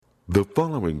The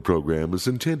following program is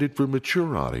intended for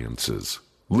mature audiences.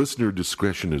 Listener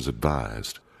discretion is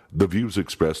advised. The views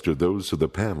expressed are those of the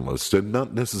panelists and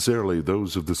not necessarily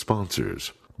those of the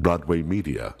sponsors, Broadway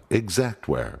Media,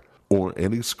 Exactware, or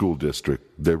any school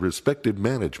district, their respective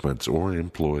managements, or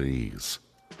employees.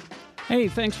 Hey,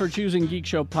 thanks for choosing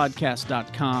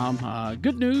GeekShowPodcast.com.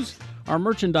 Good news, our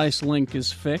merchandise link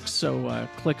is fixed, so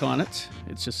click on it.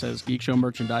 It just says Geek Show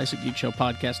Merchandise at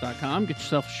GeekShowPodcast.com. Get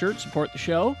yourself a shirt, support the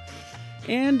show.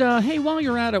 And hey, while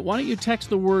you're at it, why don't you text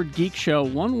the word Geek Show,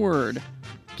 one word,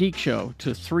 Geek Show,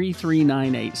 to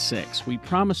 33986. We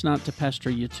promise not to pester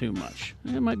you too much.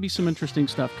 There might be some interesting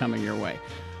stuff coming your way.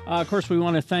 Of course, we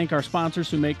want to thank our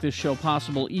sponsors who make this show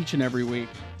possible each and every week.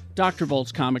 Dr.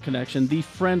 Volt's Comic Connection, the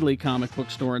friendly comic book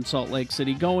store in Salt Lake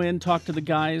City. Go in, talk to the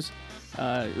guys,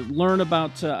 learn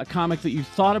about a comic that you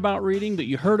thought about reading, that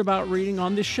you heard about reading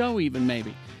on this show even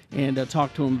maybe, and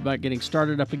talk to them about getting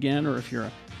started up again, or if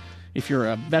you're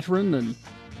a veteran, then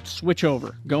switch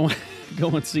over. Go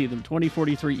and see them.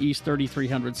 2043 East,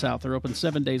 3300 South. They're open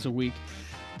 7 days a week.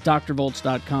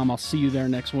 drvolts.com. I'll see you there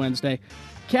next Wednesday.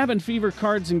 Cabin Fever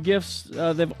Cards and Gifts.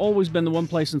 They've always been the one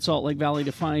place in Salt Lake Valley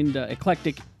to find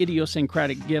eclectic,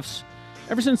 idiosyncratic gifts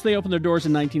ever since they opened their doors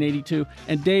in 1982.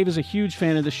 And Dave is a huge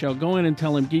fan of the show. Go in and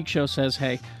tell him Geek Show says,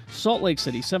 hey, Salt Lake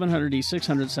City, 700 East,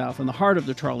 600 South, in the heart of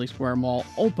the Charlie Square Mall.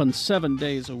 Open 7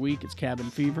 days a week. It's Cabin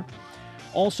Fever.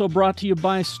 Also brought to you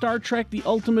by Star Trek The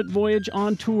Ultimate Voyage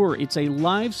on Tour. It's a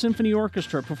live symphony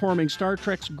orchestra performing Star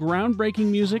Trek's groundbreaking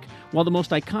music while the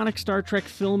most iconic Star Trek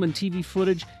film and TV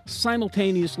footage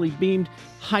simultaneously beamed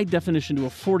high definition to a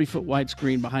 40-foot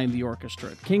widescreen behind the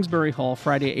orchestra at Kingsbury Hall,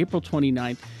 Friday, April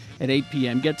 29th at 8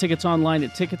 p.m. Get tickets online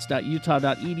at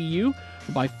tickets.utah.edu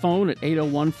or by phone at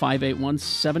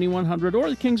 801-581-7100 or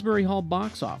the Kingsbury Hall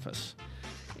box office.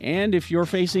 And if you're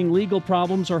facing legal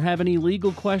problems or have any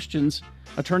legal questions,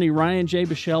 Attorney Ryan J.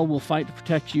 Bichelle will fight to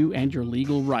protect you and your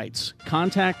legal rights.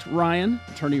 Contact Ryan,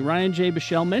 Attorney Ryan J.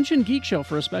 Bichelle. Mention Geek Show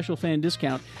for a special fan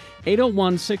discount,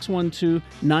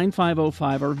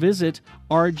 801-612-9505, or visit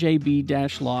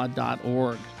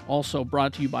rjb-law.org. Also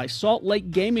brought to you by Salt Lake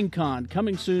Gaming Con,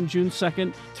 coming soon June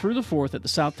 2nd through the 4th at the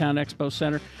Southtown Expo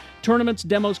Center. Tournaments,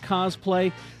 demos,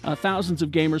 cosplay, thousands of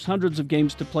gamers, hundreds of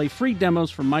games to play, free demos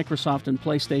from Microsoft and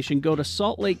PlayStation. Go to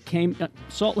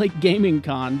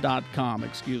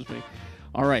saltlakegamingcon.com.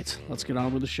 All right, let's get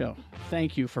on with the show.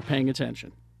 Thank you for paying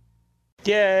attention.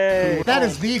 Yay! That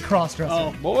is the cross-dresser.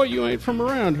 Oh, boy, you ain't from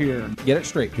around here. Get it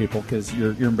straight, people, because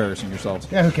you're embarrassing yourselves.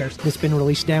 Yeah, who cares? It's been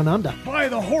released down under. By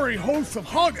the hoary hosts of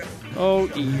Hoggith. Oh,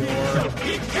 Eeyore.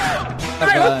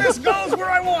 I hope this goes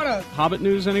where I want to. Hobbit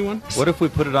news, anyone? What if we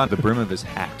put it on the brim of his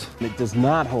hat? It does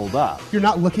not hold up. You're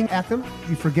not looking at them,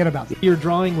 you forget about them. Your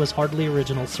drawing was hardly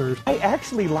original, sir. I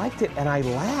actually liked it, and I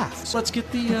laughed. Let's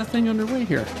get the thing underway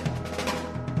here.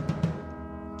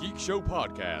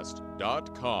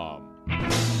 GeekShowPodcast.com.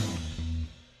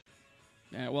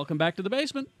 Welcome back to the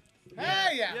basement.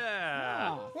 Hey, yeah.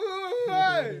 Yeah.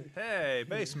 Hey. Hey,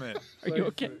 basement. Are you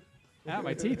okay?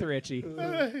 My teeth are itchy. What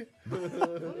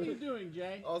are you doing,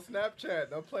 Jay? On Snapchat,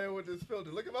 I'm playing with this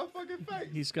filter. Look at my fucking face.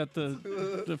 He's got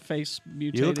the face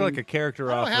mutating. You look like a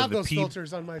character I off don't have of the those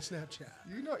filters on my Snapchat.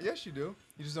 You know, yes, you do.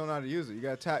 You just don't know how to use it. You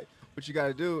gotta tap. What you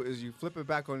gotta do is you flip it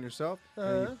back on yourself,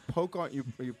 and you poke on you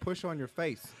push on your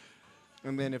face,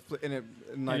 and then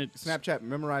Snapchat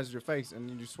memorizes your face,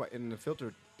 and you swipe, and the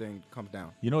filter thing comes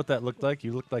down. You know what that looked like?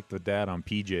 You looked like the dad on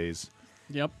PJs.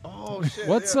 Yep. Oh shit!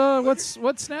 What's yeah. what's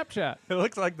Snapchat? It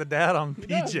looks like the dad on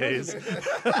PJs.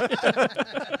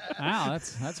 Wow,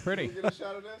 that's pretty. Can you get a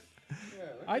shot of this? Yeah,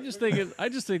 I just think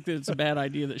that it's a bad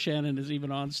idea that Shannon is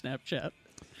even on Snapchat.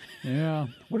 Yeah.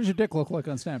 What does your dick look like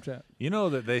on Snapchat? You know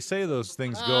that they say those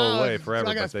things go away forever,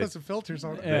 I but gotta they put some filters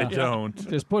on it. Yeah. they don't.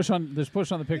 Just push on the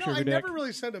picture of I your dick. never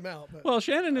really send them out. But Well,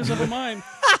 Shannon is of a mind.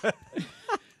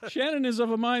 Shannon is of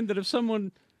a mind that if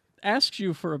someone asks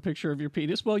you for a picture of your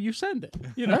penis, well, you send it.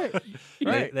 You know.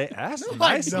 Right. They asked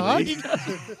my nicely.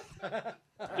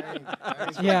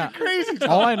 Yeah. crazy.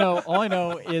 All I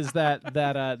know is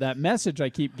that message I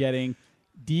keep getting,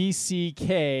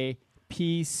 DCKPCKPLZ.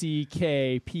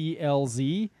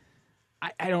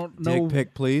 I don't know. Dick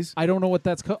pic, please. I don't know what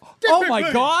that's called. Dick Oh pic, my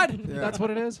please. God, that's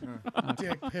what it is.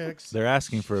 Dick pics. They're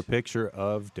asking for a picture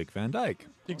of Dick Van Dyke.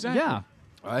 Exactly. Yeah.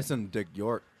 I send Dick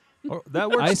York. Or, that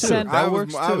works I too. sent- That I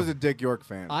works was too. a Dick York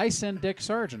fan. I send Dick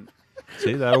Sargent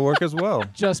See, that'll work as well.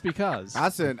 just because. I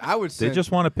would They send.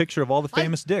 just want a picture of all the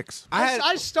famous dicks.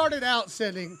 I started out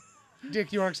sending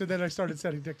Dick Yorks, and then I started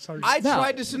sending Dick Sargent. I No.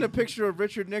 tried to send a picture of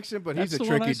Richard Nixon, but That's he's a the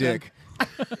one I tricky sent.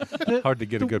 dick. Hard to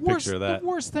get a good picture of that. The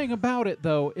worst thing about it,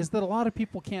 though, is that a lot of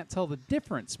people can't tell the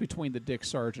difference between the Dick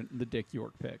Sargent and the Dick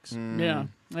York pics. Yeah.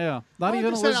 Yeah, not I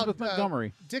even just sent Elizabeth out,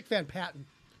 Montgomery. Dick Van Patten.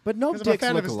 But no 'Cause I'm a dicks fan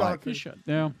of look his alike. dog You food. should.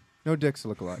 Yeah. No dicks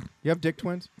look alike. You have dick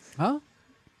twins? Huh?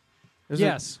 There's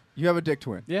Yes. you have a dick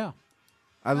twin. Yeah.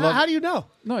 I love. How do you know?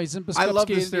 No, he's in I love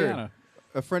Biskupski, this theory. Indiana.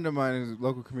 A friend of mine, is a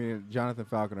local comedian, Jonathan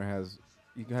Falconer, has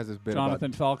this bit Jonathan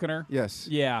about. Falconer? Yes.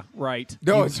 Yeah, right.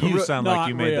 No, it's a You real, sound not like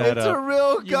you made real. that it's a up.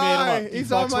 real You made him guy. up. You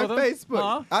He's on fucks my with him? Facebook.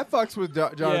 Huh? I fucks with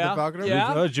Jonathan Yeah. Falconer.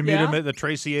 Yeah. Did you meet him Yeah. at the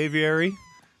Tracy Aviary?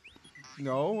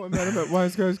 No, I met him at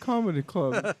Wise Guys Comedy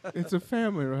Club. It's a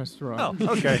family restaurant.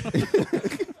 Oh, okay.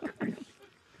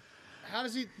 How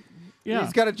does he? Yeah.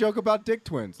 He's got a joke about dick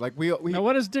twins. Like we Now,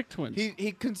 what is Dick Twins?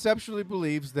 he conceptually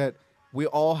believes that we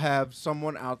all have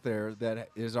someone out there that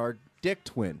is our dick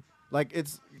twin. Like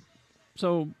it's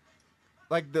So,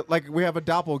 like we have a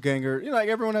doppelganger. You know, like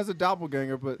everyone has a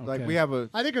doppelganger, but like Okay. we have a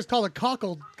I think it's called a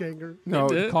cocklganger. no.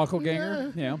 It-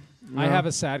 Cockleganger? Yeah. I have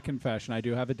a sad confession. I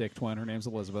do have a Dick twin. Her name's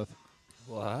Elizabeth.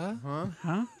 What?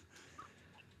 huh?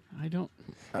 I don't.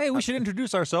 Hey, we should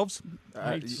introduce ourselves.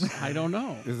 I don't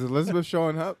know. Is Elizabeth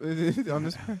showing up on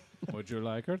this? Would you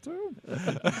like her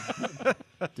to?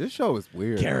 This show is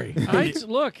weird. Carrie.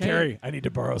 Look, hey, Carrie, I need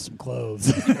to borrow some clothes.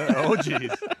 Oh,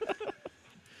 jeez.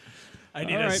 I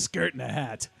need All a right. skirt and a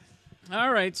hat.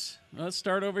 All right, let's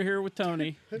start over here with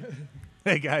Tony.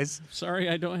 Hey, guys. Sorry,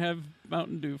 I don't have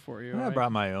Mountain Dew for you. all I right?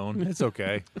 brought my own. It's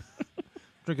okay.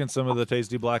 Drinking some of the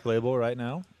tasty Black Label right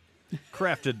now.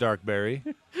 Crafted dark berry.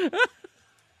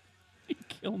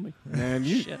 Kill me. Man,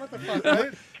 you Shit.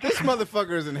 Right? this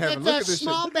motherfucker is in heaven. Look at this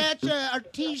shit. batch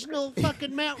artisanal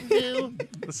fucking Mountain Dew.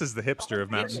 This is the hipster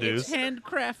of Mountain Dews. It's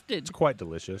handcrafted. It's quite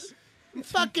delicious.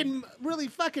 fucking really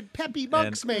fucking peppy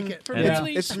monks make it. For and me. it's-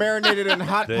 Really? It's marinated in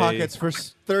hot They- pockets for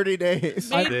 30 days.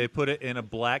 They put it in a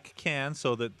black can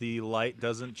so that the light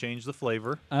doesn't change the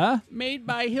flavor. Made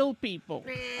by hill people.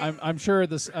 I'm sure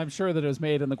this. I'm sure that it was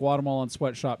made in the Guatemalan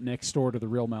sweatshop next door to the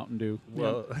real Mountain Dew.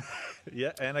 Well,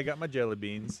 yeah, and I got my jelly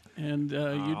beans. And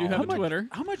you do have a Twitter.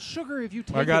 How much sugar have you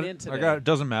taken I got in it. today? I got it.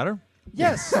 Doesn't matter.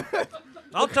 Yes,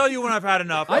 I'll tell you when I've had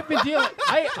enough. I've been dealing.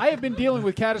 I have been dealing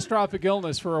with catastrophic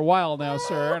illness for a while now,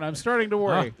 sir, and I'm starting to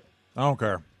worry. I don't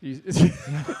care.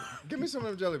 Give me some of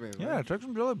them jelly beans. man. Yeah, take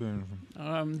some jelly beans.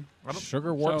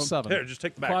 Sugar warp So- 7. Here, just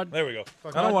take the back. Quad- there we go.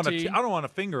 I Quad don't want T. to. I don't want to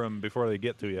finger them before they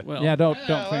get to you. Well, Yeah, don't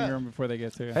finger them before they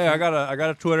get to you. Hey, I got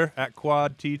a Twitter at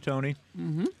Quad T Tony,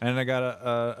 and I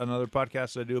got another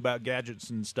podcast I do about gadgets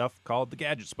and stuff called the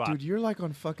Gadget Spot. Dude, you're like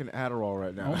on fucking Adderall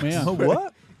right now. Oh man,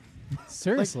 what?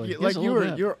 seriously. Like a you little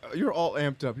were, bit. you're all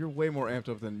amped up. You're way more amped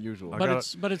up than usual. but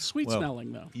gotta- it's sweet well,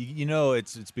 smelling though. You know,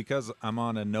 it's because I'm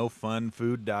on a no fun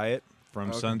food diet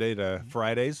from Sunday to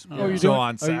Fridays. Oh, you're so doing- on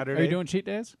are you- Saturday, Are you doing cheat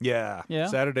days? Yeah. Yeah?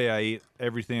 Saturday I eat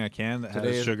everything I can that Today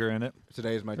has is- sugar in it.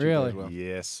 Today is my cheat Really? day as well.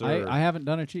 Yes, sir. I haven't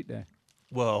done a cheat day,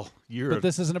 well, you're but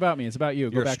this isn't about me. It's about you.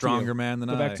 Go you're a back stronger to you. man than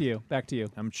Go I. back to you. Back to you.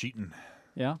 I'm cheating.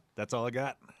 Yeah, That's all I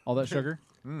got. all that sugar.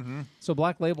 So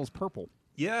Black Label's purple.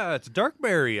 Yeah, it's dark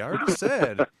berry. I already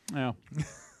said. Oh,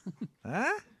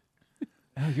 Huh?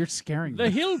 oh you're scaring me. The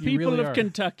hill You people really of are.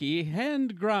 Kentucky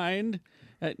hand grind.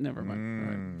 Never mind.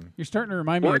 All right. You're starting to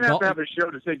remind me We're of going to have to Dalton. have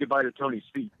a show to say goodbye to Tony's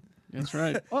feet. That's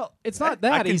right. Well, it's not I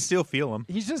that. can He's still feel them.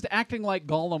 he's just acting like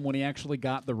Gollum when he actually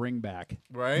got the ring back.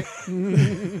 Right?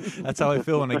 That's how I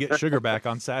feel when I get sugar back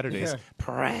on Saturdays. Yeah.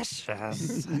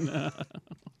 Precious.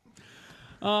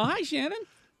 Hi, Shannon.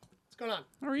 What's going on?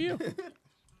 How are you?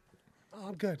 Oh,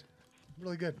 I'm good.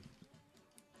 Really good.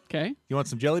 Okay. You want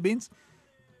some jelly beans?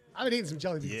 I've been eating some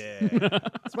jelly beans. Yeah.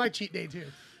 It's my cheat day too.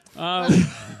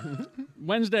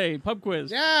 Wednesday pub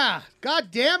quiz. Yeah. God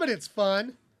damn it, it's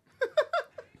fun.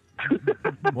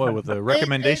 Boy, with a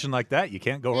recommendation like that, you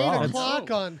can't go 8 wrong.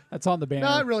 o'clock on. That's on the banner.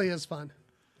 No, it really is fun.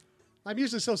 I'm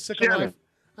usually so sick of Shannon. life.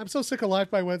 I'm so sick of life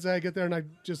by Wednesday. I get there and I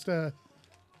just, I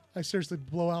seriously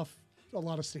blow off a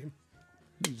lot of steam.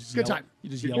 You just Good yell- time. You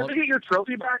just Did you yell ever it. get your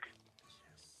trophy back?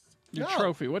 Your No.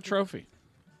 trophy. What trophy?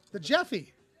 The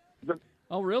Jeffy.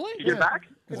 Oh, really? Did you get it back?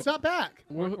 It's not back.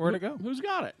 Where'd it go? Who's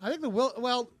got it? I think the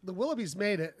Willoughbys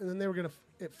made it, and then they were gonna.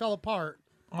 It fell apart.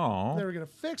 Oh. They were gonna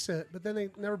fix it, but then they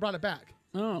never brought it back.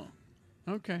 Oh,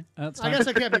 okay. That's I time, guess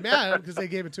I can't be mad because they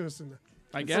gave it to us in the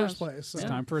I first guess. place. So. it's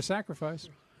time for a sacrifice.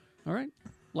 All right.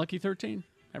 Lucky 13.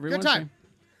 Every Good Wednesday. time.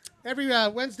 Every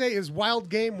Wednesday is Wild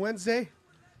Game Wednesday.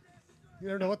 You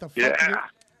never know what the fuck Yeah.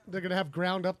 they're gonna have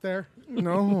ground up there.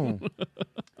 No.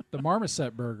 The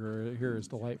marmoset burger here is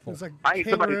delightful. It's like I ate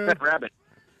somebody's kangaroo, pet rabbit.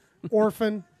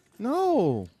 orphan,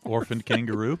 No. Orphaned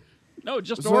kangaroo. No,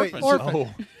 just So wait, orphans.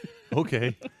 orphan. Oh.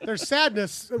 Okay. Their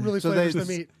sadness really So flavors they- the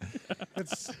meat.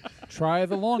 It's Try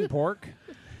the long pork.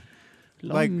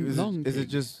 Like, Long is it pig.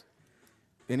 just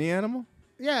any animal?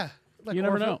 yeah. Like You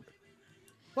never orphan. know.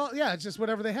 Well, yeah, it's just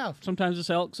whatever they have. Sometimes it's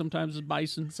elk, sometimes it's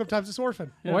bison. Sometimes it's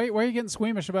orphan. Yeah. Why are you getting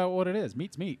squeamish about what it is?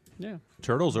 Meat's meat. Yeah.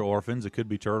 Turtles are orphans. It could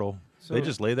be turtle. So- they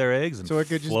just lay their eggs and so it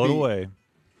could just float be- away.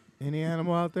 Any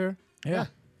animal out there? Yeah.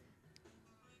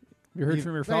 You heard You-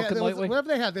 from your They had- falcon there was- lately? whatever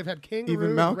they had. They've had kangaroo,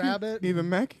 Even Malky? rabbit. Even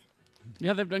Mac?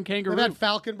 Yeah, they've done kangaroo. They've had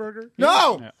falcon burger.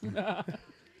 No!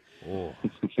 Oh.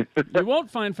 You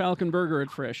won't find falcon burger at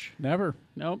Frisch. Never.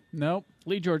 Nope. Nope.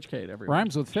 Lee George Cade, everyone.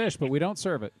 Rhymes with fish, but we don't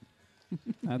serve it.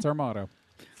 That's our motto.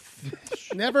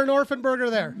 Never an orphan burger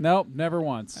there. Nope, never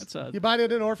once. That's a You bite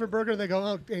it an orphan burger, and they go,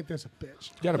 "Oh, ain't this a bitch?"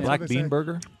 You got a That's black what they bean say.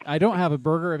 burger? I don't have a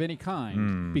burger of any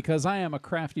kind because I am a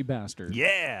crafty bastard.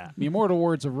 Yeah. The immortal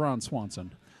words of Ron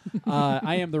Swanson.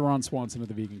 I am the Ron Swanson of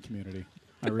the vegan community.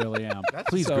 I really am.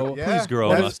 Please, So- please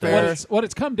grow a That's mustache. fair. What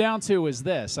it's come down to is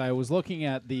this. I was looking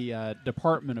at the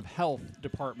Department of Health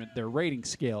department. Their rating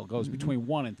scale goes between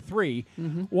 1 and 3.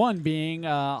 1 being,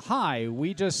 hi,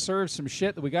 we just served some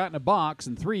shit that we got in a box,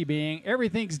 and 3 being,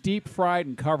 everything's deep fried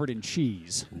and covered in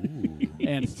cheese.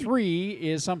 And 3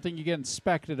 is something you get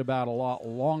inspected about a lot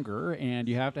longer, and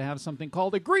you have to have something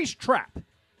called a grease trap.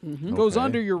 Goes Okay.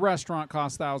 under your restaurant,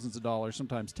 costs thousands of dollars,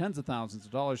 sometimes tens of thousands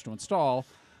of dollars to install.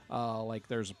 Like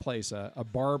there's a place, a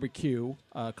barbecue,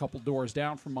 a couple doors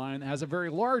down from mine, that has a very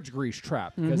large grease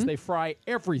trap because they fry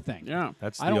everything. yeah.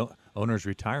 That's I the don't- owner's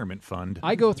retirement fund.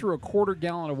 I go through a quarter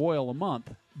gallon of oil a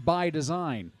month by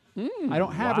design. I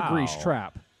don't have a grease wow.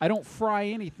 trap. I don't fry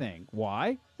anything.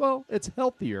 Why? Well, it's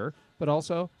healthier, but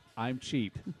also I'm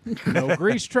cheap. No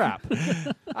grease trap.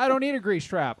 I don't need a grease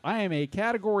trap. I am a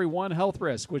Category 1 health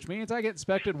risk, which means I get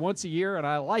inspected once a year, and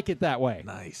I like it that way.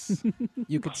 Nice.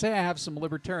 You could say I have some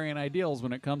libertarian ideals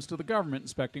when it comes to the government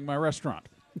inspecting my restaurant.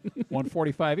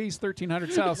 145 East,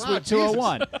 1300 South, Wow, Suite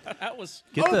 201. That was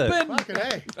Get the Open, Fucking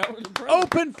A. that was impressive.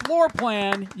 open floor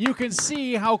plan. You can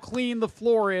see how clean the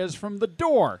floor is from the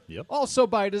door. Yep. Also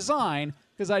by design,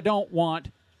 because I don't want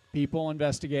people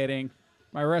investigating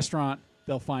my restaurant.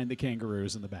 They'll find the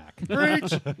kangaroos in the back.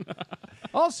 Preach.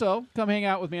 Also, come hang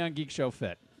out with me on Geek Show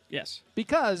Fit. Yes.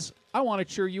 Because I want to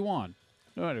cheer you on.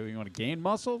 What, do you want to gain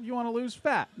muscle? You want to lose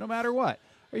fat, no matter what.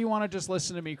 Or you want to just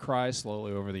listen to me cry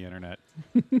slowly over the internet.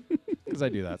 Because I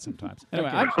do that sometimes.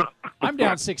 Anyway, I'm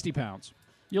down 60 pounds.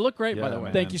 You look great, by Yeah, the way.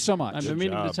 man. Thank you so much. I've been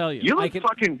meaning to job. tell you. You I look can-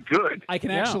 fucking good. I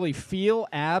can Yeah. actually feel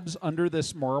abs under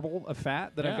this marble of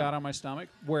fat that I've Yeah. got on my stomach,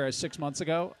 whereas 6 months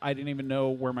ago, I didn't even know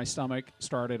where my stomach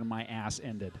started and my ass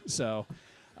ended. So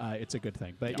it's a good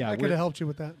thing. But yeah, I could have helped you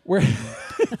with that. we're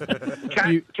Kat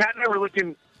and I were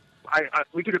looking.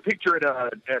 We took a picture at I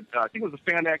think it was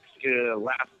a FanX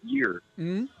last year,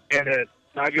 and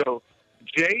I go,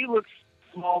 Jay looks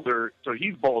smaller, so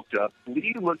he's bulked up.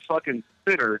 Lee looks fucking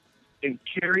thinner, and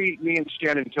Carrie, me, and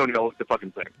Shannon and Tony all look the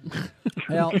fucking same.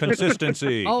 well,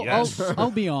 consistency. Yes.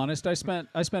 I'll be honest. I spent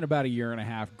about a year and a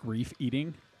half grief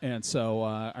eating, and so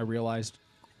I realized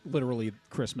literally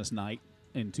Christmas night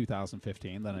in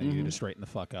 2015 that I needed to straighten the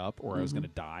fuck up, or I was going to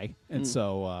die. And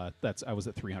so I was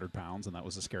at 300 pounds, and that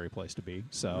was a scary place to be.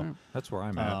 So That's where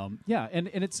I'm at. yeah, and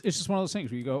it's just one of those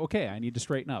things where you go, okay, I need to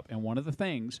straighten up. And one of the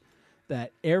things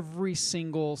that every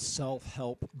single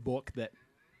self-help book that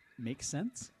makes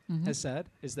sense has said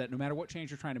is that no matter what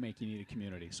change you're trying to make, you need a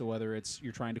community. So whether it's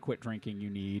you're trying to quit drinking, you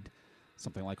need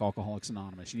something like Alcoholics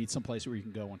Anonymous. You need some place where you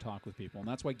can go and talk with people, and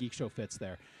that's why Geek Show fits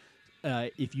there.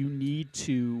 If you need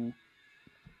to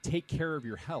take care of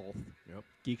your health,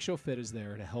 Geek Show Fit is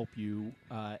there to help you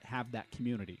have that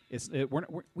community.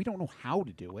 We don't know how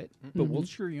to do it, but we'll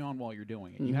cheer you on while you're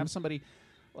doing it. You have somebody,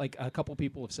 like a couple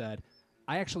people have said,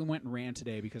 I actually went and ran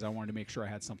today because I wanted to make sure I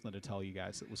had something to tell you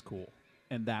guys that was cool.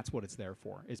 And that's what it's there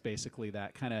for. It's basically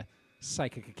that kind of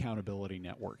psychic accountability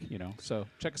network, you know. So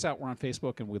check us out. We're on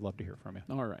Facebook, and we'd love to hear from you.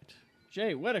 All right.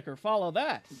 Jay Whitaker, follow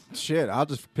that. Shit, I'll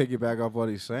just piggyback off what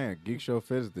he's saying. Geek Show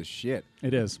Fit is the shit.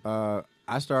 It is. I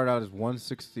started out as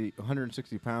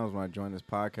 160 pounds when I joined this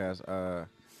podcast.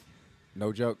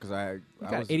 No joke, because I You've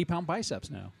got was 80-pound biceps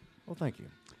now. Well, thank you.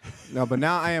 No, but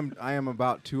now I am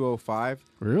about 205.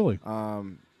 Really?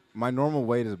 My normal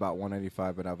weight is about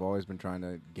 185, but I've always been trying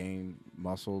to gain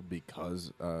muscle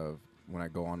because of when I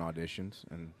go on auditions,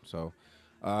 and so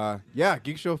yeah,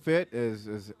 Geek Show Fit is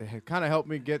it kind of helped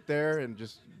me get there, and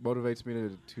just motivates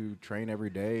me to train every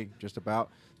day. Just about.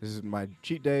 This is my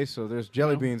cheat day, so there's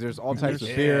jelly beans, there's all types of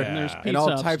beer, And there's and all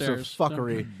pizza types of upstairs.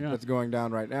 fuckery Yeah. that's going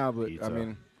down right now. But Pizza. I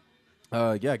mean,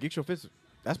 yeah, Geek Show Fit,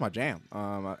 that's my jam.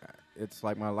 It's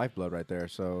like my lifeblood right there.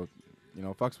 So,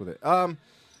 fucks with it.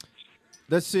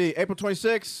 Let's see. April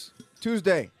 26th,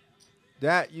 Tuesday.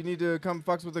 That you need to come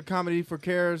fucks with the Comedy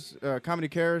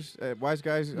Cares at Wise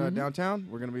Guys downtown.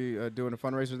 We're gonna be doing a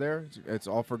fundraiser there. It's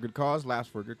all for a good cause, laughs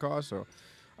for a good cause. So,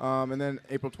 and then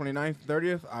April 29th,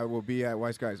 30th, I will be at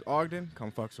Wise Guys Ogden.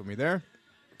 Come fucks with me there.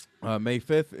 May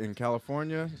 5th in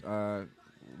California,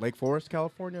 Lake Forest,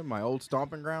 California, my old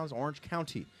stomping grounds, Orange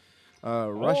County.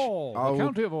 The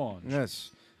County of Orange.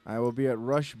 Yes, I will be at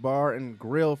Rush Bar and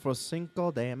Grill for Cinco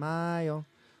de Mayo.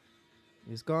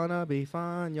 It's gonna be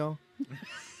fun, yo.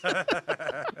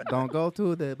 Don't go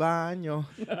to the baño.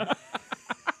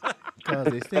 Because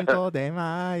it's Cinco de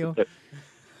Mayo.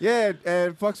 Yeah,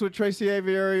 and fucks with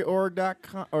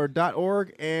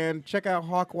TracyAviary.org and check out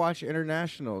Hawkwatch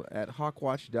International at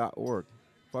hawkwatch.org.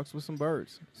 Fucks with some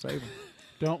birds. Save them.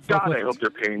 Don't fuck God, with I hope they're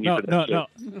paying you for that No.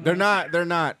 shit. They're not,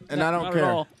 and I don't Not care.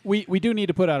 at all. We do need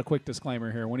to put out a quick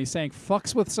disclaimer here. When he's saying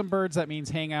fucks with some birds, that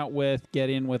means hang out with, get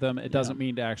in with them. It doesn't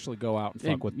mean to actually go out and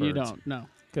fuck with birds. You don't, no.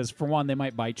 Because for one, they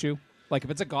might bite you. Like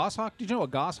if it's a goshawk, did you know a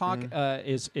goshawk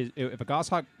is if a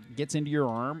goshawk gets into your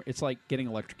arm, it's like getting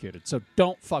electrocuted. So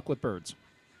don't fuck with birds.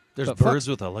 There's But birds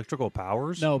with electrical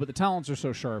powers? No, but the talons are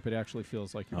so sharp, it actually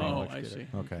feels like you're being Oh, I electrocuted.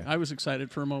 see. Okay. I was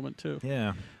excited for a moment too.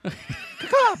 Yeah.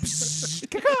 Cops!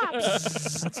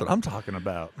 That's what I'm talking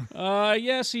about.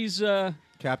 Yes, he's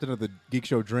Captain of the Geek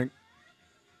Show Drink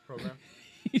program.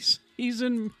 he's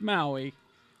in Maui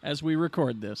as we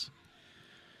record this.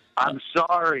 I'm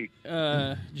sorry.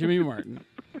 Jimmy Martin.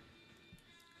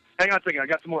 Hang on a second. I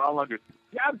got some more onlookers.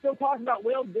 Yeah, I'm still talking about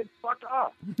Will. Get fucked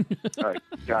up. All right,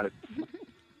 got it.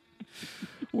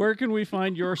 Where can we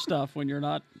find your stuff when you're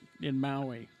not in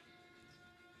Maui?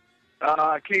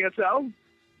 KSL,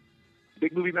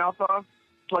 Big Movie Mouth Off,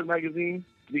 Plug Magazine,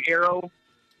 The Arrow.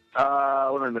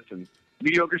 What am I missing?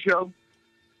 Mediocre Show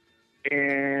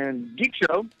and Geek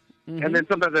Show. And then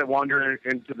sometimes I wander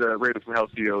into the Radio from Hell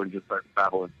studio and just start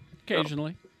babbling.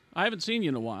 Occasionally. I haven't seen you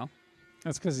in a while.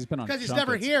 That's because he's been on Because he's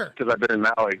never junkets. here. Because I've been in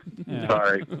Maui. Yeah.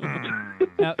 Sorry.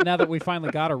 Now that we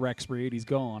finally got a Rex breed, he's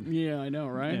gone. Yeah, I know,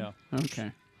 right? Yeah.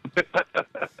 Okay.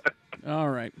 All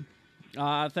right.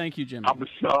 Thank you, Jimmy. I'm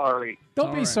sorry. Don't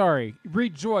All be right. sorry.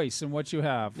 Rejoice in what you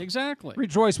have. Exactly.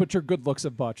 Rejoice what your good looks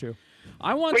have bought you.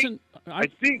 I want Wait, to. I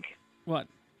think, What?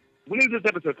 when does this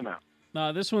episode come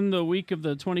out? This one, the week of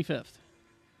the 25th.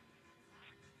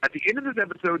 At the end of this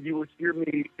episode, you will hear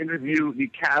me interview the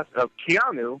cast of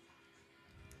Keanu,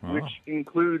 which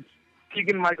includes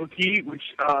Keegan-Michael Key, which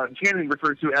Shannon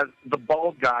refers to as the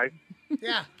bald guy.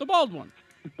 Yeah. The bald one.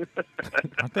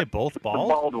 Aren't they both The bald?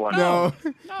 bald one. No,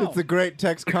 No. it's a great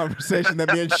text conversation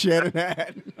that me and Shannon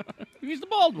had. He's the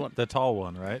bald one. The tall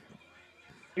one, right?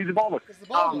 He's the bald one. It's the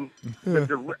bald one.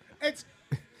 The It's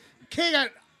Keegan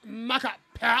Maka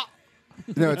Pat.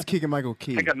 No, it's Keegan-Michael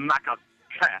Key. I can knock a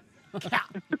cat.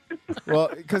 Well,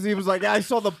 because he was like, I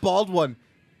saw the bald one.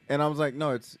 And I was like,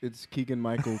 no, it's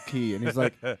Keegan-Michael Key. And he's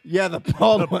like, yeah, the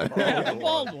bald one. Yeah, the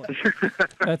bald one.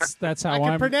 That's how I can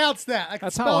I'm. pronounce that. I can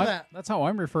That's spell how that. that's how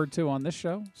I'm referred to on this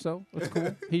show. So it's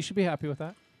cool. He should be happy with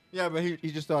that. Yeah, but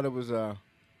he just thought it was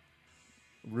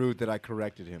rude that I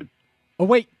corrected him. Oh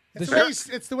wait, It's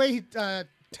this the way he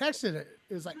texted it.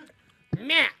 It was like,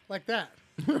 nah, like that.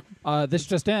 this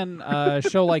just in.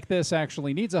 Show like this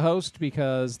actually needs a host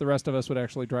because the rest of us would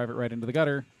actually drive it right into the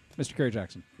gutter. Mr. Kerry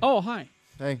Jackson. Oh, hi.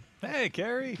 Hey, Hey,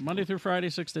 Carrie. Monday through Friday,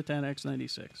 6 to 10,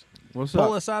 X96. what's Pull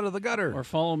up? us out of the gutter. Or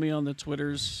follow me on the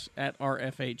Twitters at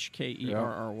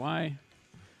RFHKERRY.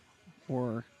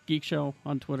 Or Geek Show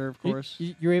on Twitter, of course.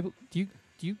 You're able. Do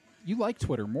you like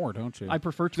Twitter more, don't you? I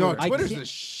prefer No, Twitter. Twitter's can't- the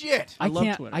shit. I love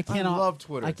can't. Twitter. I cannot. love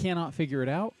Twitter. I cannot figure it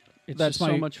out. It's That's just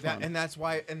so my- much fun. That's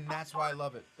why I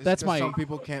love it. It's That's 'cause my- some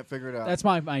people can't figure it out. That's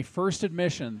my first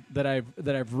admission that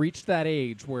I've reached that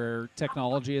age where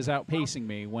technology is outpacing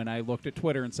me. When I looked at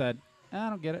Twitter and said, I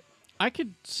don't get it. I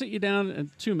could sit you down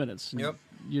in 2 minutes. And Yep.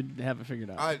 You'd have it figured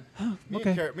out.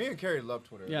 Me and Carrie love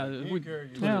Twitter. Yeah, me we- and Carrie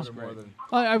use Yeah. Twitter more than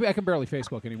I can barely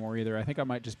Facebook anymore either. I think I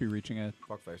might just be reaching a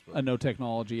fuck Facebook. no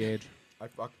technology age.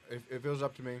 If it was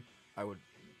up to me, I would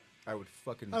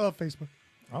fucking I love Facebook.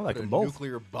 I like put a them both.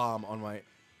 nuclear bomb on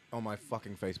my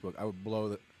fucking Facebook. I would blow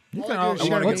the. You All can I do all- is I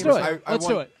share wanna Let's get- do it. I Let's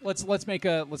do want- it. Let's make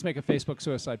a Facebook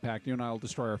suicide pact. You and I will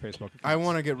destroy our Facebook. I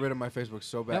want to get rid of my Facebook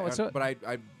so bad, Yeah, let's do it. but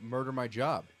I murder my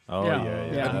job. Oh, Yeah.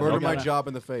 yeah. Yeah. I murder Okay. my job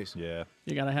in the face. Yeah.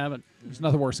 You got to have it. There's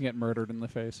nothing worse than getting murdered in the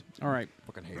face. All right.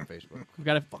 Fucking hate Facebook. We've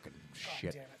got a Fucking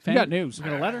shit. You got news. We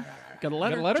got a letter? Got a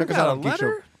letter? Got a letter? Check us out on Geek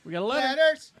Show. We got a letter?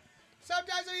 Letters.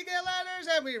 Sometimes we get letters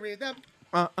and we read them.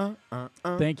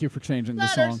 Thank you for changing the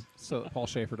Letters. song so that Paul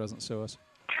Schaefer doesn't sue us.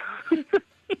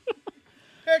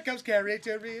 Here comes Carrie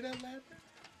to read a letter.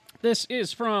 This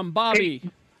is from Bobby.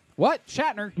 What?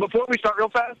 Shatner? Before we start real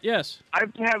fast, Yes.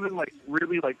 I've been having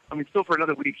still for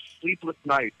another week, sleepless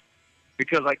nights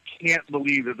because I can't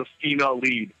believe there's a female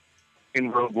lead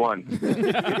in Rogue One.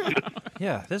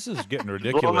 Yeah, this is getting Blow my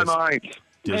ridiculous. mind.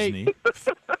 Disney.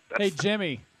 Hey,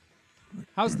 Jimmy.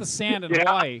 How's the sand in Yeah.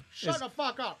 Hawaii? Shut the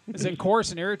fuck up. Is it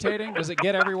coarse and irritating? Does it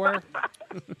get everywhere?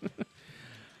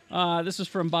 This is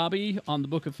from Bobby on the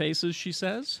Book of Faces, she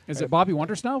says. Is it Bobby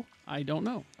Wondersnow? I don't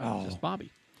know. Oh. Just Bobby.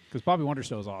 Because Bobby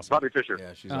Wondersnow is awesome. Bobby Fischer.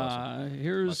 Yeah, she's awesome.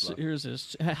 Here's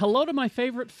this. Hello to my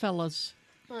favorite fellas.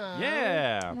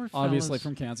 Yeah. More Obviously fellas.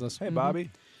 from Kansas. Hey, Bobby.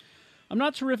 I'm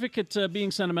not terrific at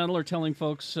being sentimental or telling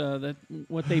folks that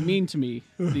what they mean to me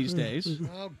these days,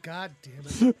 Oh, God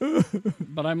damn it.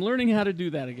 but I'm learning how to do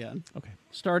that again. Okay.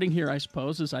 Starting here, I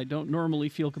suppose, as I don't normally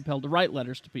feel compelled to write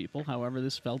letters to people. However,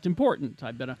 this felt important.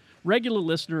 I've been a regular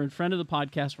listener and friend of the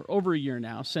podcast for over a year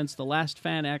now, since the last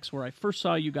Fan X where I first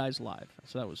saw you guys live.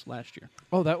 So that was last year.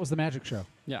 Oh, that was the magic show.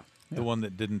 Yeah. The one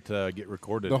that didn't get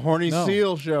recorded. The Horny No.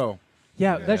 Seal Show.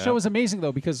 Yeah, that Yeah. show was amazing,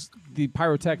 though, because the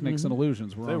pyrotechnics and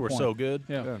illusions were They on were point. so good.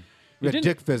 Yeah. Yeah. We had didn't-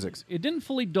 dick physics. It didn't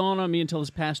fully dawn on me until this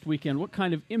past weekend what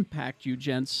kind of impact you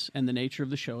gents and the nature of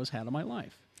the show has had on my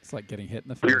life. It's like getting hit in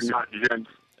the We're face. not gents.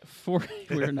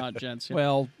 We're not gents. Yeah.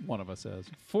 Well, one of us is.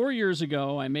 4 years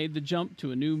ago, I made the jump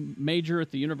to a new major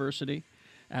at the university.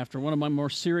 After one of my more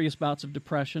serious bouts of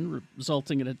depression,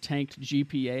 resulting in a tanked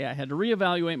GPA, I had to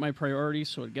reevaluate my priorities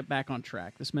so I'd get back on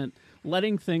track. This meant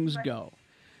letting things go,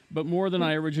 but more than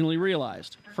I originally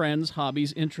realized. Friends,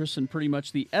 hobbies, interests, and pretty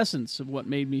much the essence of what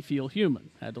made me feel human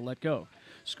had to let go.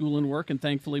 School and work, and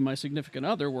thankfully my significant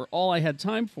other, were all I had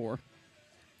time for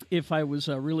if I was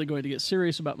really going to get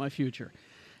serious about my future.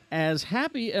 As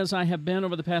happy as I have been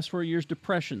over the past 4 years,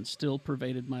 depression still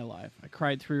pervaded my life. I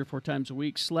cried 3 or 4 times a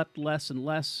week, slept less and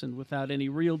less, and without any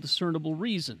real discernible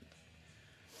reason.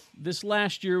 This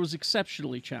last year was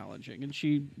exceptionally challenging, and I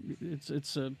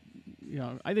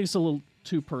think it's a little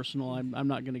too personal. I'm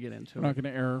not going to get into We're not it.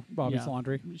 going to air Bobby's Yeah.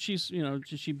 laundry. She's,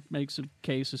 she makes a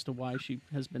case as to why she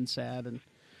has been sad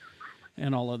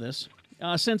and all of this.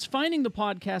 Since finding the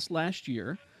podcast last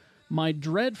year, my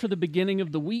dread for the beginning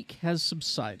of the week has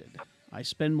subsided. I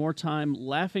spend more time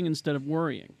laughing instead of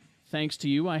worrying. Thanks to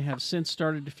you, I have since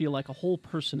started to feel like a whole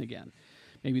person again.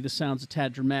 Maybe this sounds a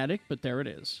tad dramatic, but there it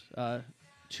is.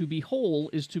 To be whole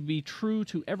is to be true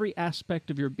to every aspect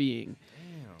of your being.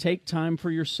 Take time for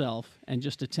yourself and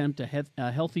just attempt a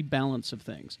healthy balance of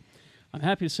things. I'm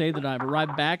happy to say that I've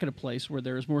arrived back at a place where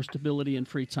there is more stability and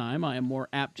free time. I am more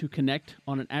apt to connect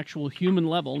on an actual human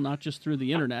level, not just through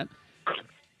the internet.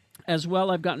 As well,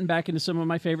 I've gotten back into some of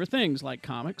my favorite things like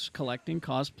comics, collecting,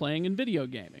 cosplaying, and video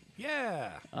gaming.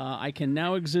 Yeah. I can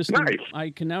now exist. Nice.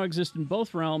 I can now exist in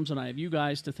both realms, and I have you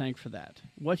guys to thank for that.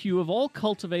 What you have all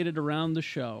cultivated around the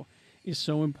show is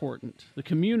so important. The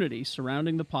community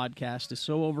surrounding the podcast is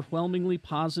so overwhelmingly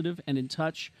positive and in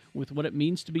touch with what it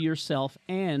means to be yourself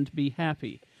and be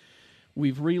happy.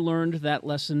 We've relearned that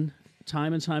lesson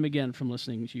time and time again from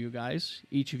listening to you guys.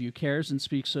 Each of you cares and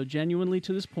speaks so genuinely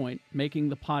to this point, making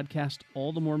the podcast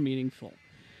all the more meaningful.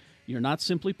 You're not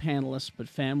simply panelists, but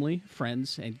family,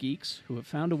 friends, and geeks who have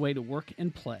found a way to work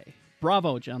and play.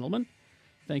 Bravo, gentlemen.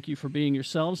 Thank you for being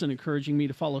yourselves and encouraging me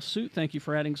to follow suit. Thank you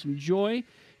for adding some joy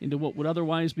into what would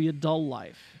otherwise be a dull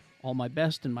life. All my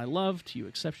best and my love to you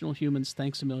exceptional humans.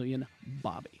 Thanks a million,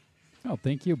 Bobby. Oh,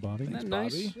 thank you, Bobby. Isn't that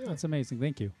nice? That's amazing.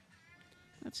 Thank you.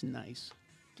 That's nice.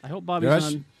 I hope Bobby's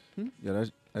Yeah, on. Yeah,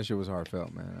 that shit was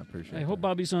heartfelt, man. I appreciate it. I hope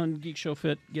Bobby's on Geek Show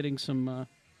Fit getting some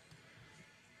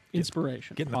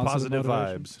inspiration. Getting the Positive positive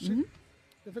motivation. vibes.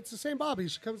 If it's the same Bobby,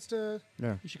 she comes to.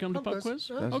 Yeah. You should come to Pub Pub Quiz. Quiz?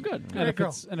 Yeah. Oh, good. And Great if girl.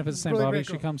 it's the same Really Bobby, great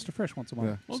she girl. comes to Frisch once a month.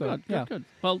 Yeah. Well, So, good, yeah. good.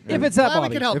 Well, If it's that Glad we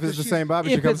Bobby, could help. If it's the She's- same Bobby,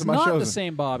 she if comes it's to my not shows. the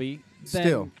same Bobby, then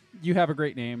Still. you have a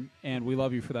great name, and we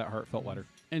love you for that heartfelt letter.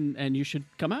 and you should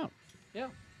come out Yeah.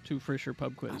 to Frischer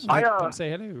Pub Quiz. Come say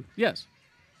hello. Yes.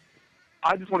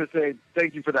 I just want to say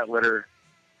thank you for that letter.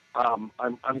 I'm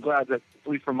glad that, at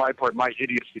least for my part, my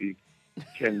idiocy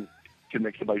can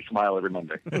make somebody smile every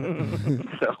Monday.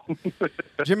 So,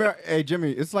 Jimmy, hey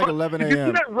Jimmy, it's like 11 did you see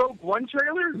a.m. that Rogue One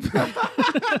trailer?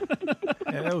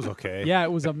 Yeah, that was okay. Yeah,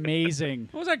 it was amazing.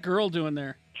 What was that girl doing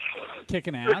there?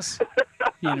 Kicking ass.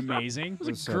 Being amazing.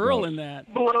 There's a girl in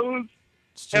that. Blows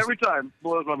It's just, every time.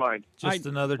 Blows my mind. just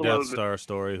another Death blows it. Star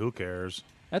story. Who cares?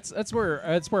 That's where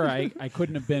I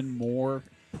couldn't have been more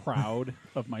proud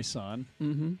of my son.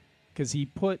 Mm-hmm. Because he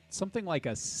put something like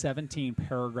a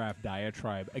 17-paragraph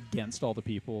diatribe against all the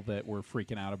people that were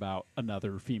freaking out about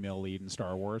another female lead in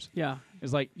Star Wars. Yeah.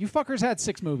 It's like, you fuckers had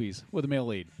 6 movies with a male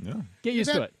lead. Yeah. Get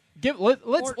used to it.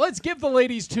 Let's give the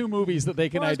ladies 2 movies that they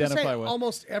can Well, I was gonna identify say, with.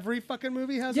 almost every fucking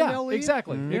movie has a male lead.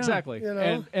 Exactly. You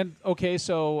know? And okay,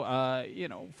 so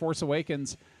Force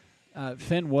Awakens,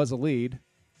 Finn was a lead,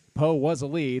 Poe was a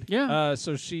lead. Yeah.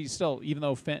 So she still, even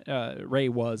though Rey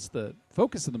was the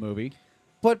focus of the movie.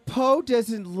 But Poe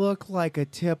doesn't look like a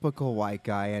typical white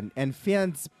guy, and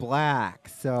Finn's black.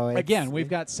 So Again, we've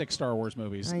got 6 Star Wars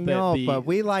movies. I know, but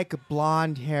we like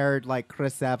blonde-haired, like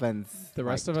Chris Evans. The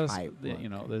rest of us, the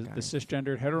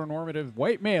cisgendered, heteronormative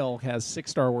white male has 6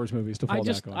 Star Wars movies to fall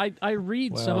back on. I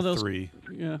read some of those. 3.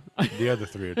 Yeah. The other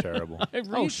 3 are terrible.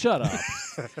 Shut up.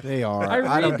 They are.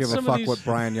 I don't give a fuck what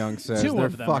Brian Young says. 2 They're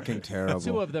of them fucking terrible.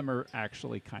 2 of them are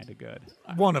actually kind of good.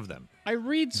 One of them. I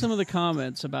read some of the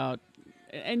comments about,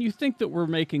 and you think that we're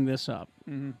making this up,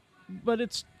 but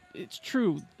it's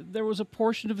true. There was a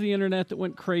portion of the internet that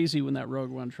went crazy when that Rogue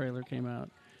One trailer came out.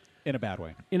 In a bad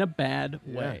way. In a bad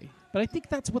way. But I think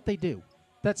that's what they do.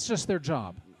 That's just their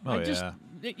job.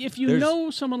 If you know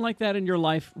someone like that in your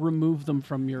life, remove them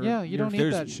from your. Yeah, you don't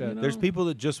need that shit. You know? There's people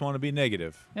that just want to be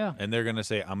negative. Yeah. And they're going to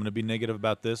say, I'm going to be negative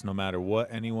about this no matter what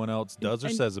anyone else does or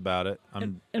says about it.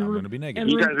 I'm going to be negative.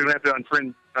 You guys are going to have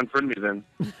to unfriend me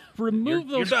then. Remove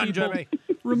You're those done, people. Jimmy.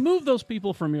 Remove those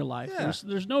people from your life. Yeah.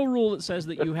 There's no rule that says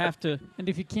that you have to. And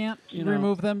if you can't You know.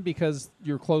 remove them because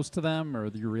you're close to them or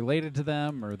you're related to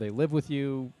them or they live with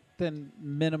you, then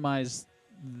minimize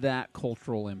that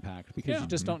cultural impact because you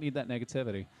just don't need that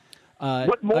negativity.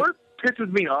 What more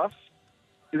pisses me off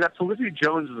is that Felicity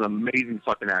Jones is an amazing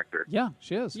fucking actor. Yeah,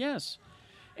 she is. Yes.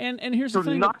 And here's So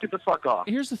the thing. knock it the fuck off.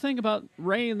 Here's the thing about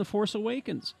Rey in The Force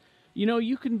Awakens. You know,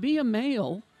 you can be a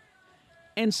male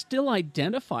and still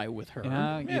identify with her.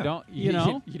 Yeah, you don't. You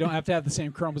know? you don't have to have the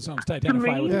same chromosomes to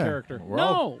identify with the character. We're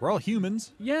all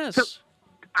humans. Yes. So,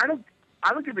 I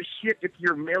don't give a shit if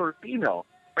you're male or female.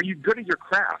 Are you good at your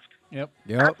craft? Yep.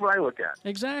 That's what I look at.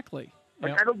 Exactly.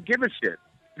 Like, I don't give a shit.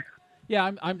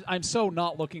 Yeah, I'm so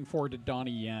not looking forward to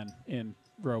Donnie Yen in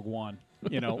Rogue One.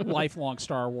 You know, lifelong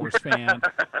Star Wars fan,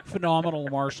 phenomenal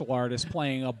martial artist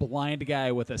playing a blind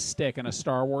guy with a stick in a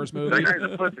Star Wars movie. That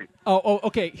guy's a pussy. Oh,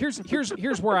 okay.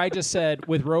 Here's where I just said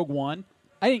with Rogue One,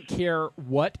 I didn't care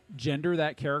what gender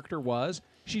that character was.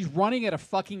 She's running at a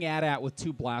fucking AT-AT with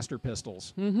 2 blaster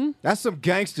pistols. Mm-hmm. That's some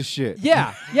gangster shit.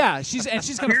 Yeah. She's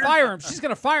gonna fire him. She's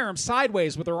gonna fire him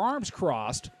sideways with her arms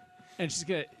crossed, and she's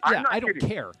gonna. Yeah, I don't kidding.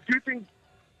 care.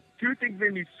 Two things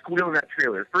made me squeal in that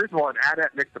trailer. First of all, an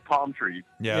AT-AT next to palm tree.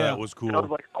 Yeah, that was cool. And I was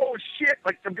like, oh shit!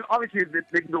 Like, obviously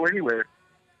they can go anywhere,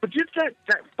 but just that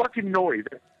fucking noise.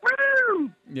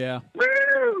 Woo! Yeah.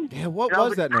 Woo! Yeah, what And I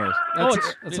was that noise?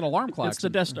 It's an alarm klaxon. It's the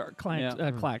Death Star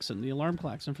klaxon, the alarm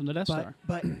klaxon from the Death Star.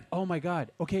 But oh my God.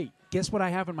 Okay, guess what I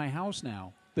have in my house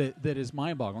now that is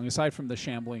mind-boggling. Aside from the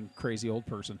shambling, crazy old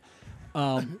person,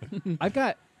 I've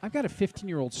got a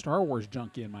 15-year-old Star Wars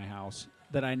junkie in my house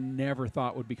that I never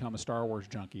thought would become a Star Wars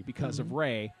junkie because of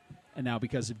Rey, and now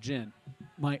because of Jyn.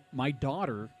 My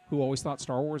daughter, who always thought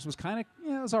Star Wars was kind of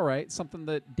it was all right, something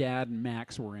that Dad and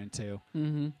Max were into.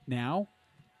 Now,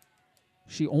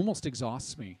 she almost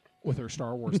exhausts me with her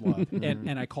Star Wars love.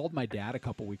 And I called my dad a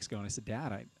couple weeks ago and I said,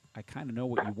 Dad, I kind of know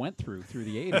what you went through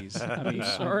the 80s. I mean,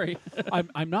 sorry.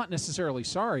 I'm not necessarily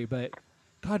sorry, but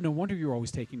God, no wonder you're always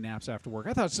taking naps after work.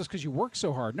 I thought it's just because you work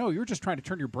so hard. No, you're just trying to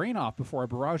turn your brain off before I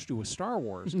barraged you with Star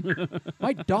Wars.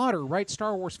 My daughter writes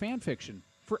Star Wars fan fiction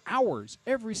for hours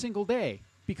every single day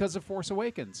because of Force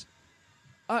Awakens.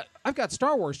 I've got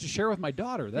Star Wars to share with my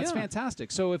daughter. That's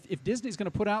fantastic. So if Disney's going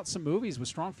to put out some movies with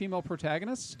strong female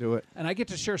protagonists, do it. And I get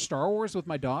to share Star Wars with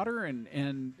my daughter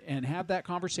and have that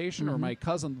conversation, or my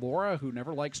cousin Laura, who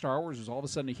never liked Star Wars, is all of a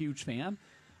sudden a huge fan.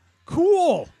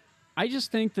 Cool. I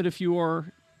just think that if you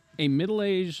are a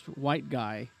middle-aged white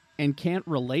guy and can't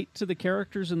relate to the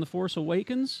characters in The Force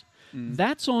Awakens,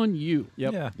 that's on you.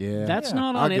 Yep. Yeah. That's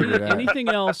not I'll on give you that. anything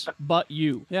else but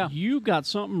you. Yeah. You got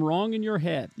something wrong in your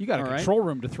head. You got a all right? control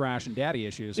room to thrash and daddy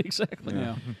issues. Exactly.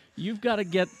 Yeah. You've got to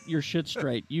get your shit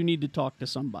straight. You need to talk to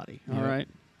somebody. All right.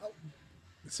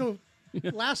 So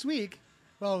last week,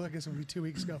 well, I guess it would be 2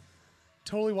 weeks ago,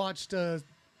 totally watched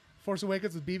Force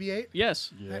Awakens with BB-8.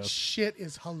 Yes. That shit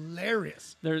is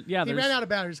hilarious. He there's ran out of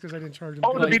batteries because I didn't charge him.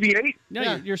 Oh, the BB-8? No,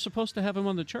 Yeah. you're supposed to have him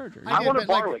on the charger. I want to but,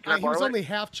 borrow it. Can I he was borrow it? only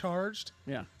half charged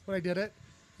Yeah. when I did it,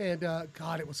 and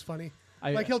God, it was funny.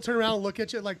 I- Like he'll turn around and look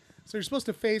at you, like so you're supposed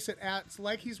to face it at it's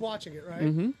like he's watching it, right?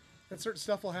 Mm-hmm. And certain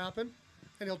stuff will happen,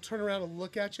 and he'll turn around and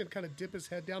look at you and kind of dip his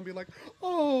head down, and be like,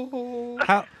 "Oh,"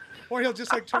 How? or he'll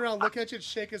just like turn around and look at you and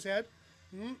shake his head,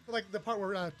 like the part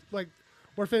where like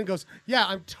where Finn goes, "Yeah,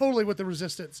 I'm totally with the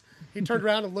Resistance." He turned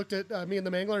around and looked at me and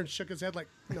the Mangler and shook his head like,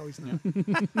 "No, he's not."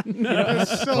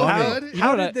 It's so good.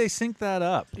 How did they sync that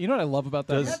up? You know what I love about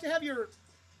that? You have to have your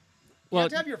Well, you have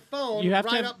to have your phone you have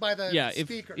right to have, up by the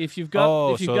speaker. If you've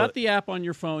got so got the app on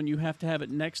your phone, you have to have it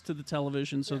next to the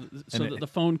television so that the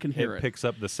phone can hear it. Picks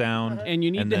up the sound, and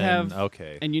you need to then, have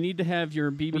and you need to have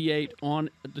your BB-8 on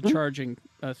the charging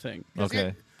thing.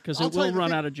 Okay. Because it will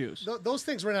run out of juice. Those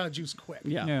things run out of juice quick.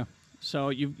 Yeah. So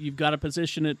you've got to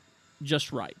position it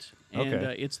just right, and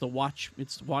it's the watch.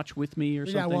 It's Watch With Me or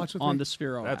something Watch With on Me. the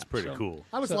Sphero. That's app. pretty cool.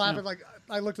 I was laughing like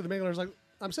I looked at the Mangler. I was like,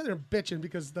 I'm sitting there bitching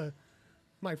because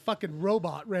my fucking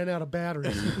robot ran out of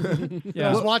batteries.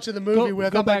 I was watching the movie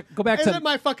with. Go back Isn't to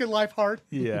my fucking life hard?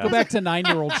 Yeah. Go back to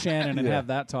 9-year-old Shannon and have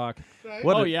that talk. Right?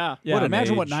 What yeah.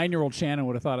 Imagine what age. 9-year-old Shannon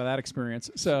would have thought of that experience.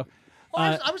 So,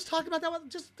 I was talking about that with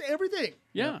just everything.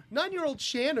 Yeah. 9-year-old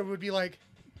Shannon would be like,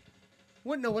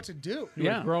 wouldn't know what to do. you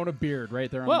would have grown a beard right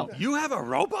there. Well, You have a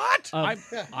robot?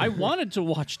 I wanted to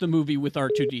watch the movie with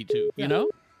R2D2. You know.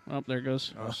 Oh, there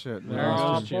goes. Oh shit! There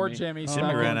goes poor Jimmy. Jimmy.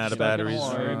 Jimmy ran out of batteries.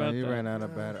 Sorry about He that. ran out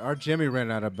of battery. Our Jimmy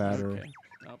ran out of battery.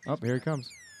 Okay. Oh, here he comes.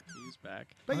 He's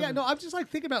back. But yeah, no, I'm just like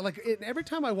thinking about every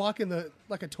time I walk in a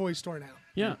toy store now,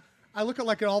 Yeah. I look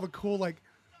at all the cool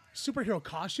superhero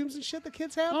costumes and shit the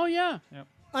kids have, Oh yeah.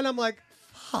 and I'm like,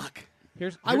 fuck.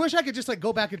 Here's I wish I could just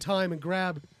go back in time and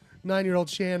grab 9-year-old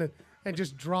Shannon and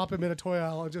just drop him in a toy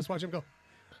aisle and just watch him go,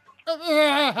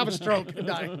 have a stroke and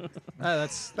die.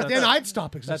 But then I'd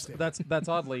stop existing. That's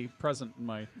oddly present in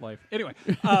my life. Anyway,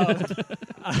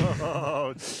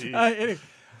 Oh, jeez.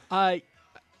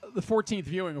 the 14th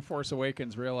viewing of Force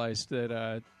Awakens realized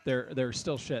that there's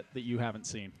still shit that you haven't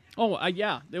seen. Oh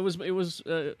yeah. It was.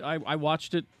 I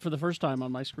watched it for the first time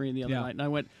on my screen the other night, and I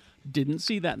went, didn't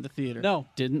see that in the theater. No.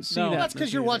 Didn't see No. that. That's in the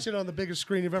because you're theater. watching it on the biggest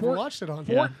screen you've ever watched it on.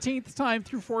 14th time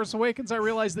through Force Awakens, I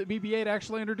realized that BB-8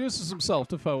 actually introduces himself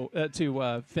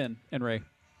to Finn and Rey.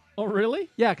 Oh really?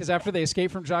 Yeah, because after they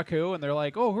escape from Jakku and they're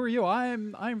like, "Oh, who are you?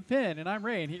 I'm Finn and I'm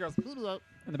Rey," and he goes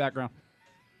in the background.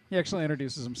 He actually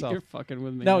introduces himself. You're fucking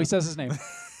with me. No, now. he says his name.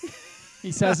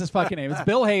 He says his fucking name. It's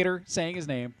Bill Hader saying his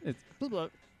name. It's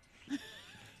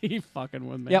He fucking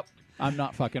with me. Yep. I'm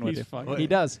not fucking with He's you. fucking- He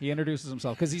does. He introduces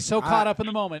himself because he's so caught up in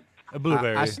the moment. A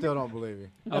blueberry. I still don't believe you.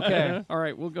 Okay. All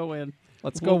right, we'll go in.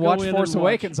 Let's We'll go watch in Force and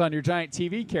Awakens on your giant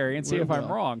TV carry and see We if I'm will.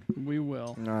 wrong. We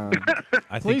will. I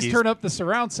think Please he's- turn up the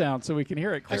surround sound so we can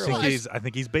hear it I clearly. think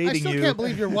he's I baiting still you. can't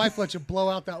believe your wife let you blow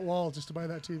out that wall just to buy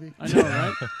that TV. I know,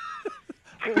 right?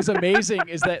 What was amazing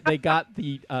is that they got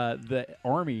the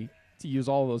Army to use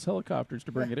all of those helicopters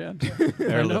to bring it in.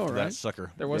 Airlift know, that right?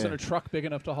 sucker. There wasn't Yeah. a truck big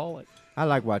enough to haul it. I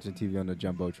like watching TV on the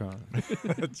jumbotron.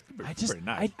 It's I just pretty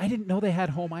nice. I didn't know they had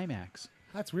home IMAX.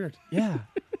 That's weird. Yeah.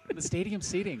 The stadium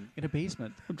seating in a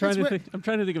basement. I'm trying That's to think. I'm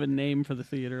trying to think of a name for the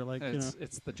theater. Like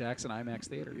It's the Jackson IMAX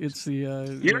Theater. it's the.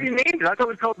 You already named it. I thought it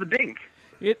was called the Dink.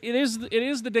 It is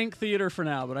the Dink Theater for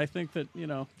now, but I think that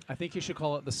I think you should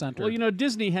call it the Center. Well,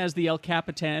 Disney has the El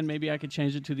Capitan. Maybe I could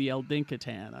change it to the El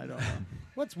Dinkatan. I don't know.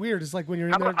 What's weird is when you're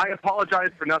How in there. about I apologize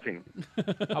for nothing.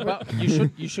 How about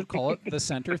you should call it the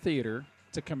Center Theater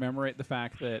to commemorate the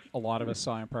fact that a lot of us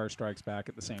saw Empire Strikes Back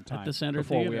at the same time the Center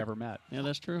before we Theater. ever met. Yeah,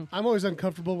 that's true. I'm always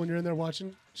uncomfortable when you're in there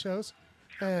watching shows,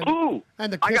 and Ooh,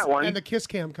 and the I kiss got one. and the kiss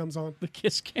cam comes on. The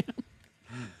Kiss Cam.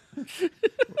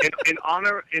 in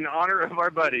honor of our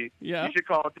buddy, Yeah. you should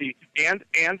call it the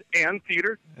and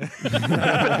theater.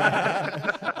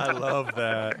 I love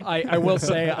that. I will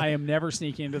say I am never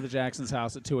sneaking into the Jackson's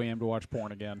house at 2 a.m. to watch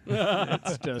porn again.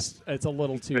 It's a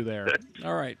little too there.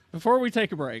 All right. Before we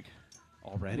take a break,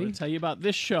 I'm Already? going to tell you about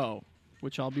this show,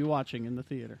 which I'll be watching in the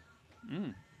theater.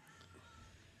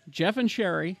 Jeff and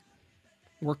Sherry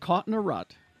were caught in a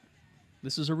rut.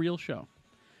 This is a real show.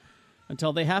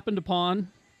 Until they happened upon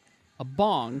a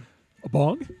bong A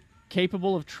bong?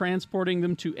 capable of transporting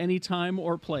them to any time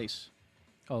or place.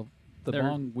 Oh, the They're-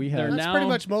 bong we they're had. That's now- pretty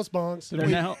much most bongs. They're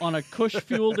now on a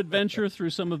Kush-fueled adventure through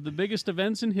some of the biggest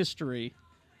events in history.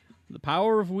 The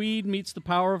power of weed meets the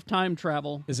power of time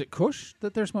travel, Is it Kush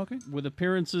that they're smoking? with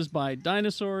appearances by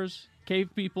dinosaurs, cave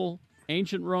people,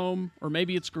 ancient Rome, or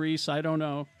maybe it's Greece, I don't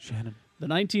know, Shannon. the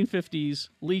 1950s,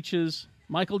 leeches,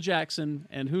 Michael Jackson,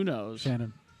 and who knows.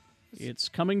 Shannon. It's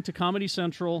coming to Comedy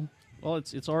Central. Well,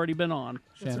 it's already been on.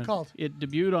 What's it Shannon. called? It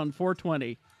debuted on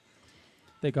 420.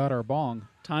 They got our bong.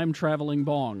 Time traveling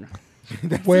bong.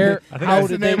 Where? How That's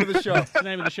the did name they? of the show. That's the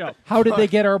name of the show. How did they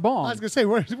get our I bong? was gonna say,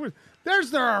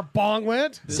 there's our bong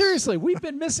went. Seriously, we've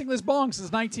been missing this bong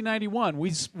since 1991.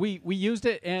 We used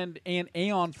it, and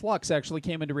Aeon Flux actually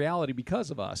came into reality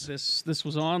because of us. This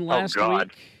was on last God.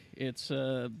 week. It's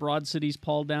Broad City's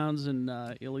Paul Downs and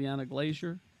Ileana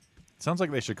Glazier. Sounds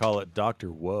like they should call it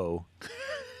Dr. Whoa.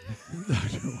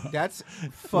 That's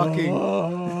fucking.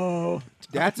 Oh.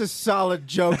 That's a solid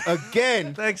joke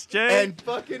again. Thanks, Jay. And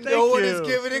fucking no one is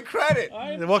giving it credit.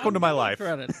 Welcome to my life.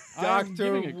 Credit.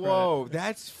 Doctor Whoa.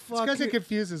 That's fucking. Because it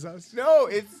confuses us. No,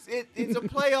 it's a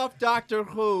play off Doctor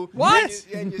Who. What?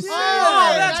 And you say,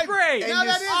 that's great. Now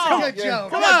that is a good joke.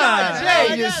 Come on, Jay.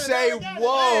 I You got it, say I got it.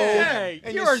 whoa, Hey,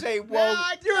 and you're- you say whoa.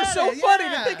 You're so funny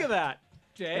to think of that,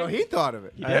 Jay. No, he thought of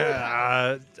it.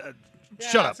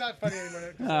 Shut up. It's not funny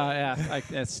anymore.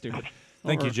 That's stupid.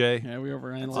 Thank you, Jay. Yeah, we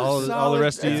overanalyzed. All the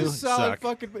rest of you That's a solid suck.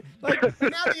 fucking. Now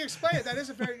that you explain it, that is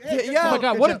a very. Hey, Yeah, Oh my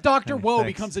God! good What joke. if Dr. Woe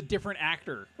Thanks. becomes a different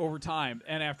actor over time,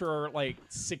 and after like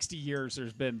 60 years,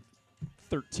 there's been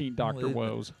 13 Dr.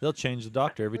 Woes? They'll change the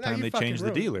doctor every Well, now time you they fucking change the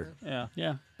ruined it. dealer.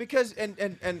 Yeah. Because and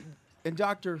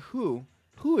Doctor Who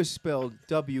is spelled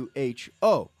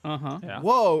WHO. Yeah.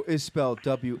 Whoa is spelled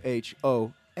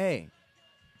WHOA.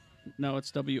 No,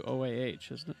 it's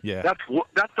WOAH, isn't it? Yeah.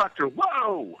 That's Dr.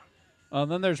 Whoa.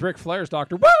 Then there's Ric Flair's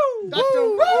Dr. Woo! Dr.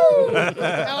 Woo!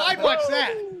 Now I'd watch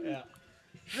that. Yeah.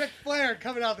 Ric Flair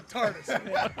coming out the TARDIS.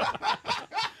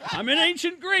 I'm in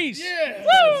ancient Greece. Yeah.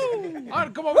 Woo!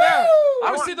 Come over there.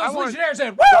 I want to see those Legionnaires in.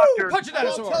 Woo! Doctor- Punch a I'll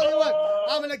dinosaur. tell you what,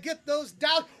 I'm gonna get those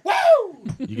down. Woo!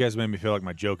 You guys made me feel like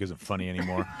my joke isn't funny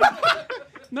anymore.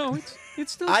 No,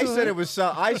 it's still I good. said it was.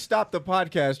 I stopped the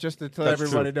podcast just to let That's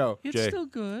everybody true. know. It's Jay. still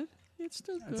good. It's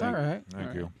still good. It's all right.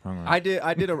 Thank you. All right. I did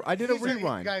a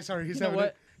rewind. Guys, sorry, he's You know having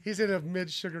what? he's in a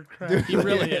mid-sugar crash. He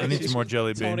really I is. need some more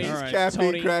jelly beans. Tony. His All right. caffeine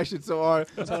Tony. crashing so hard.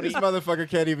 This motherfucker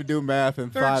can't even do math in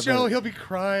Third 5 show, minutes. he'll be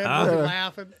crying, Huh? he'll be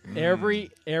laughing.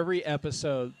 Every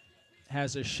episode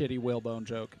has a shitty whalebone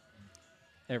joke.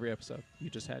 Every episode. You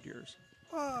just had yours.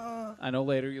 I know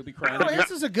later you'll be crying. Oh,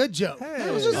 this is a good joke.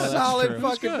 It was just Oh, a that's solid true.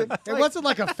 fucking thing. It wasn't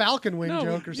like a falcon wing No,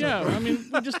 joke or yeah. something. I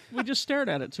mean, we just stared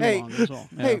at it too Hey, long. That's all.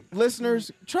 Yeah. hey,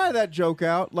 listeners, try that joke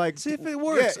out. Like, See if it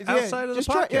works outside of the just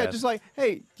try, yeah, podcast. just like,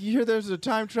 hey, do you hear there's a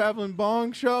time traveling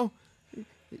bong show?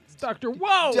 It's Dr.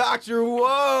 Whoa! Doctor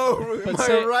Whoa, am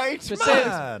I right? But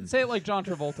Man. say it like John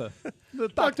Travolta.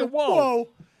 Dr. Whoa.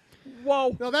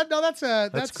 Whoa. No,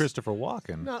 that's Christopher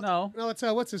Walken. No, it's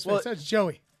what's his face? Well, That's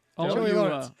Joey. all of Joey you,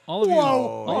 Lawrence. all of you, Whoa.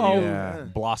 all of you, Yeah.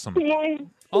 Blossom.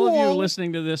 all of you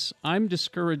listening to this, I'm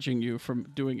discouraging you from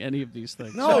doing any of these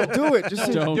things. No, do it.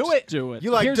 Just Don't do it. Do it.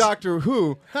 You like Here's- Doctor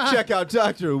Who? Check out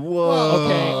Doctor Whoa.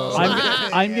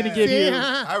 Okay, I'm going to give you.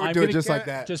 I would I'm do it gonna- just like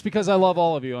that. Just because I love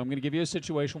all of you, I'm going to give you a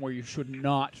situation where you should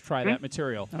not try that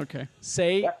material. Okay.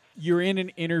 Say you're in an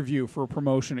interview for a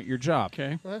promotion at your job.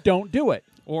 Okay. Don't do it.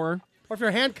 Or Or if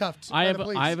you're handcuffed I by have the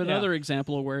police. I have another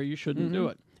example where you shouldn't do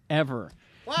it ever.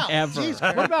 Wow. Ever. Jeez,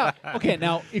 What about okay?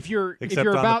 Now, if you're Except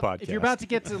on the about if you're podcast. about to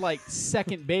get to like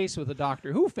second base with a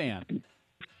Doctor Who fan,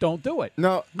 don't do it.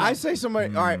 No, I say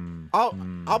somebody. All right,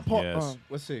 I'll pull. yes.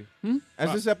 Let's see.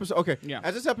 As this episode, okay. Yeah.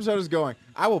 As this episode is going,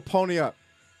 I will pony up.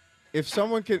 If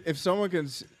someone can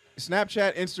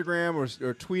Snapchat, Instagram,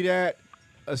 or tweet at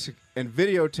and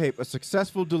videotape a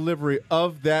successful delivery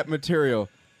of that material,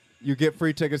 you get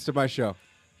free tickets to my show.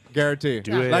 Guarantee.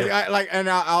 Do it.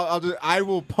 I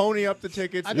will pony up the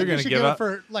tickets. I You're think you gonna should give give it up?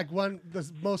 for like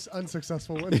the most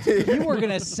unsuccessful one. You were going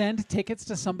to send tickets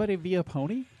to somebody via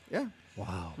Pony? Yeah.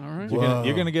 All right.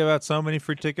 You're gonna give out so many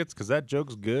free tickets because that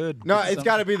joke's good. No, it's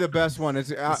got to be the best one.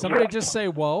 It's. Somebody just say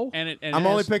whoa. And I'm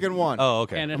only picking one. Oh,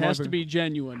 okay. And it has to be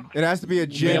genuine. It has to be a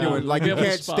genuine. Like we you have a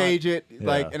can't spot. stage it.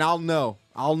 Like, Yeah. and I'll know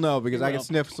because I can will.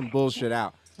 sniff some bullshit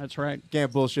out. That's right.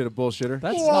 Can't bullshit a bullshitter.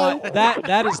 That's not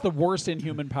that is the worst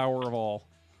inhuman power of all.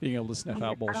 Being able to sniff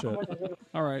out bullshit.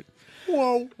 All right.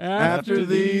 Whoa. After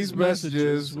these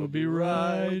messages, we'll be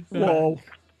right back.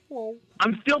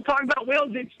 I'm still talking about whales,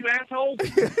 you asshole.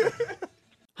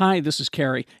 Hi, this is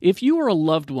Carrie. If you or a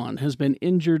loved one has been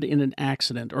injured in an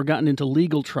accident or gotten into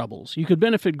legal troubles, you could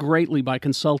benefit greatly by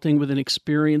consulting with an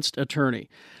experienced attorney.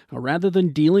 Now, rather than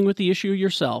dealing with the issue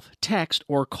yourself, text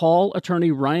or call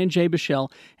attorney Ryan J.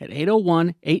 Bichelle at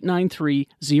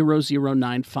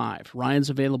 801-893-0095. Ryan's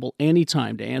available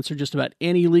anytime to answer just about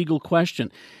any legal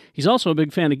question. He's also a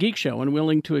big fan of Geek Show and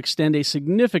willing to extend a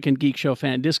significant Geek Show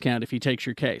fan discount if he takes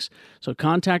your case. So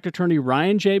contact attorney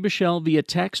Ryan J. Bichelle via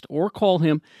text or call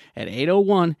him at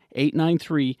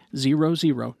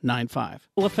 801-893-0095.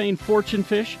 Cellophane Fortune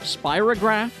Fish,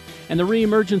 Spirograph, and the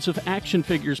reemergence of action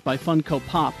figures by Funko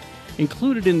Pop.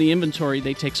 Included in the inventory,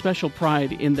 they take special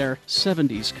pride in their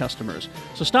 70s customers.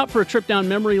 So stop for a trip down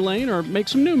memory lane or make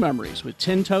some new memories with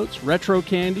tin totes, retro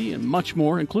candy, and much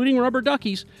more, including rubber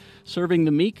duckies. Serving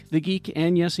the meek, the geek,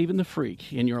 and yes, even the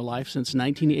freak in your life since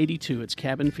 1982. It's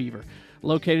Cabin Fever.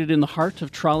 Located in the heart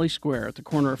of Trolley Square at the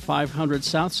corner of 500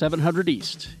 South, 700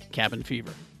 East. Cabin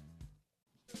Fever.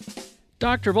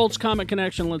 Dr. Volt's Comic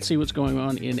Connection. Let's see what's going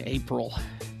on in April.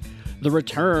 The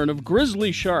return of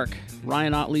Grizzly Shark.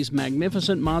 Ryan Ottley's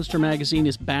magnificent monster magazine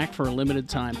is back for a limited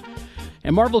time.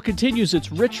 And Marvel continues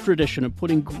its rich tradition of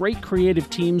putting great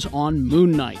creative teams on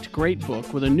Moon Knight. Great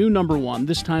book with a new #1.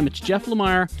 This time it's Jeff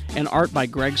Lemire and art by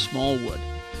Greg Smallwood.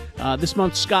 This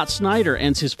month, Scott Snyder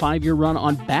ends his 5-year run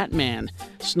on Batman.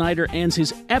 Snyder ends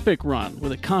his epic run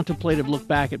with a contemplative look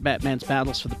back at Batman's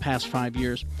battles for the past 5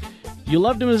 years. You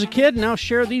loved him as a kid, now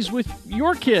share these with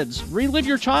your kids. Relive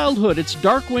your childhood. It's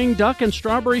Darkwing Duck and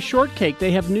Strawberry Shortcake.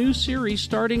 They have new series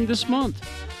starting this month.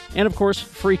 And of course,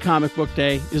 Free Comic Book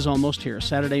Day is almost here.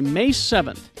 Saturday, May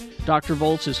 7th, Dr.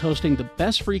 Volts is hosting the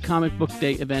best Free Comic Book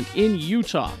Day event in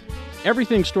Utah.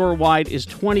 Everything store-wide is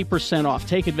 20% off.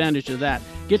 Take advantage of that.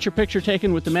 Get your picture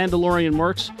taken with the Mandalorian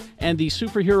Mercs and the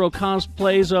superhero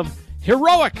cosplays of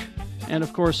Heroic. And,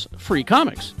 of course, free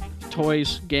comics.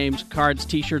 Toys, games, cards,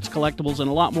 T-shirts, collectibles, and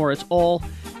a lot more. It's all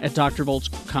at Dr. Volt's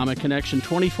Comic Connection,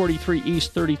 2043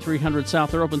 East, 3300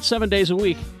 South. They're open 7 days a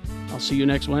week. I'll see you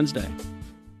next Wednesday.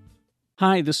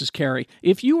 Hi, this is Carrie.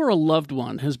 If you or a loved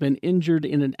one has been injured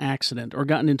in an accident or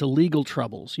gotten into legal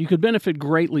troubles, you could benefit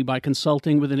greatly by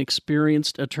consulting with an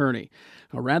experienced attorney.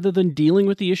 Now, rather than dealing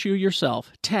with the issue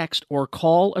yourself, text or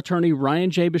call attorney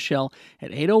Ryan J. Bichelle at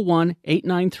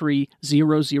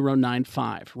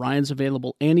 801-893-0095. Ryan's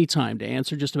available anytime to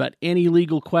answer just about any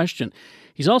legal question.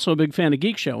 He's also a big fan of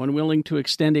Geek Show and willing to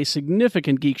extend a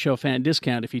significant Geek Show fan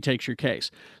discount if he takes your case.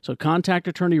 So contact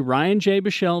attorney Ryan J.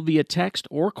 Bichelle via text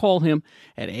or call him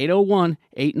at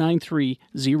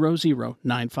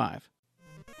 801-893-0095.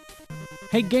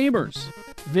 Hey gamers,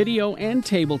 video and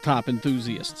tabletop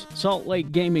enthusiasts, Salt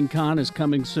Lake Gaming Con is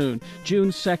coming soon, June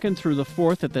 2nd through the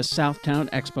 4th at the Southtown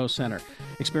Expo Center.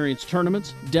 Experience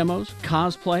tournaments, demos,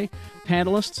 cosplay,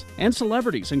 panelists, and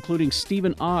celebrities, including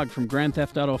Stephen Ogg from Grand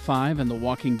Theft Auto V and The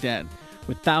Walking Dead.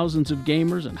 With thousands of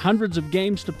gamers and hundreds of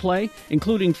games to play,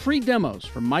 including free demos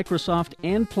from Microsoft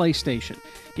and PlayStation.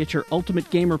 Get your Ultimate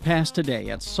Gamer Pass today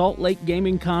at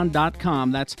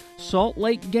SaltLakeGamingCon.com. That's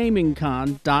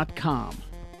SaltLakeGamingCon.com.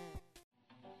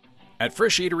 At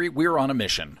Frisch Eatery, we're on a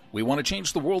mission. We want to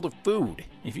change the world of food.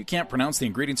 If you can't pronounce the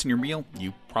ingredients in your meal,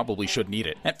 you probably shouldn't eat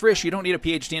it. At Frisch, you don't need a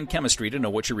PhD in chemistry to know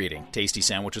what you're eating. Tasty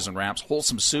sandwiches and wraps,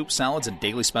 wholesome soups, salads, and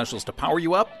daily specials to power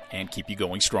you up and keep you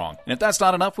going strong. And if that's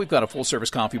not enough, we've got a full-service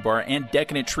coffee bar and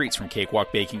decadent treats from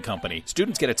Cakewalk Baking Company.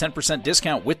 Students get a 10%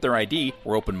 discount with their ID.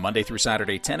 We're open Monday through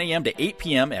Saturday, 10 a.m. to 8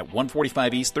 p.m. at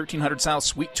 145 East, 1300 South,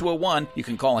 Suite 201. You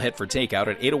can call ahead for takeout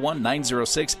at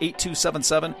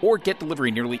 801-906-8277 or get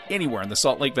delivery nearly anywhere in the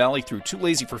Salt Lake Valley through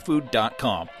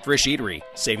toolazyforfood.com. Frisch Eatery,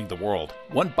 saving the world,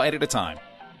 one bite at a time.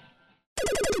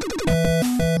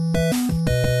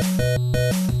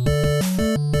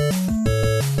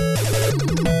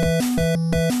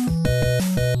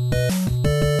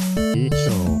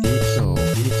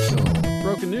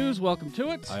 Broken news, welcome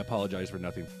to it. I apologize for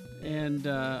nothing. And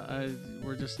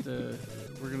we're going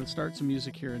to start some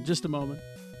music here in just a moment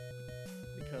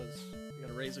because we got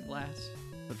to raise a glass.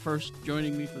 But first,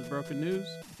 joining me for the broken news,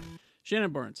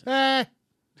 Shannon Barnes.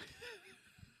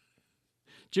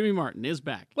 Jimmy Martin is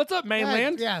back. What's up,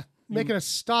 mainland? Yeah, making a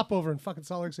stopover in fucking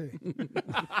Salt Lake City.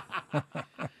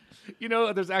 You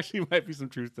know, there's actually might be some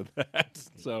truth to that.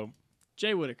 So,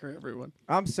 Jay Whitaker, everyone.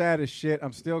 I'm sad as shit.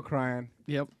 I'm still crying.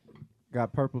 Yep.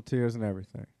 Got purple tears and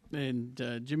everything. And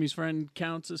Jimmy's friend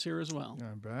Counts is here as well.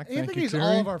 I'm back. I think he's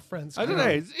all of our friends. I don't know.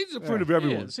 He's a friend of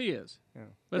everyone. He is. Yeah.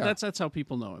 But that's how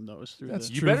people know him, though. Is through That's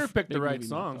the You true. better pick the Big right Movie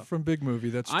song. Month. From Big Movie,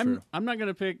 that's true. I'm not going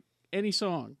to pick any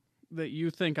song that you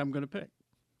think I'm going to pick.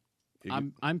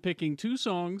 I'm picking two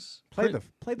songs. Play the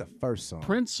first song.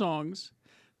 Prince songs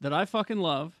that I fucking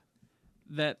love.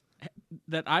 That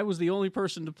I was the only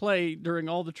person to play during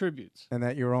all the tributes. And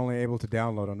that you're only able to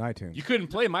download on iTunes. You couldn't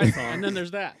play my song. And then there's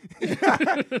that.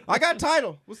 I got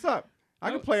Tidal. What's up?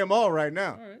 I can play them all right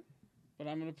now. All right. But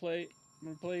I'm gonna play.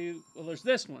 Well, there's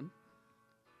this one.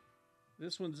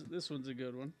 This one's a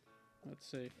good one. Let's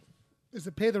see. Is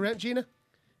it Pay the Rent, Gina?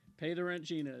 Pay the Rent,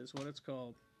 Gina is what it's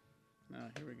called.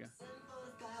 Here we go.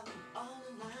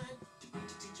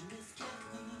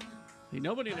 See,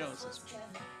 nobody knows this one.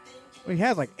 Well, he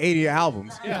has like 80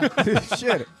 albums. Yeah.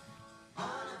 Shit.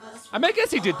 I mean, I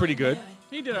guess he did pretty good.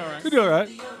 He did all right. He did all right.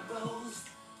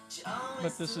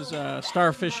 But this is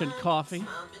Starfish and Coffee.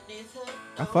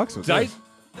 I fucks with Did this.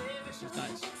 This is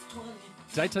nice.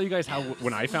 I tell you guys how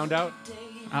when I found out?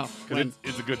 Oh, Because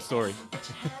it's a good story.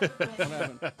 what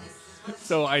happened?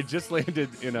 So I just landed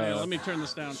in a... Hey, let me turn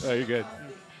this down. Oh, you're good.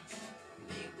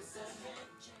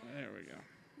 There we go.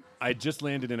 I just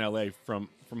landed in LA from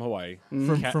Hawaii.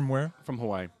 From where? From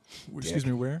Hawaii. Excuse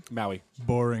me, where? Maui.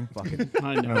 Boring. Fucking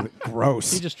I know.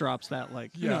 gross. He just drops that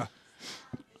like. Yeah.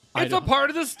 It's a part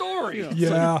of the story.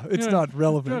 Yeah, it's not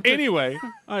relevant. Anyway,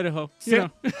 Idaho.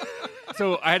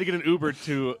 So I had to get an Uber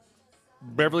to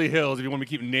Beverly Hills if you want me to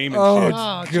keep naming Oh, shit.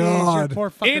 Oh, geez, God. your poor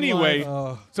fucking Anyway,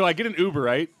 life. so I get an Uber,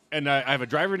 right? And I have a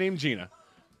driver named Gina.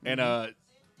 And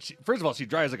first of all, she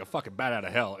drives like a fucking bat out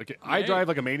of hell. Okay, I drive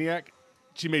like a maniac.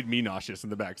 She made me nauseous in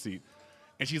the back seat.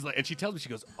 And she's like, and she tells me, she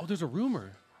goes, "Oh, there's a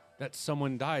rumor that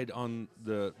someone died on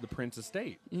the Prince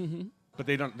estate." Mm-hmm. But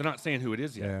they're not saying who it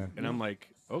is yet. Yeah. And I'm like,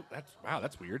 "Oh,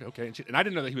 that's weird." Okay. And I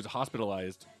didn't know that he was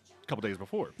hospitalized a couple days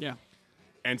before. Yeah.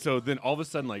 And so then all of a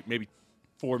sudden, like maybe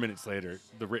 4 minutes later,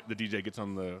 the DJ gets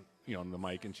on the on the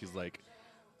mic, and she's like,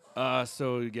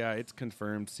 "So yeah, it's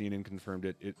confirmed. CNN confirmed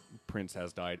it. Prince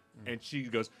has died." And she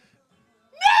goes,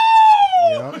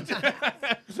 "No!"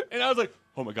 And I was like,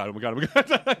 "Oh my god! Oh my god!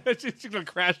 Oh my god!" She's gonna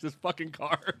crash this fucking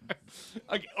car,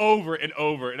 like over and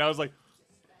over. And I was like,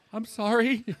 "I'm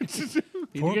sorry."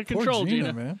 You need to get control,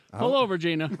 Gina. Man. Pull over,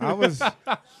 Gina. I was.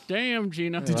 Damn,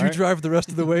 Gina. Did you drive the rest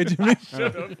of the way, Jimmy?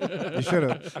 You should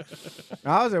have.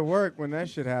 I was at work when that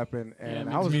shit happened, and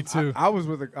Yeah, I was me too. I was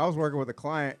working with a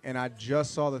client, and I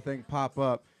just saw the thing pop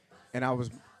up, and I was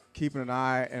keeping an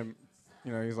eye, and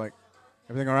he's like,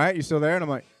 "Everything all right? You still there?" And I'm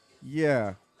like,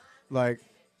 "Yeah," like,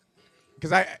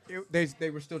 because they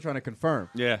were still trying to confirm.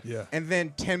 Yeah. Yeah. And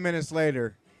then 10 minutes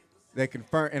later, they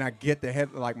confirm, and I get the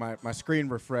head like my screen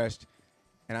refreshed,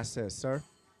 and I said, "Sir,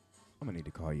 I'm gonna need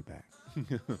to call you back."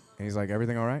 And he's like,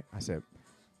 "Everything all right?" I said,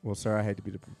 "Well, sir, I hate to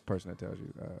be the person that tells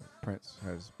you Prince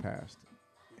has passed."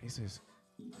 He says,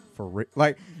 "For real?"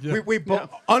 Like we both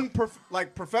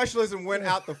like professionalism went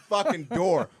out the fucking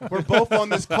door. We're both on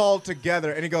this call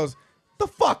together, and he goes, "The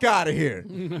fuck out of here!"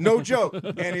 No joke.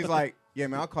 And he's like, "Yeah,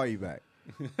 man, I'll call you back."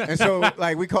 And so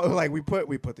like we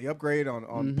put the upgrade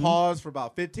on pause for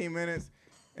about 15 minutes,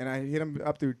 and I hit him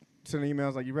up through sending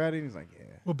emails like, "You ready?" And he's like, "Yeah."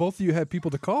 Well, both of you had people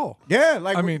to call. Yeah,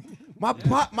 like I mean, my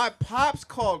pops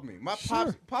called me.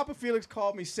 Papa Felix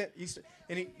called me.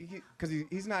 And he because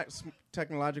he's not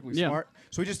technologically smart,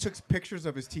 so he just took pictures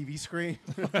of his TV screen.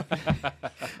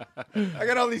 I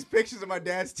got all these pictures of my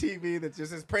dad's TV that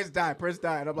just says Prince died,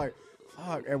 and I'm like,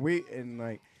 fuck.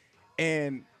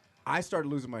 And I started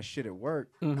losing my shit at work.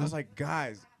 I was like,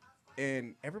 guys,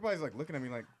 and everybody's like looking at me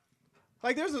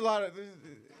like there's a lot of.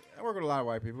 I work with a lot of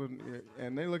white people,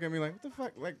 and they look at me like, "What the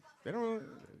fuck?" Like they don't really.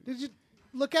 Did you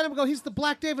look at him and go, "He's the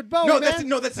Black David Bowie"? No, man?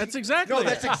 that's exactly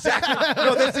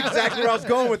where I was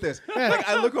going with this. Like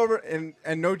I look over and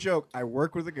no joke, I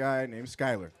work with a guy named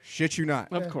Skylar. Shit you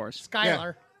not. Of course,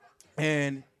 Skylar. Yeah.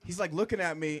 And he's like looking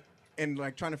at me and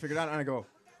like trying to figure it out, and I go,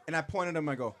 and I point at him,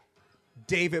 I go,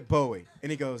 "David Bowie," and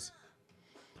he goes.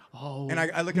 Oh. And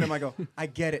I look at him, I go, I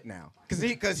get it now.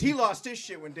 Because he lost his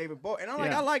shit when David Bowie. And I'm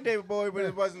like, I like David Bowie, but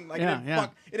it wasn't like,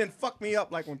 it didn't fuck me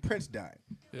up like when Prince died.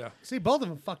 Yeah. See, both of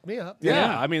them fucked me up.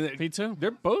 Yeah. I mean, me too.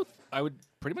 They're both, I would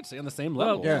pretty much say, on the same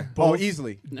level. Yeah. Both,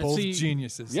 easily. Both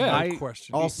geniuses. Yeah. No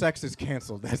question. All sex is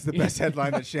canceled. That's the best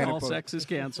headline that Shannon All put. sex is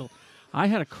canceled. I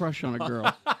had a crush on a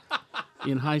girl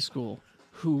in high school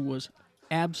who was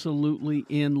absolutely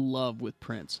in love with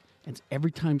Prince. And every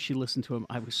time she listened to him,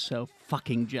 I was so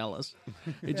fucking jealous.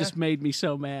 It just made me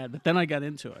so mad. But then I got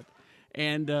into it.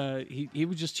 And he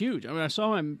was just huge. I mean, I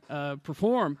saw him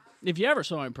perform. If you ever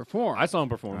saw him perform. I saw him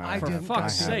perform. I For didn't.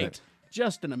 fuck's sake.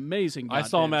 Just an amazing I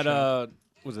saw him at, show.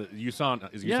 was it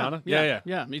USANA? Is it Yeah, USANA?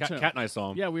 yeah, me too. Kat and I saw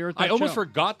him. Yeah, we were at I that almost show.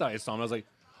 forgot that I saw him. I was like,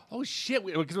 oh, shit.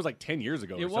 Because it was like 10 years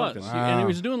ago It or was. something. And he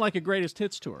was doing like a greatest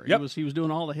hits tour. Yep. He was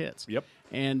doing all the hits. Yep.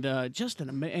 And just an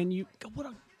amazing. What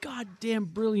a goddamn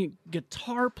brilliant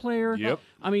guitar player. Yep.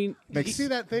 I mean, You see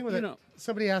that thing with you it? know.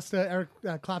 Somebody asked Eric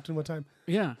Clapton one time,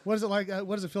 Yeah. "What is it like?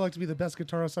 What does it feel like to be the best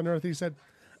guitarist on earth?" He said,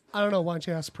 "I don't know. Why don't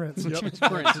you ask Prince?" It's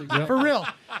Prince. Exactly. For real.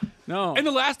 No. And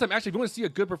the last time, actually, if you want to see a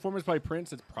good performance by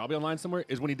Prince, it's probably online somewhere,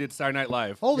 is when he did Saturday Night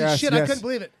Live. Holy Yes, shit! I yes. couldn't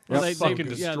believe it. Well, Fucking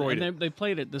destroyed and it. They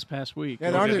played it this past week.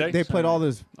 Yeah, did they played all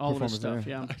this all of this performance, stuff.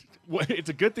 Yeah. Well, it's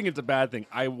a good thing, it's a bad thing.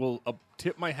 I will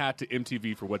tip my hat to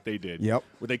MTV for what they did. Yep.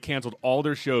 Where they canceled all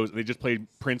their shows and they just played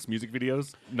Prince music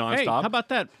videos nonstop. Hey, how about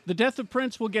that? The death of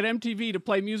Prince will get MTV to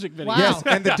play music videos. Wow. Yes,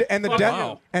 and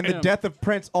the Yeah. death of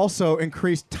Prince also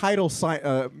increased title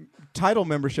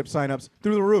membership signups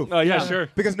through the roof. Oh, yeah, sure.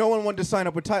 Because no one wanted to sign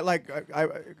up with title. Like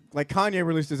Kanye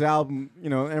released his album,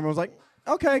 and everyone's like,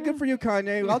 "Okay, good for you,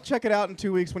 Kanye. I'll check it out in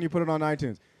 2 weeks when you put it on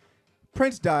iTunes."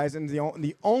 Prince dies, and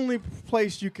the only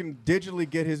place you can digitally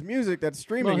get his music that's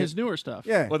streaming Well, is his newer stuff.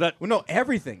 yeah. Well, no,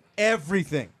 everything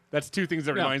That's two things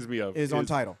that reminds me of. Is on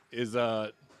Tidal. Is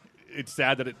it's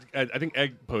sad that I think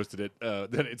Egg posted it.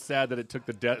 That it's sad that it took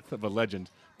the death of a legend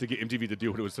to get MTV to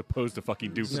do what it was supposed to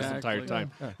fucking do for this entire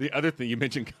time. Yeah. The other thing you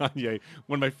mentioned, Kanye.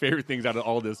 One of my favorite things out of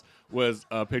all this was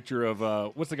a picture of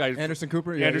what's the guy? Anderson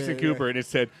Cooper. Anderson Cooper, and it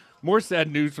said, "More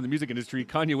sad news from the music industry: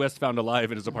 Kanye West found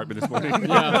alive in his apartment this morning."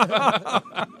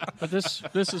 But this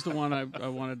is the one I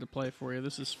wanted to play for you.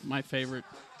 This is my favorite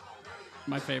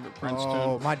Prince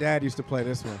tune. My dad used to play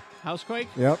this one. Housequake?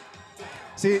 Yep.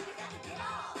 See,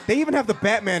 they even have the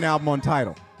Batman album on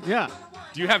Tidal. Yeah.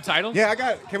 Do you have Tidal? Yeah, I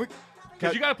got it. Can we?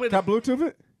 Because you got to play Can I Bluetooth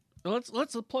it?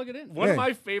 Let's plug it in. One of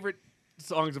my favorite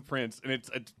songs of Prince, and it's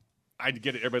I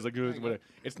get it. Everybody's like, whatever.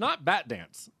 It's not Bat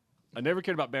Dance. I never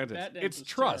cared about Bat Dance. Bat Dance It's is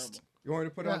Trust. terrible. You want me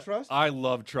to put it on Trust? I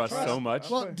love Trust so much.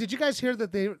 Well, did you guys hear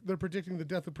that they're predicting the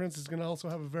death of Prince is going to also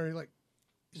have a very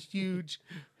huge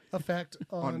effect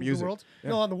on music. the world? Yeah.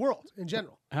 No, on the world in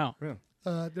general. How? Really?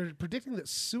 They're predicting that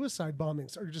suicide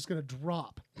bombings are just going to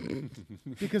drop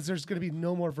because there's going to be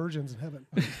no more virgins in heaven.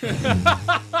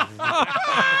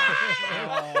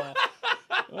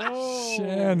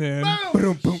 Shannon.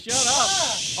 Shut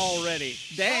up already.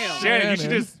 Damn. Shannon, you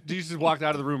should just walk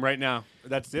out of the room right now.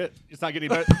 That's it. It's not getting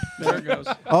better. There it goes.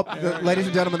 Ladies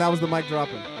and gentlemen, that was the mic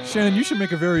dropping. Shannon, you should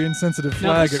make a very insensitive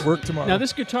flag at work tomorrow. Now,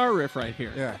 this guitar riff right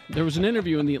here. Yeah. There was an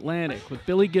interview in The Atlantic with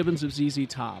Billy Gibbons of ZZ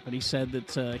Top, and he said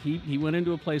that he went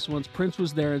into a place once, Prince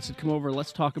was there, and said, "Come over,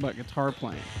 let's talk about guitar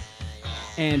playing."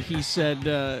 And he said,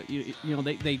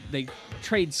 they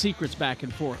trade secrets back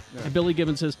and forth. Yeah. And Billy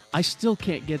Gibbons says, "I still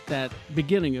can't get that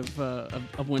beginning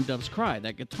of When Doves Cry,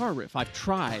 that guitar riff. I've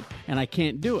tried, and I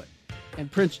can't do it." And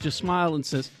Prince just smiled and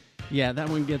says, "Yeah, that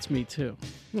one gets me too."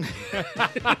 Really?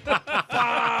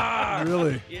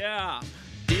 Yeah.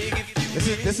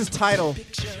 This is Tidal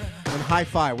and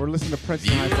Hi-Fi. We're listening to Prince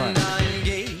and Hi-Fi.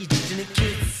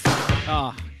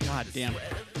 Oh, god damn.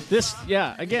 This,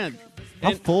 again.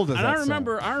 How full does that I sound?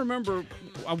 remember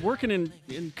I'm working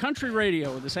in country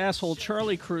radio with this asshole,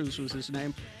 Charlie Cruz was his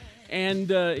name. And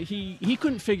he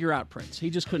couldn't figure out Prince. He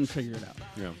just couldn't figure it out.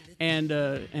 Yeah.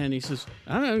 And he says,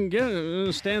 "I don't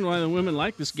understand why the women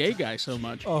like this gay guy so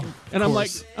much." Oh, and I'm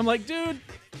like, dude,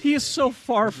 he is so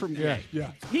far from gay.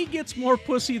 Yeah. He gets more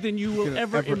pussy than you will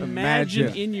ever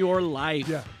imagine in your life.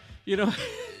 Yeah. You know.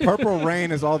 Purple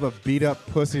Rain is all the beat up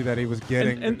pussy that he was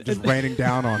getting, and raining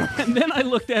down on him. And then I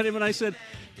looked at him and I said,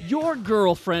 "Your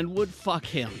girlfriend would fuck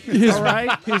him." All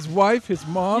right? His wife, his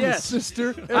mom, his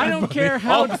sister. I don't care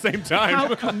how all at the same time.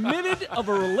 how committed of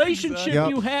a relationship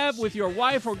you have with your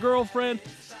wife or girlfriend,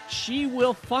 she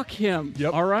will fuck him.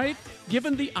 Yep. All right?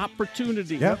 Given the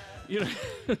opportunity. Yep. You know,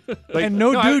 And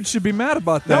no dude should be mad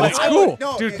about that. It's cool.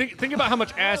 Dude, think about how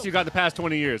much ass you got the past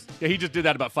 20 years. Yeah, he just did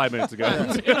that about 5 minutes ago.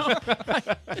 you know?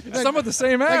 Some of the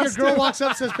same Like ass. your girl walks up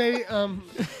and says, "Baby,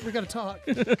 we got to talk."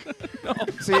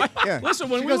 See, yeah. Listen,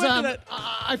 when She we goes, went to that,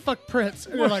 I fucked Prince.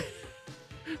 And you're like,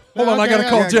 Hold on, I okay, got to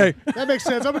call Jay. That makes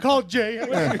sense. I'm going to call Jay.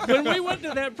 when we went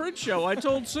to that Prince show, I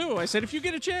told Sue, I said, "If you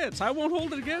get a chance, I won't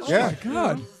hold it against Yeah. you."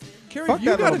 God. Carrie, Fuck you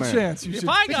that got a little man. chance. You If should.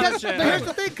 I got a But chance. here's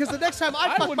the thing, because the next time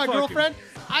I fuck would my fuck him. girlfriend,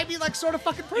 I'd be like sort of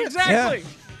fucking Prince. Exactly.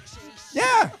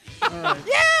 Yeah.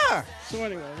 Yeah. So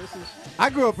anyway, this is I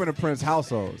grew up in a Prince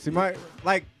household. See,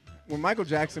 when Michael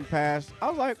Jackson passed, I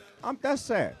was like, that's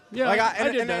sad. Yeah, like I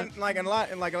did and that.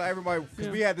 then everybody,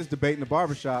 because we had this debate in the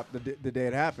barbershop the day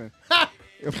it happened.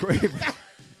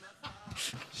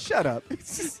 Shut up.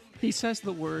 he says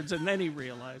the words and then he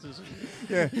realizes.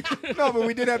 Yeah. No, but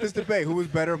we did have this debate: who was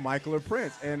better, Michael or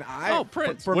Prince? And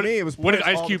Prince. For me, it was. What did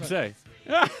Prince Ice all Cube the say?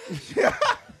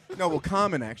 No, well,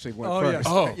 Common actually went Oh, first. yes.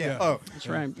 Oh, yeah. Oh, That's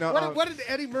right. no. What did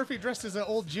Eddie Murphy dressed as an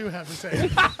old Jew have to say?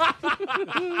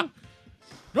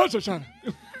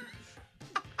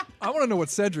 I want to know what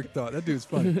Cedric thought. That dude's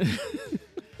funny.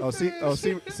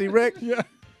 See, Rick? Yeah.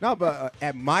 No, but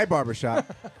at my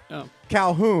barbershop, Oh.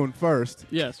 Calhoun first.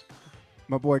 Yes.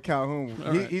 My boy Calhoun,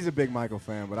 All right. he's a big Michael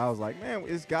fan, but I was like, man,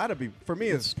 it's got to be for me.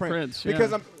 It's Prince, Prince,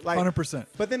 because yeah. I'm like 100%.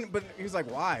 But he's like,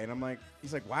 why? And I'm like,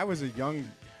 he's like, why was a young,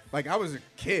 like I was a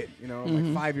kid, Mm-hmm.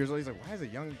 like 5 years old. He's like, why is a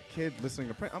young kid listening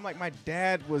to Prince? I'm like, my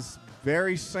dad was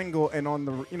very single and on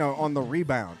the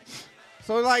rebound.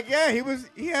 So like, yeah,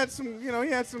 he had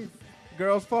some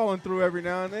girls falling through every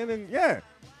now and then, and yeah.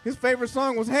 His favorite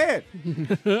song was Head.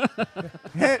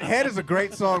 Head is a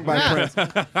great song by Prince.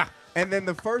 And then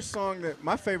the first song that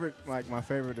my favorite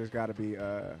has got to be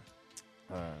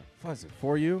what is it?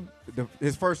 For You?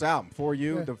 His first album, For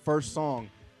You. Yeah. The first song,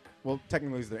 well,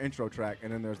 technically it's the intro track,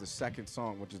 and then there's the second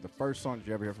song, which is the first song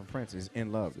you ever hear from Prince, is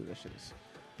In Love. Dude, that shit is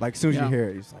Like, as soon as Yeah. you hear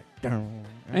it, it's like, dun.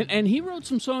 And he wrote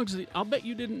some songs that I'll bet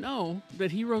you didn't know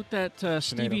that he wrote that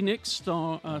Stevie Nicks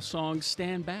song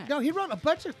 "Stand Back." No, he wrote a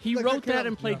bunch of. He wrote that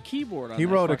and played keyboard on He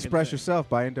that wrote fucking "Express thing. Yourself"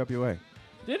 by NWA.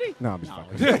 Did he? No, I'm just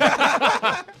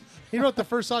fucking. He wrote the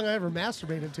first song I ever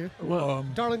masturbated to. Well,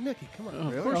 Darling Nikki, come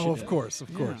on. Of course,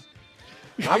 of course.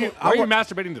 Why are you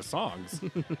masturbating to songs?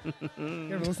 You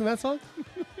ever listen to that song?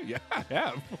 Yeah, I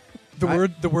have.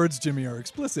 The words, Jimmy, are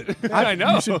explicit. I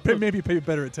know. You should maybe pay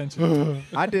better attention.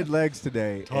 I did legs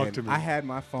today, Talk and to me. I had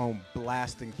my phone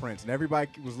blasting Prince, and everybody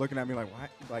was looking at me like, "What?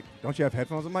 Like, don't you have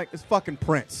headphones?" I'm like, "It's fucking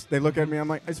Prince." They look at me, I'm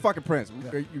like, "It's fucking Prince."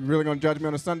 Are you really gonna judge me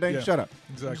on a Sunday? Yeah. Shut up.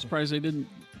 I'm Exactly. surprised they didn't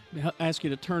ask you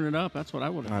to turn it up. That's what I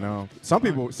would have. I know. Some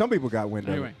people got wind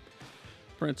of Anyway, it.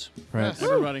 Prince. Prince.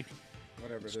 Everybody,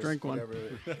 Whatever. let's drink one.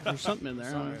 There's something in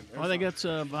there. I think that's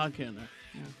vodka in there.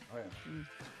 Yeah.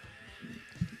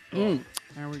 Oh yeah.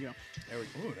 There we go. There we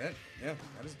go. That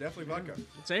is definitely vodka.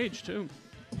 It's aged too.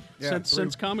 Yeah,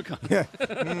 Since Comic Con. Yeah.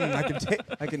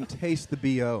 I can taste the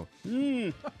BO.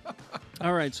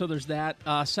 All right, so there's that.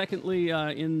 Secondly,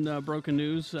 in broken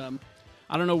news,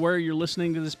 I don't know where you're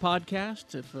listening to this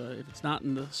podcast. If it's not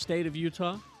in the state of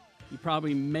Utah, you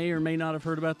probably may or may not have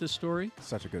heard about this story.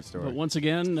 Such a good story. But once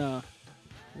again,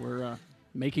 we're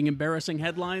making embarrassing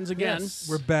headlines again. Yes.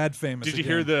 We're bad famous. Did you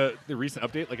hear the recent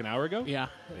update like an hour ago? Yeah.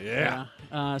 Yeah.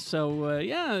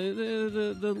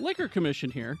 The Liquor Commission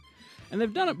here, and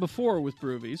they've done it before with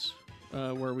Broovies,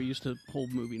 where we used to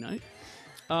hold movie night,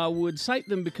 would cite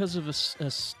them because of a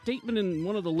statement in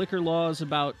one of the liquor laws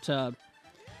about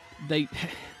they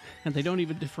and they don't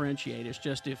even differentiate. It's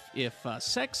just if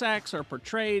sex acts are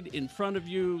portrayed in front of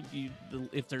you,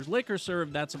 if there's liquor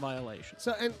served, that's a violation.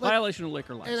 So and Violation of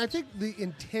liquor license. And I think the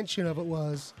intention of it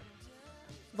was,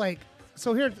 like,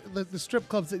 so here the strip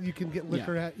clubs that you can get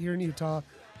liquor at here in Utah,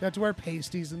 they have to wear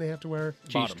pasties and they have to wear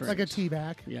like a tea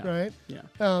bag, right? Yeah.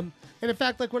 And in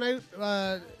fact, like when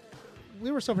we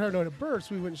were so paranoid at Burt's,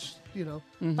 we wouldn't, well,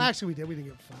 actually we did. We didn't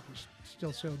give a fuck. We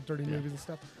still showed dirty movies and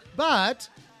stuff. But,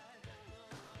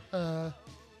 poor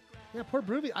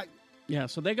Broovy. Yeah,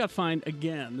 so they got fined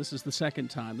again. This is the second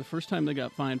time. The first time they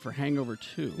got fined for Hangover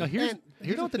 2. Now here's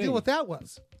you know what the deal with that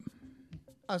was?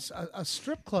 A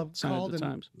strip club Sign of called the and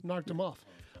times. knocked him off.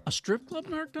 A strip club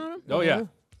knocked on him? Oh yeah.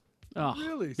 Oh.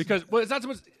 Really? Because it's not so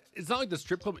much. It's not like the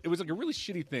strip club. It was like a really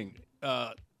shitty thing.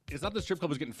 It's not the strip club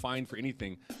was getting fined for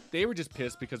anything. They were just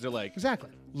pissed because they're like, Exactly.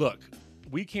 look,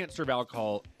 we can't serve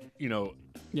alcohol.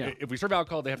 Yeah. If we serve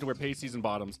alcohol, they have to wear pasties and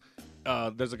bottoms.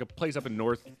 There's like a place up in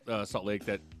North Salt Lake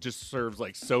that just serves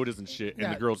like sodas and shit, and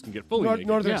Yeah. the girls can get fully naked.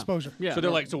 Northern Yeah. Exposure. Yeah. So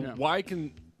they're like, yeah. why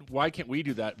can't we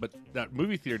do that? But that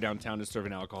movie theater downtown is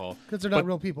serving alcohol Because they're not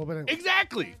real people, but anyway.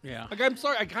 Exactly. Yeah. Like I'm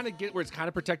sorry, I kind of get where it's kind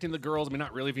of protecting the girls. I mean,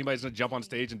 not really. If anybody's gonna jump on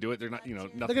stage and do it, they're not.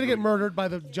 Nothing. They're going to get murdered by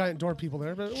the giant door people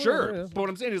there. But Sure, whatever, yeah. but what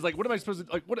I'm saying is like, what am I supposed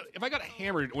to like? What if I got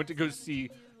hammered and went to go see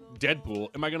Deadpool?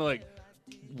 Am I gonna like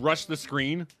rush the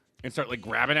screen and start like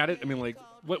grabbing at it? I mean, like,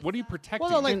 what are you protecting?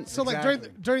 Well, no, like so, like Exactly.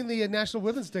 during the National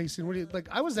Women's Day scene, where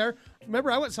I was there.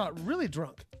 Remember, I went and saw it really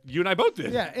drunk. you and I both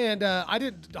did. Yeah, and I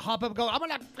didn't hop up and go, I'm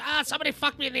gonna somebody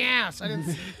fuck me in the ass. I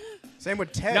didn't. Same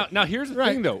with Ted. Now here's the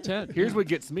Right. thing though. Ted, Here's yeah. what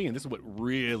gets me, and this is what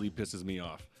really pisses me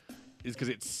off, is because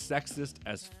it's sexist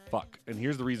as fuck. And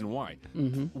here's the reason why.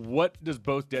 What does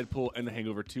both Deadpool and The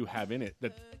Hangover 2 have in it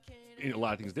that a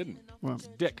lot of things didn't? Well. It's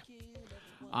dick.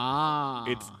 Ah.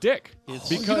 It's dick. you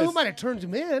because know who might have turned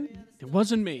him in? It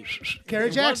wasn't me. Carrie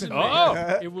It Jackson. wasn't me.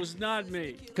 Oh. It was not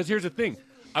me. Because here's the thing.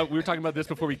 We were talking about this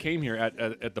before we came here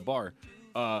at the bar.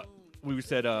 We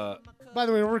said By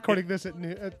the way, we're recording this at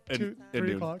 2, and 3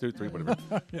 noon, o'clock. 3,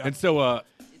 whatever. And so,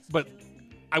 but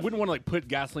I wouldn't want to like put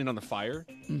gasoline on the fire.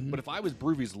 But if I was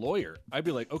Broovy's lawyer, I'd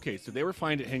be like, okay, so they were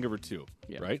fined at Hangover 2,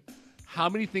 right? How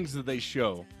many things did they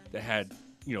show that had,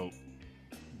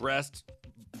 breasts,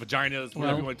 vaginas,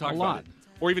 whatever you want to talk a about lot. it,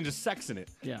 or even just sex in it?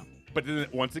 Yeah. But then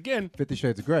once again, 50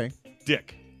 Shades of Grey.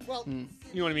 dick. Well, You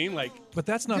know what I mean? Like, But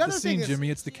that's not The the other thing scene, is- Jimmy.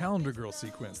 It's the Calendar Girl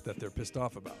sequence that they're pissed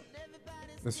off about.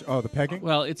 The pegging?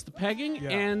 Well, it's the pegging, Yeah,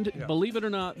 and yeah. believe it or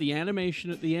not, the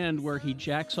animation at the end where he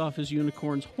jacks off his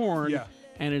unicorn's horn Yeah.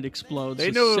 and it explodes. They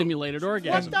a know- simulated what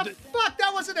orgasm. the fuck?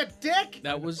 That wasn't a dick.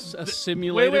 That was a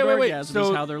simulated orgasm.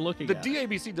 So is how they're looking the at it.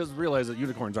 DABC does realize that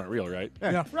unicorns aren't real, right?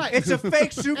 Yeah. Right. It's a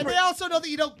fake super. And they also know that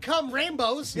you don't come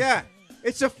rainbows. Yeah.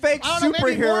 It's a fake I don't know,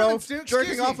 maybe Mormons do. superhero Excuse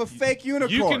jerking me. off a fake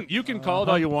unicorn. You can call it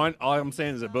all you want. All I'm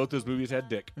saying is that both those movies had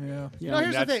dick. Yeah. Yeah. No,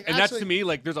 here's the That's- thing. and that's actually, to me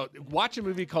like watch a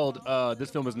movie called This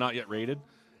Film Is Not Yet Rated,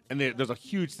 and there's a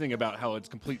huge thing about how it's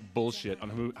complete bullshit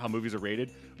on how movies are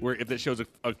rated. Where if it shows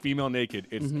a female naked,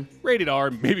 it's rated R,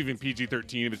 maybe even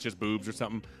PG-13 if it's just boobs or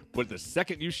something. But the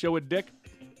second you show a dick,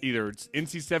 either it's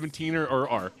NC-17 or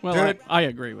R. Well, Dude, I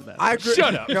agree with that. I agree.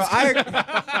 Shut up. No,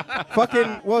 fucking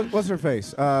what's her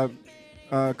face?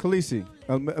 Khaleesi,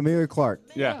 Amelia Clark.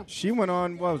 Yeah. She went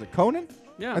on. What was it? Conan.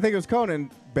 Yeah. I think it was Conan.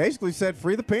 Basically said,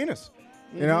 "Free the penis."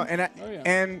 You know, and yeah.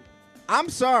 and I'm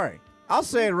sorry. I'll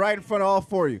say it right in front of all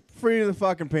four of you. Free the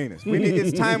fucking penis.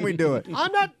 It's time we do it.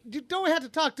 I'm not. You don't have to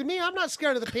talk to me. I'm not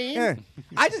scared of the peen. Yeah.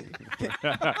 I just. Can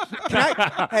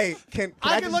I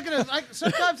I can just, look at it.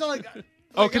 Sometimes I like.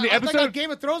 Oh, can the like episode- on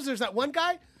Game of Thrones? There's that one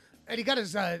guy, and he got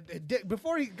his dick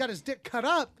before he got his dick cut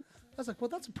up. I was like, well,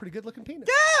 that's a pretty good looking penis.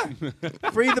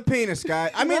 free the penis, guy.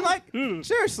 I mean, like,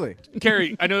 seriously.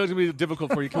 Carrie, I know it's going to be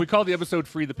difficult for you. Can we call the episode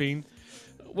Free the Peen?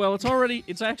 Well,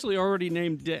 it's actually already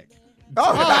named Dick.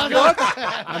 Oh,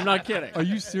 I'm not kidding. Are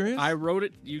you serious? I wrote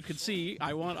it. You could see.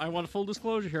 I want a full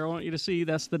disclosure here. I want you to see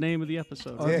that's the name of the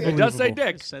episode. It does say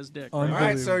Dick. It says Dick. All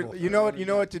right, so you know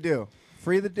what to do.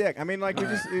 Free the dick. I mean, like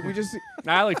we just.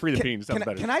 I like Free the Peen. Sounds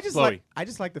better. Can I just Chloe. I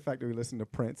just like the fact that we listen to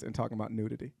Prince and talking about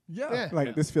nudity. Yeah.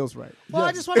 Like this feels right. Well,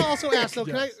 I just want to also ask though.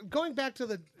 Can I Yes. going back to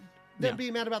them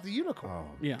being mad about the unicorn?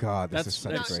 Yeah. God, this is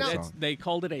such a great that's- song. They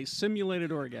called it a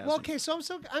simulated orgasm. Well, okay, so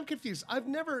I'm confused. I've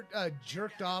never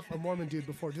jerked off a Mormon dude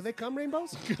before. Do they come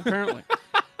rainbows? Apparently.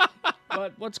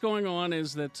 But what's going on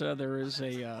is that there is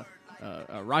a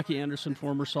Rocky Anderson,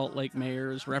 former Salt Lake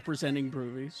mayor, is representing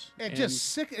Broovies. And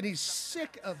just sick, and he's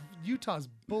sick of Utah's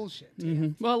bullshit.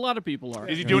 Well, a lot lot are.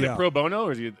 Is he doing Yeah. it pro bono,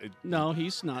 or is he? No,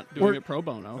 he's not doing it pro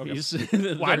bono. Okay. He's.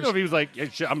 Well, I didn't know if he was like, yeah,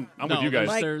 shit, I'm with you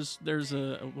guys. There's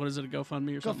a what is it, a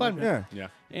GoFundMe or something? GoFundMe. Like that? Yeah.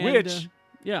 And, Which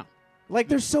yeah. Like,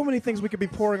 there's so many things we could be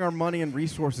pouring our money and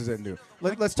resources into.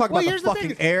 Let's talk Well, about the here's the fucking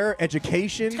thing. air,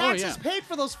 education. Taxes paid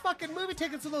for those fucking movie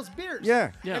tickets and those beers.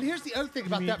 Yeah. Yeah. And here's the other thing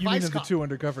about You that mean Vice of the cop. two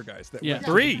undercover guys? That Yeah. went-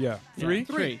 Three. Yeah. Yeah. Three?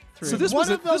 Three. So this One was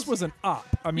of those- this was an op.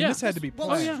 I mean, Yeah. this had to be Well,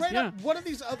 planned. straight yeah. up, one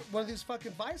of these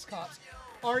fucking Vice cops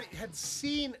already had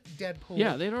seen Deadpool.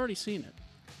 Yeah, they'd already seen it.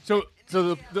 So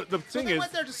the So thing they is,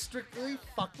 went there to strictly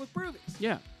fuck with Broovies.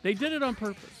 Yeah, they did it on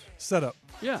purpose. Set up.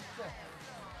 Yeah,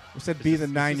 We said be the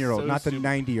 9-year-old, so not the stupid.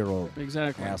 90-year-old.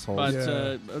 exactly. Assholes.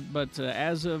 But Yeah.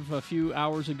 as of a few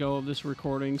hours ago of this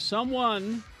recording,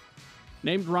 someone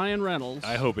named Ryan Reynolds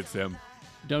I hope it's him.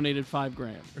 donated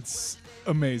 $5,000. It's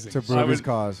amazing. To I Broovies' would-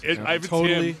 cause. If it's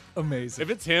Totally him, amazing. if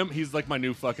it's him, he's like my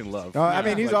new fucking love. No, I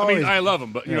mean, he's Like, always. I mean, I love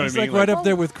him, but you know He's what I mean. like right up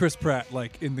there with Chris Pratt,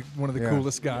 like in one of the Yeah.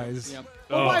 coolest guys. Yep.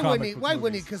 Well, Oh. why Comic wouldn't he? book Why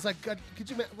wouldn't he? movies. Because like, could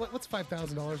you? What's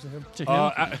 $5,000 to him? To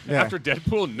him, Yeah. After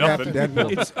Deadpool, Yeah, after nothing.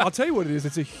 Deadpool. It's, I'll tell you what it is.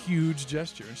 It's a huge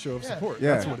gesture and show of Yeah. support.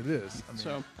 Yeah. That's what it is. I mean,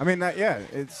 so I mean,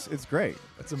 it's great.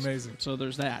 that's amazing.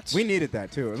 there's that. We needed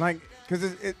that too, and like, because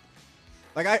it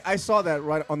like I saw that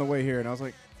right on the way here, and I was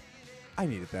like, I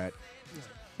needed that.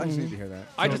 I just need to hear that.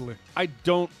 Totally. I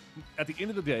don't. At the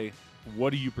end of the day,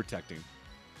 what are you protecting?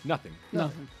 Nothing.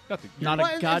 Nothing. Nothing. Not Well,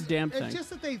 a and- goddamn and thing. just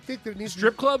that they think there needs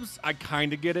Strip clubs, I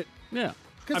kind of get it. Yeah.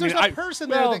 because I there's mean, a person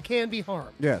well- there that can be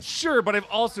harmed. Yes. Sure, but I've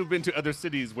also been to other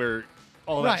cities where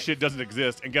all that Right. shit doesn't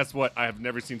exist. And guess what? I have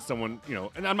never seen someone,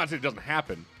 and I'm not saying it doesn't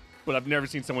happen, but I've never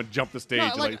seen someone jump the stage.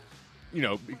 No, and, like-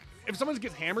 if someone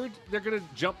gets hammered, they're going to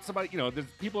jump somebody. There's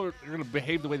people are going to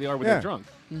behave the way they are when Yeah. they're drunk.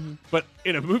 But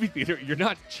in a movie theater, you're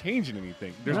not changing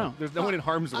anything. There's No. there's no one in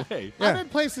harm's way. I've been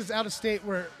places out of state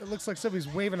where it looks like somebody's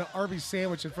waving an Arby's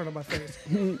sandwich in front of my face.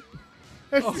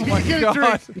 Oh my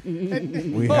God.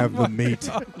 We have the meat.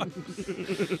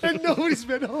 And nobody's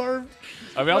been harmed.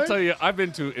 I mean, I'll Right? tell you, I've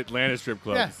been to Atlanta strip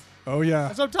clubs. Yes. Oh yeah.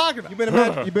 That's what I'm talking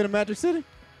about. You been in Magic City?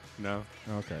 No.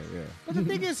 Okay, yeah. But the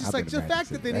thing is, it's I've like been the to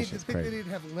fact Magic that they City. need That to shit's think they crazy. need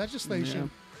to have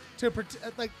legislation to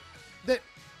protect,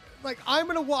 like I'm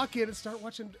gonna walk in and start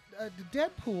watching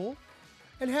Deadpool,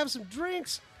 and have some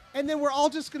drinks, and then we're all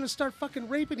just gonna start fucking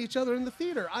raping each other in the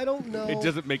theater. I don't know. It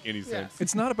doesn't make any sense.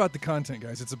 It's not about the content,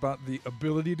 guys. It's about the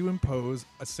ability to impose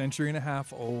a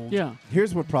century-and-a-half old Yeah.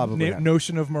 Here's what probably happened.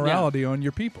 notion of morality on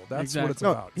your people. That's Exactly. what it's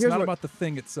No, about. It's here's not what- about the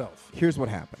thing itself. Here's what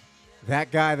happened.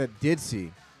 That guy that did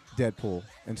see Deadpool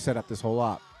and set up this whole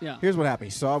op. Yeah. Here's what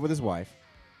happened. He saw it with his wife.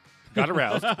 Got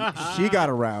aroused. She got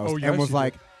aroused Oh, yeah, and was she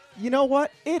like, you know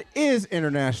what? It is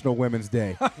International Women's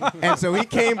Day. And so he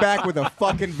came back with a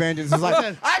fucking vengeance. He's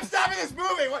like, I'm stopping this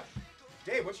movie. What?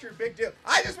 Dave, what's your big deal?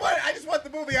 I just want the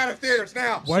movie out of theaters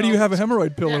now. Why do you have a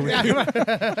hemorrhoid pillow with you?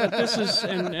 But this is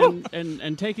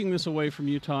and taking this away from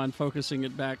Utah and focusing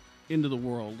it back into the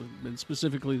world, and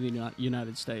specifically the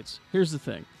United States. Here's the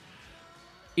thing.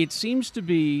 It seems to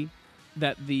be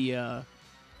that the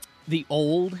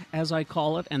old, as I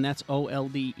call it, and that's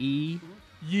OLDE,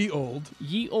 Ye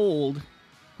old.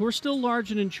 who are still large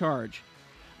and in charge,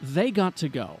 they got to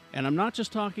go. And I'm not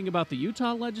just talking about the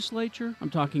Utah legislature. I'm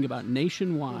talking about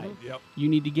nationwide. Yep. You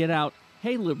need to get out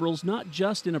hey, liberals, not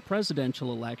just in a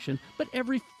presidential election, but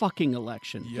every fucking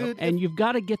election. Dude, And you've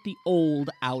got to get the old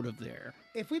out of there.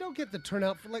 If we don't get the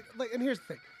turnout for and here's the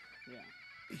thing,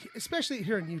 especially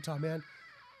here in Utah, man.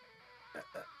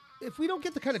 If we don't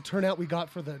get the kind of turnout we got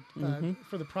for the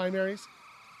primaries,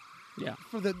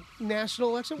 for the national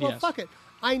election, well, fuck it.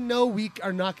 I know we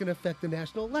are not going to affect the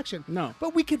national election. No,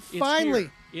 but we could finally,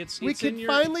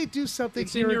 finally do something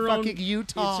it's here in your in own, fucking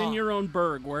Utah. It's in your own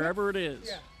burg, wherever it is.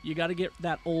 Yeah. You got to get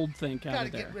that old thing out of there.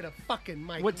 Got to get rid of fucking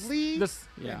Mike What's Lee this-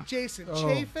 and Jason Oh,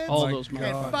 Chaffetz all those and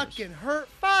motherfuckers. fucking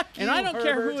fuck And you, I don't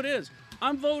care Herbert. who it is.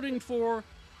 I'm voting for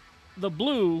the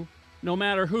blue, no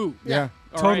matter who. Yeah.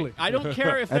 All Totally. right? I don't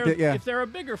care if I they're think- yeah. if they're a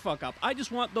bigger fuck up. I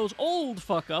just want those old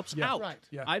fuck ups out. Right.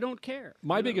 Yeah. I don't care.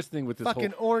 My biggest thing with this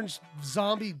Fucking whole orange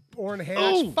zombie orange hash.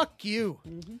 Oh! Fuck you.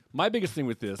 my biggest thing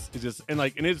with this is just and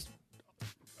it's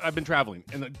I've been traveling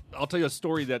and I'll tell you a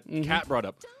story that Kat brought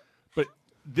up, but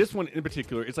this one in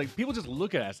particular, it's like people just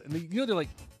look at us and they're like,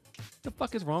 the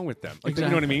fuck is wrong with them? Like, you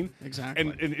know what I mean? Exactly.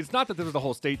 And it's not that this was a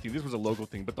whole state thing. This was a local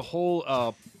thing. But the whole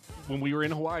when we were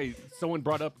in Hawaii, someone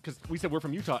brought up because we said we're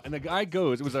from Utah, and the guy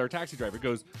goes, it was our taxi driver,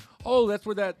 goes, "Oh, that's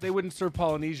where they wouldn't serve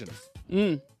Polynesians."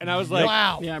 And I was like,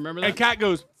 Wow. Yeah, I remember that. And Kat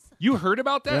goes, "You heard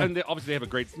about that?" Yeah. And obviously they have a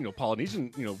great Polynesian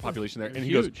population there. They're And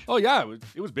he goes, huge. "Oh yeah,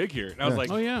 it was big here." And I was Yeah.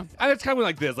 like, Oh, yeah. And it's kind of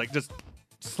like this, like just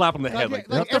slap on the head, Like,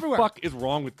 like, what everywhere. the fuck is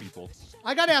wrong with people?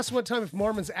 I got asked one time if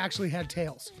Mormons actually had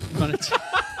tails. But it's,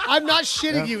 I'm not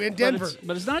shitting you in Denver.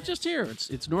 But it's not just here.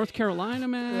 It's North Carolina,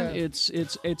 man. Yeah.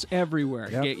 It's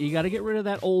everywhere. Yep. You got to get rid of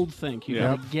that old thing. You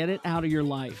got to get it out of your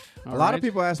life. A lot of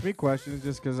people ask me questions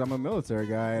just because I'm a military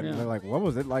guy, and Yeah. they're like, "What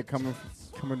was it like coming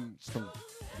from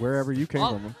wherever you came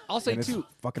from?" I'll say, And it's too,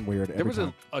 fucking weird. There every was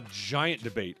time. a giant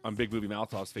debate on Big Movie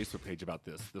Mouth's Facebook page about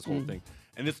this whole thing,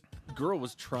 and this girl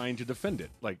was trying to defend it,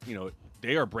 like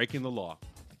they are breaking the law,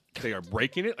 they are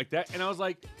breaking it like that, and I was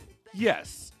like,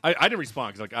 yes, I didn't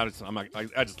respond because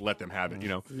I just let them have it,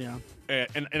 Yeah.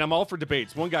 and I'm all for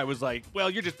debates. One guy was like, well,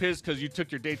 you're just pissed because you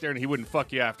took your date there and he wouldn't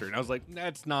fuck you after, and I was like,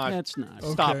 that's not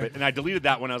stop Okay. it, and I deleted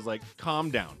that one. I was like, calm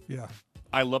down. Yeah.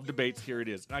 I love debates. Here it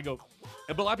is. And I go,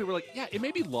 but a lot of people were like, yeah, it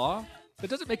may be law. That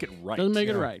doesn't make it right. Doesn't make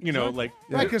it right. Right,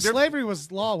 because slavery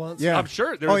was law once. Yeah. I'm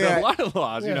sure there's a lot of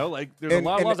laws, Yeah. there's a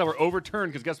lot of And- laws that were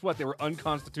overturned because guess what? They were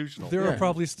unconstitutional. There are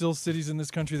probably still cities in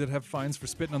this country that have fines for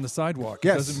spitting on the sidewalk.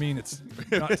 Yes. Doesn't mean it's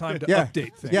not time to Yeah.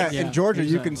 update things. Yeah, Yeah, in Georgia, you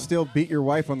exactly. can still beat your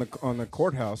wife on the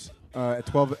courthouse at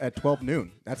 12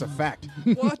 noon. That's a fact.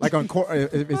 What? Like on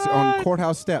it's on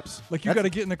courthouse steps. Like you got to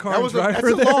get in the car That and was drive that's her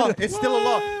a there. law. It's still a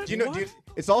law. Do you know?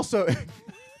 It's also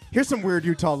here's some weird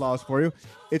Utah laws for you.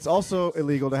 It's also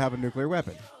illegal to have a nuclear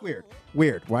weapon.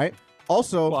 Weird, right?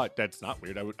 Also, But that's not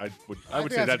weird. I would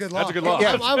think say that's that's a good law.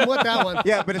 Yeah. I'm with that one.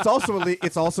 yeah, but it's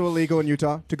also illegal in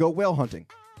Utah to go whale hunting.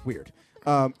 Weird.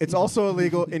 It's also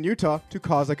illegal in Utah to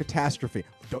cause a catastrophe.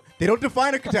 They don't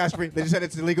define a catastrophe. They just said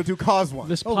it's illegal to cause one.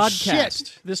 This Oh, podcast.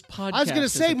 shit. This podcast. I was going to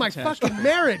is say a my catastrophe. fucking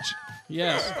marriage.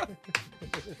 Yes.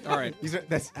 All right.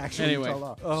 That's actually Anyway,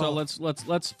 Utah law. so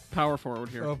let's power forward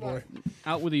here. Oh boy.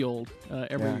 Out with the old.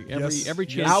 Every Yes. every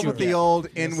chance. Yes, Out you with the get. old,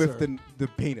 in Yes, with sir. the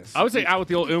penis. I would say out with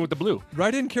the old, in with the blue.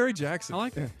 Right in Kerry Jackson. I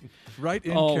like that. Right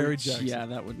in Oh, Kerry Jackson. yeah,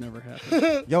 that would never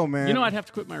happen. Yo, man. You know, I'd have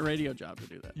to quit my radio job to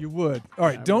do that. You would. All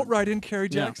right, I don't would. write in Kerry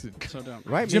No, Jackson. so don't.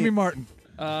 Right, Jimmy me. Martin.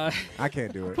 I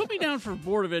can't do it. Put me down for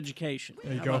Board of Education.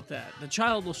 There you How go. about that? The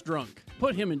childless drunk.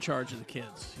 Put him in charge of the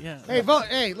kids. Yeah. Hey, vote.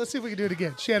 Hey, let's see if we can do it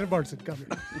again. Shannon Barton, come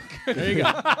here. There you go.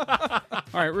 All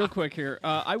right, real quick here.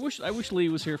 I wish Lee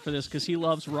was here for this because he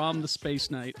loves Rom the Space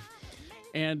Knight.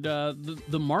 And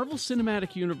the Marvel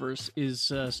Cinematic Universe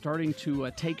is starting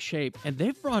to take shape, and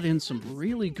they've brought in some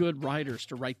really good writers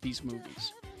to write these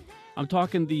movies. I'm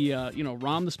talking the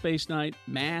Rom the Space Knight,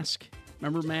 Mask.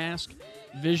 Remember Mask?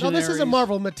 No, Visionaries. this is a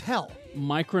Marvel Mattel.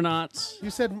 Micronauts. You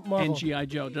said Marvel. And G.I.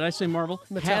 Joe. Did I say Marvel?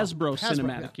 Mattel. Hasbro Hasbro,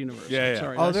 Cinematic yeah. Universe. Yeah, yeah.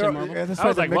 Sorry, Oh, did I say they're, Marvel? yeah, that's I right.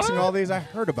 was They're like, mixing what? all these. I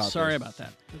heard about Sorry this. about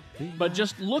that. But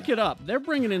just look it up. They're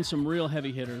bringing in some real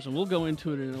heavy hitters, and we'll go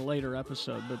into it in a later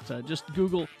episode. But just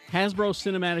Google Hasbro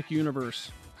Cinematic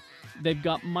Universe. They've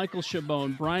got Michael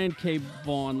Chabon, Brian K.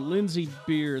 Vaughan, Lindsay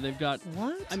Beer. They've got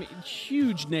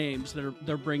huge names that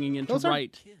they're bringing in to Those are-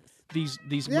 write these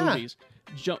Yeah. movies.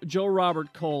 Joe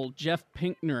Robert Cole, Jeff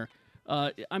Pinkner.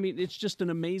 It's just an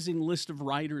amazing list of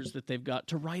writers that they've got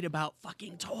to write about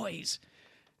fucking toys.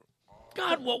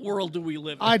 God, what world do we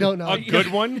live in? I don't know. A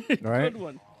good one. Right? Good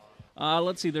one.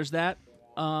 Let's see. There's that.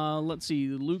 Let's see.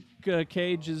 Luke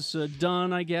Cage is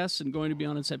done, I guess, and going to be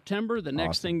on in September. The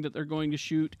next thing that they're going to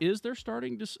shoot is they're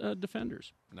starting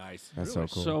Defenders. Nice. That's so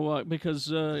cool. So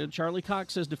because Charlie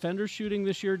Cox says Defenders shooting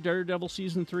this year, Daredevil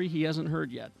season 3, he hasn't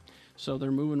heard yet. So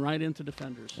they're moving right into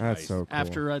Defenders. That's so cool.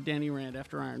 After Danny Rand,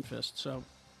 after Iron Fist. So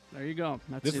there you go.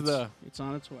 It's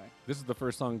on its way. This is the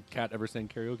first song Kat ever sang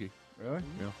karaoke. Really?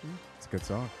 Yeah. It's a good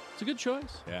song. It's a good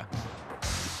choice. Yeah.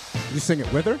 Did you sing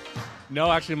it with her?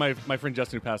 No, actually, my friend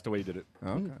Justin who passed away did it. Oh,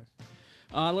 okay.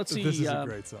 Let's see. This is a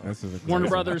great song. Warner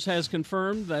Brothers has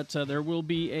confirmed that there will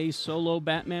be a solo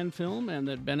Batman film and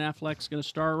that Ben Affleck's going to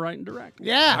star, write, and direct.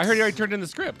 Yeah. I heard he already turned in the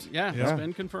script. Yeah, Yeah. it's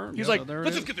been confirmed. He's Yeah, like, so there it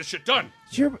let's is. just get this shit done.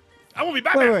 Did you hear, I won't be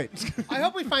Batman. wait. I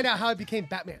hope we find out how he became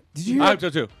Batman. Did you hear, I hope so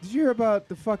too. Did you hear about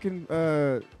the fucking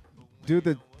dude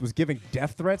that was giving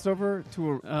death threats over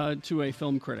to a... To a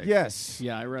film critic. Yes.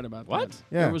 Yeah, I read about What? that.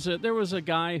 Yeah. There was a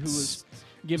guy who was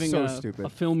giving So a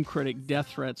stupid. film critic death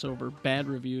threats over bad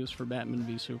reviews for Batman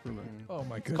v Superman. Oh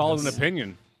my goodness. Call it an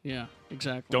opinion. Yeah,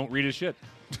 exactly. Don't read his shit.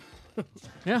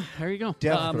 Yeah, there you go.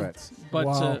 Death threats. But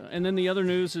Wow. and then the other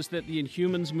news is that the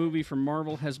Inhumans movie from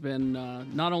Marvel has been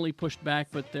not only pushed back,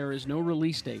 but there is no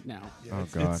release date now. Oh,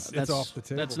 God. It's off the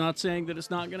table. That's not saying that it's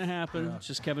not going to happen. It's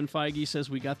just Kevin Feige says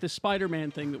we got this Spider-Man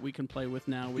thing that we can play with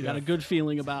now. We got a good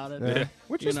feeling about it. Yeah.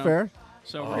 Which You is know. fair.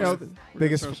 So You we're know, gonna- the we're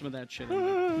biggest- gonna throw some of that shit in there.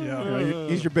 Yeah. You know,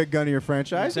 he's your big gun of your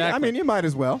franchise. I Exactly. mean, you might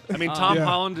as well. I mean, Tom Yeah.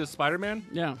 Holland is Spider-Man.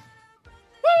 Yeah.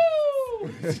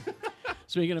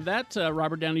 Speaking of that,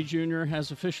 Robert Downey Jr.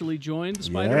 has officially joined the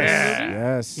Spider-Man movie.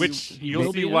 Yes. Which He you'll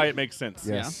will see be in why it. it makes sense.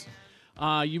 Yes.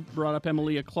 You brought up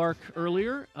Emilia Clarke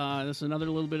earlier. This is another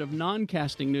little bit of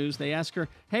non-casting news. They asked her,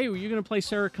 "Hey, were you going to play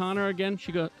Sarah Connor again?"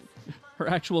 She go, her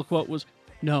actual quote was,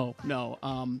 "No.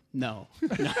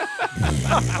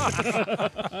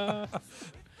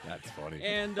 That's funny.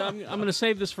 And I'm going to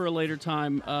save this for a later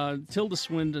time. Tilda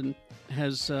Swinton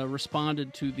has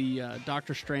responded to the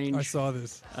Doctor Strange. I saw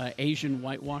this. Asian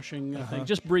whitewashing thing.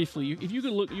 Just briefly, if you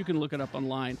can look it up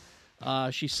online.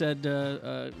 She said,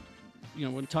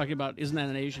 when talking about isn't that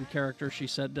an Asian character, she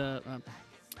said,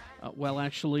 well,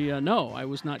 actually, no, I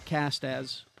was not cast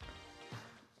as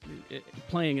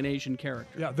playing an Asian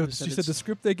character. Yeah, She she said the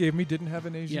script they gave me didn't have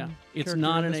an Asian. Yeah, it's character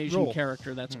not in an this Asian role.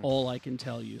 character. That's all I can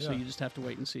tell you. So Yeah. you just have to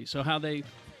wait and see. So how they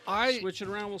switch it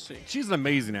around, we'll see. She's an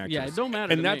amazing actress. Yeah, it don't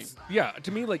matter And to me. that's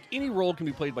to me, like any role can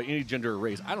be played by any gender or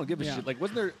race. I don't give a Yeah. shit. Like,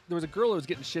 wasn't there was a girl that was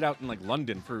getting shit out in like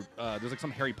London for there's like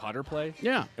some Harry Potter play.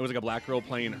 Yeah. It was like a black girl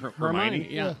playing Hermione. Hermione,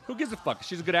 yeah. Who gives a fuck?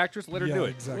 She's a good actress. Let her do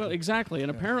it. Well, exactly.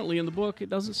 And apparently in the book, it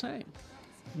doesn't say.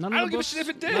 None of I the don't give a books, shit if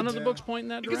it did. None of the books point in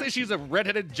that You can say direction. she's a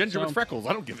redheaded ginger So- with freckles.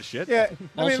 I don't give a shit. Yeah.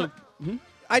 I mean, Also,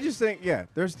 I just think,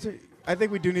 I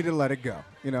think we do need to let it go.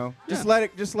 You know, just Yeah.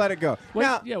 let it go.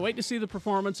 Wait to see the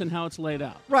performance and how it's laid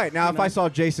out. Right now, You if know? I saw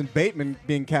Jason Bateman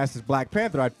being cast as Black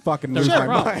Panther, I'd fucking There's lose no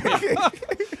my problem.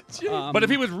 mind. But if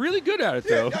he was really good at it,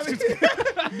 though, He's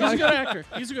a good actor.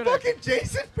 He's a good actor. Fucking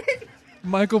Jason Bateman.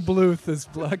 Michael Bluth is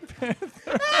Black Panther.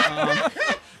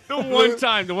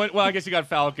 well, I guess you got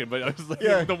Falcon, but it was like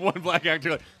the one black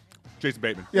actor, like Jason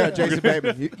Bateman. Yeah, Jason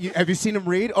Bateman. Have you seen him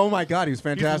read? Oh my God, he was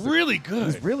fantastic. He's really good.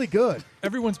 He's really good.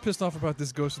 Everyone's pissed off about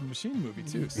this Ghost in the Machine movie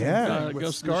too. Same Yeah. thing with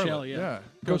Ghost in the Scarlet. Shell, yeah.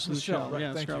 Ghost in the Shell. yeah,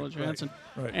 Right. Thank you. Scarlett Johansson.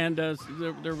 Right. And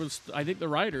there was, I think the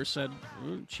writer said,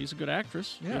 she's a good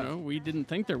actress. Yeah. You know, we didn't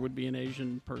think there would be an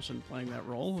Asian person playing that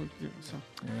role. So,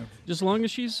 just as long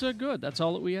as she's good, that's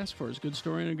all that we ask for is a good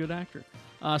story and a good actor.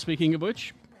 Speaking of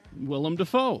which, Willem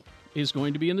Dafoe is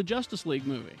going to be in the Justice League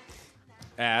movie.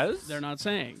 As? They're not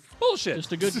saying. Bullshit.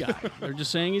 Just a good guy. They're just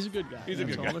saying he's a good guy. He's a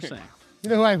That's good all guy. they're saying. You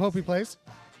know who I hope he plays?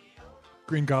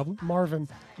 Green Goblin. Marvin.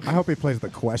 I hope he plays the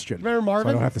question. Remember Marvin? So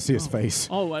I don't have to see his face.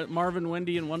 Oh, Marvin,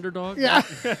 Wendy, and Wonder Dog? Yeah.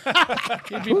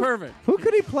 He'd be perfect. Who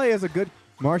could he play as a good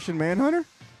Martian Manhunter?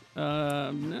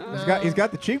 No. He's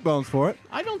got the cheekbones for it.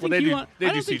 I don't Well, think they he do- wa- they I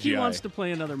do don't think he CGI. wants to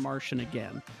play another Martian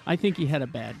again. I think he had a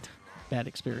bad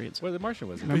experience. Well, the Martian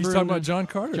was. He's Remember talking in the- about John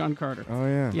Carter. John Carter. Oh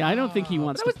yeah. Yeah, I don't think he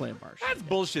wants to play a Martian. That's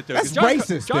bullshit, though. That's 'cause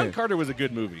racist, John then. Carter was a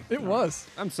good movie. It was.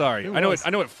 I'm sorry. It I know was.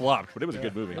 it flopped, but it was a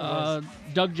good movie.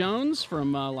 Doug Jones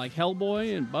from like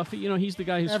Hellboy and Buffy. You know, he's the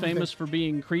guy who's Everything. famous for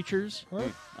being creatures.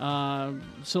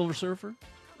 Silver Surfer.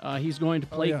 He's going to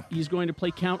play. yeah. He's going to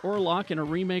play Count Orlok in a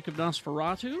remake of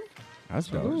Nosferatu. That's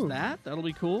So there's that. That'll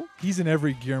be cool. He's in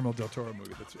every Guillermo del Toro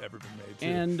movie that's ever been made.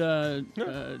 Too.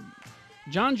 And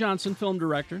John Johnson, film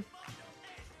director,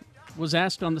 was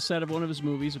asked on the set of one of his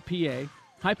movies, a PA,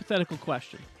 hypothetical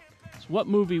question. So what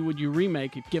movie would you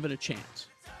remake if given a chance?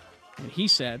 And he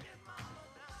said,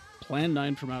 Plan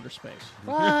 9 from Outer Space.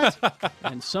 What?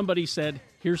 And somebody said,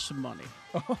 here's some money.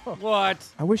 What?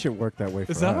 I wish it worked that way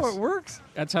for Is that us. how it works?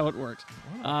 That's how it works.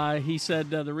 He said,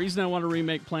 the reason I want to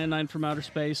remake Plan 9 from Outer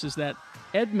Space is that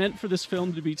Ed meant for this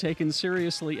film to be taken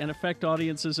seriously and affect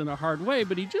audiences in a hard way,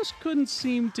 but he just couldn't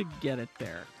seem to get it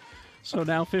there. So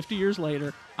now, 50 years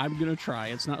later, I'm going to try.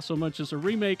 It's not so much as a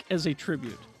remake as a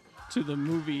tribute to the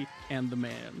movie And the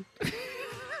Man.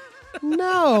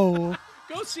 No.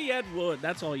 Go see Ed Wood.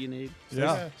 That's all you need.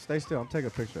 Stay still. I'm taking a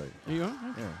picture of you. Are you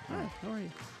are? Yeah. All right. How are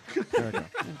you? There we go.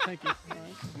 Yeah, thank you. All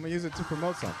right. I'm gonna use it to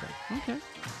promote something. Okay.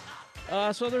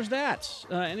 So there's that.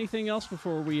 Anything else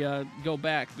before we go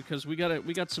back? Because we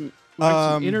got some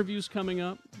interviews coming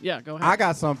up. Yeah, go ahead. I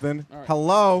got something. All right.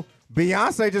 Hello,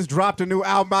 Beyonce just dropped a new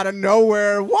album out of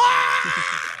nowhere. What?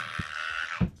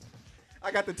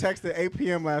 I got the text at 8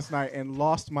 p.m. last night and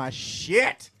lost my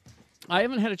shit. I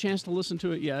haven't had a chance to listen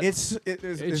to it yet. It's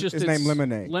named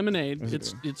Lemonade. Lemonade.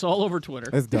 It's all over Twitter.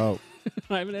 It's dope.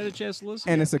 I haven't had a chance to listen.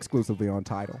 And yet. it's exclusively on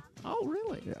Tidal. Oh,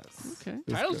 really? Yes. Okay.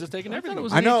 Tidal's just taking everything.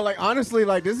 I know, like honestly,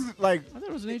 like this is like I thought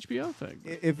it was an HBO thing.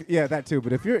 That too.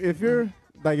 But if you're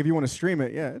like if you want to stream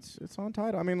it, yeah, it's on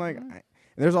Tidal. I mean, like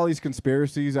there's all these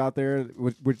conspiracies out there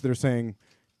which they're saying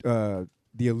the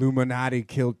Illuminati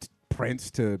killed Prince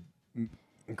to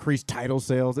increase Tidal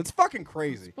sales. It's fucking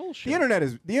crazy. It's bullshit.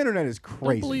 The internet is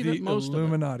crazy. Don't believe it, most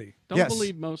Illuminati. Of it. Don't Yes.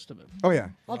 believe most of it. Oh yeah.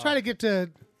 I'll try to get to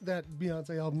that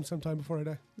Beyonce album sometime before I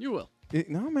die. You will.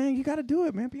 No, man, you got to do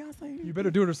it, man. Beyonce. You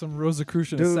better do it, or some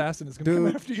Rosicrucian assassin is going to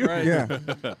come after you. Right. Yeah.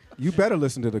 You better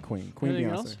listen to the Queen Anything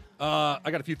Beyonce. else?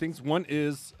 I got a few things. One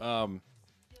is the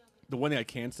one thing I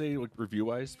can say review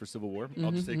wise for Civil War.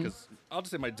 I'll just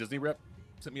say my Disney rep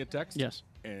sent me a text. Yes.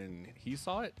 And he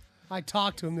saw it. I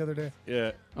talked to him the other day.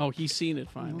 Yeah. Oh, he's seen it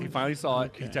finally. He finally saw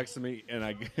Okay. it. He texted me, and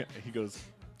he goes,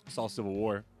 "Saw Civil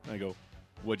War." And I go,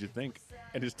 "What'd you think?"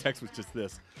 And his text was just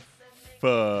this.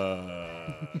 Fuck.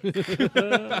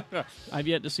 I've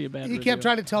yet to see a bad He review. kept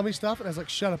trying to tell me stuff, and I was like,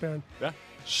 "Shut up, Aaron. Yeah.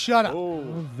 Shut up."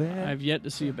 Oh. I've yet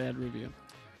to see a bad review.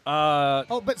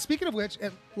 But speaking of which,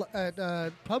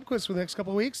 at Pub Quiz for the next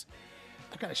couple of weeks,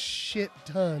 I've got a shit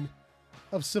ton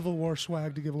of Civil War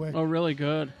swag to give away. Oh, really?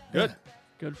 Good. Good.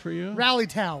 Good for you. Rally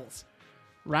towels.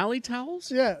 Rally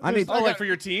towels? Yeah. I need. Oh, like for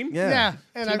your team? Yeah.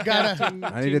 And I've got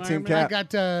I need a team I cap. got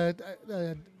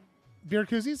beer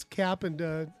koozies, cap, and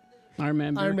Iron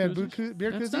Man beer koozies?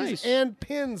 beer That's koozies, nice. and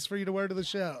pins for you to wear to the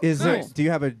show. Do you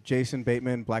have a Jason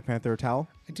Bateman Black Panther towel?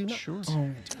 I do not. Sure.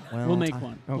 Well, We'll make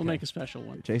one. okay. We'll make a special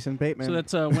one. Jason Bateman. So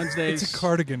that's Wednesdays. It's a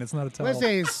cardigan. It's not a towel.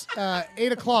 Wednesdays,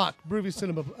 8 o'clock, Broovies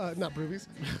Cinema. Not Broovies.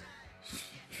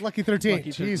 Lucky 13.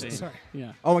 Lucky 13. Jesus, sorry.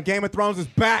 Yeah. Oh, and Game of Thrones is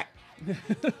back.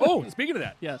 Oh, speaking of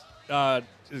that. Yes.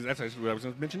 That's actually what I was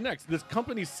going to mention next. This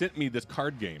company sent me this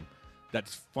card game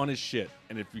that's fun as shit.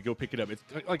 And if you go pick it up, it's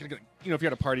like if you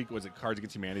had a party, was it Cards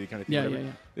Against Humanity kind of thing? Yeah, whatever.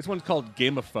 yeah. This one's called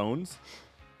Game of Phones.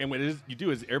 And what you do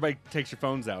is everybody takes your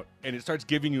phones out, and it starts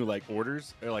giving you like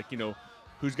orders, or like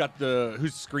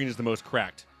whose screen is the most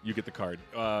cracked. You get the card.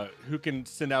 Who can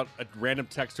send out a random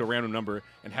text to a random number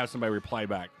and have somebody reply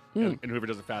back, and whoever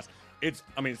does it fast. It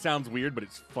sounds weird, but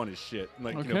it's fun as shit.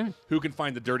 Like, Okay. who can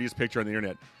find the dirtiest picture on the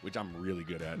internet, which I'm really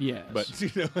good at. Yes. But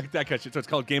like that kind of shit. So it's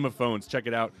called Game of Phones. Check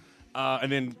it out.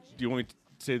 And then, do you want me to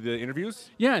say the interviews?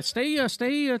 Yeah, stay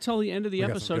till the end of the got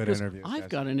some episode good because interviews, I've guys.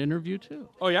 got an interview too.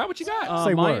 Oh yeah, what you got?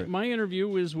 Say my word. my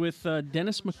interview is with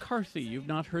Dennis McCarthy. You've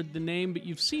not heard the name, but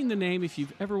you've seen the name if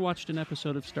you've ever watched an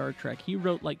episode of Star Trek. He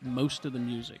wrote like most of the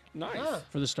music Nice.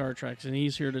 for the Star Treks, and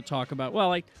he's here to talk about.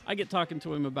 Well, I get talking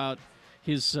to him about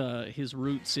his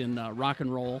roots in rock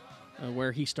and roll.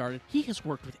 Where he started, he has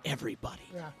worked with everybody.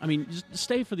 Yeah. I mean, just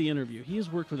stay for the interview. He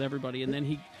has worked with everybody, and then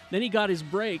he got his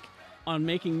break on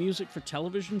making music for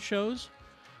television shows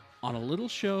on a little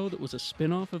show that was a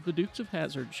spin-off of the Dukes of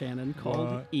Hazzard, Shannon,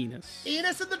 called Enos.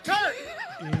 Enos and the Turk.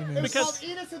 It was called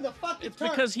Enos and the fucking It's Turk.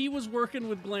 because he was working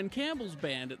with Glenn Campbell's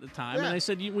band at the time, and Yeah. they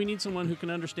said, we need someone who can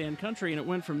understand country, and it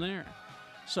went from there.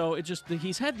 So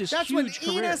he's had this That's when huge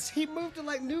career. Enos, he moved to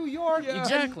like New York. Yeah.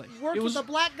 Exactly. And worked It was- with a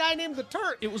black guy named the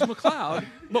Turk. It was McLeod,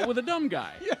 but with a dumb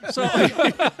guy. So,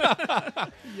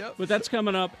 but that's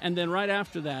coming up, and then right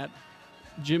after that,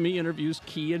 Jimmy interviews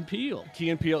Key and Peele. Key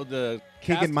and Peele, the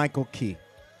cast. Keegan Michael Key.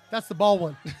 That's the ball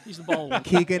one. He's the ball one.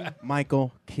 Keegan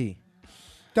Michael Key.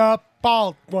 The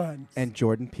ball one. And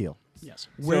Jordan Peele. Yes.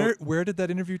 Where did that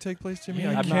interview take place, Jimmy? I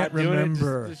I'm can't not doing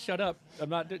remember. it. Just shut up. I'm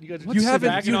not. You guys You haven't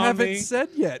bagging on me. said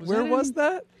yet. Where was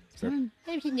that? I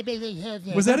was in the Beverly Hills.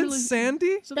 Was that in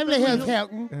Sandy? Beverly Hills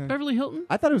Hilton. Beverly Hilton?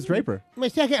 I thought it was Draper. My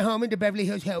second home in the Beverly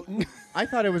Hills Hilton. I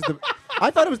thought it was the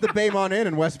Baymont Inn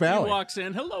in West He Valley. walks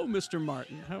in. Hello, Mr.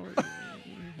 Martin. How are you?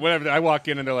 Whatever. I walk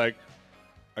in and they're like,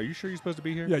 "Are you sure you're supposed to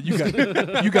be here?" Yeah,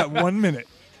 you got 1 minute.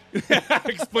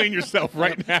 Explain yourself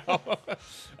right now.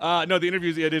 No, the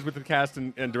interviews it is with the cast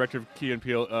and director of Key and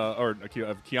Peele, of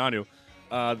Keanu.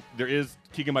 There is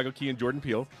Keegan Michael Key and Jordan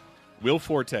Peele. Will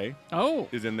Forte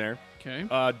is in there. Okay.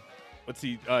 Let's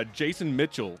see. Jason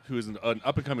Mitchell, who is an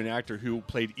up and coming actor who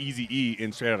played Eazy-E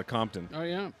in Straight Outta Compton. Oh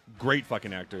yeah. Great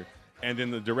fucking actor. and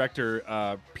then the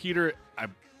director Peter.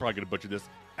 I'm probably gonna butcher this.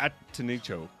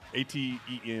 Atencio,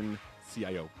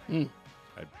 Atencio.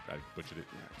 I butchered it.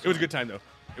 It was a good time though.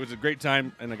 It was a great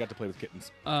time, and I got to play with kittens.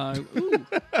 Ooh,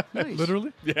 nice.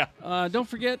 Literally? Yeah. Don't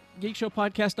forget,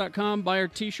 geekshowpodcast.com. Buy our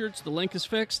T-shirts. The link is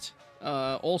fixed.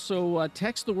 Also,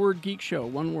 text the word Geek Show,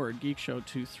 one word, Geek Show,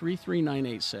 to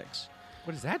 33986.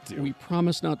 What does that do? We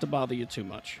promise not to bother you too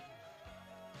much.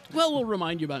 Well, we'll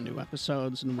remind you about new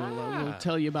episodes, and we'll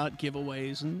tell you about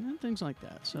giveaways and things like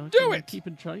that. So keep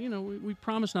in touch. We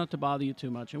promise not to bother you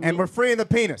too much. And we're freeing the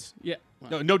penis. Yeah.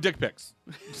 Well, no dick pics.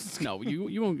 No,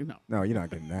 you won't. No. No, you're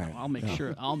not getting that. No, I'll make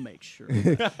sure. I'll make sure.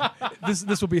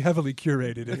 This will be heavily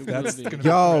curated. If that's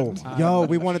yo,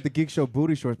 we wanted the Geek Show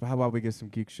booty shorts, but how about we get some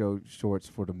Geek Show shorts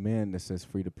for the men that says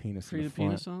 "Free the Penis"? Free the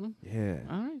penis on them. Yeah.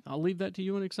 All right, I'll leave that to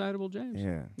you and Excitable James.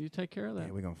 Yeah. You take care of that.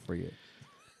 Yeah, we're gonna free it.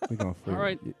 We're gonna free All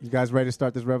right. it. You guys ready to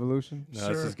start this revolution? No,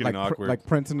 this is getting awkward. Like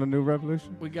Prince in the New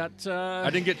Revolution. We got. I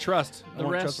didn't get trust. I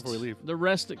want trust before we leave. The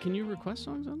rest. Can you request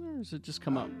songs on there, or does it just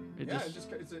come up?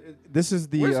 This is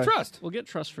the. Where's trust? We'll get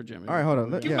trust for Jimmy. All right, hold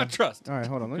on. Give my trust. All right,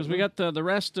 hold on. Because we got the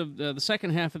rest of the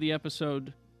second half of the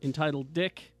episode entitled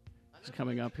 "Dick" is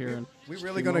coming up here. And we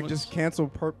really gonna just cancel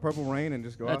Purple Rain and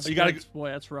just go out?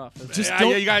 That's rough.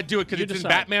 Yeah, you gotta do it because it's in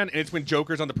Batman and it's when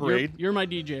Joker's on the parade. You're my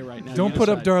DJ right now. Don't put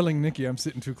up "Darling Nikki." I'm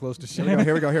sitting too close to Shane.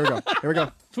 Here we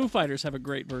go. Foo Fighters have a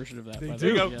great version of that. They by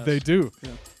do. the way. Yes. They do. Yeah.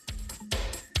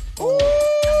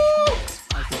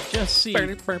 I could just see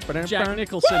Jack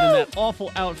Nicholson in that awful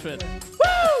outfit.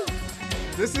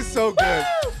 This is so good.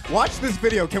 Watch this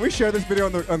video. Can we share this video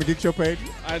on the Geek Show page?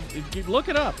 Look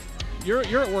it up. You're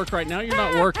at work right now. You're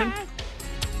not working.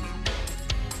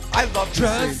 I love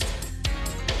trust.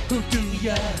 Who do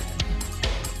ya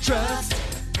trust?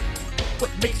 What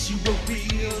makes you a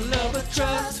real lover?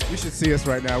 Trust. You should see us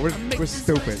right now. We're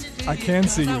stupid. I can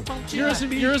see you.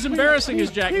 You're as embarrassing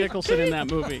as Jack Nicholson in that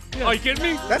movie. Oh, you kidding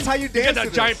me? That's how you dance. He got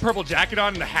that giant purple jacket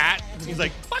on and the hat. He's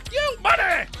like, "Fuck you,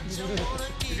 money!" He's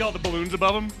got all the balloons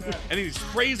above him, and he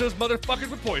sprays those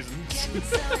motherfuckers with poison.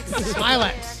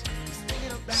 Smilex.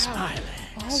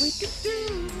 All we could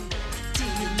do. Do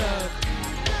you love?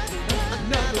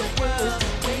 Another world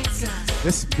waits us.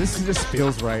 This just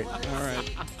feels right. All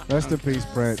right. Rest in peace,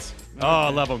 Prince. Oh, I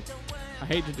love him. I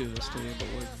hate to do this to you, but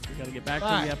we got to get back to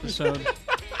the episode.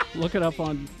 Look it up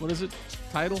on, what is it?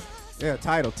 Tidal? Yeah,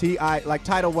 Tidal. T-I, like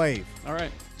Tidal Wave. All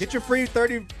right. Get your free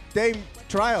 30-day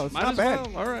trial. It's not bad.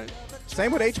 Well. All right.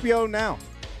 Same with HBO Now.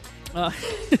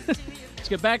 Let's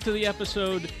get back to the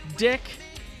episode. Dick,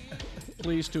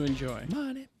 please to enjoy.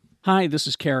 Hi, this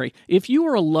is Carrie. If you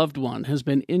or a loved one has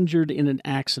been injured in an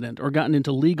accident or gotten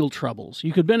into legal troubles,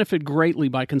 you could benefit greatly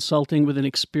by consulting with an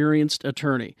experienced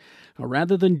attorney. Now,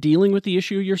 rather than dealing with the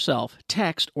issue yourself,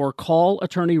 text or call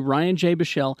attorney Ryan J.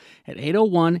 Bichelle at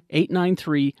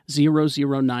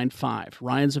 801-893-0095.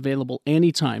 Ryan's available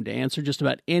anytime to answer just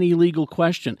about any legal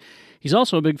question. He's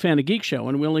also a big fan of Geek Show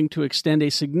and willing to extend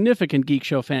a significant Geek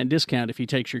Show fan discount if he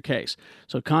takes your case.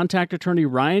 So contact attorney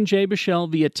Ryan J.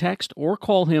 Bichelle via text or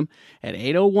call him at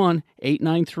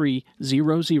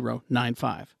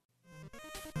 801-893-0095.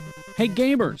 Hey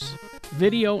gamers,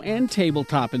 video and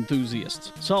tabletop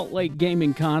enthusiasts, Salt Lake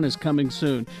Gaming Con is coming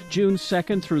soon, June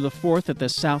 2nd through the 4th at the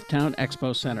Southtown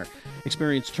Expo Center.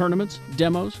 Experience tournaments,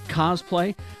 demos,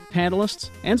 cosplay, panelists,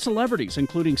 and celebrities,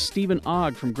 including Stephen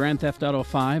Ogg from Grand Theft Auto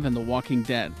V and The Walking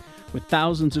Dead. With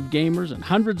thousands of gamers and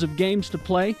hundreds of games to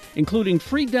play, including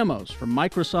free demos from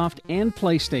Microsoft and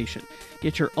PlayStation.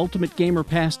 Get your Ultimate Gamer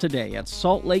Pass today at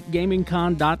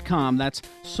SaltLakeGamingCon.com. That's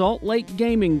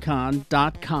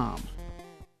SaltLakeGamingCon.com.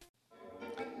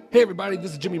 Hey everybody,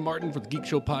 this is Jimmy Martin for the Geek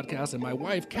Show Podcast, and my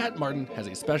wife, Kat Martin, has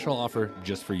a special offer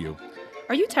just for you.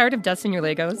 Are you tired of dusting your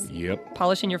Legos? Yep.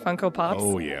 Polishing your Funko Pops?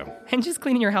 Oh, yeah. And just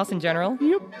cleaning your house in general?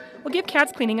 Yep. Well, give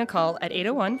Kat's Cleaning a call at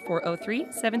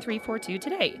 801-403-7342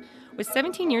 today. With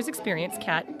 17 years experience,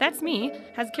 Kat, that's me,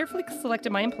 has carefully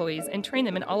selected my employees and trained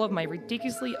them in all of my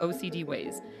ridiculously OCD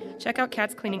ways. Check out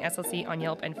Kat's Cleaning SLC on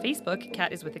Yelp and Facebook,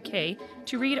 Kat is with a K,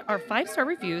 to read our 5-star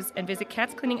reviews and visit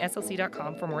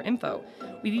catscleaningslc.com for more info.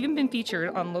 We've even been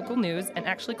featured on local news and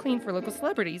actually cleaned for local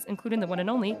celebrities, including the one and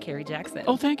only Carrie Jackson.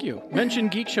 Oh, thank you. Mention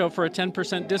Geek Show for a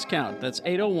 10% discount. That's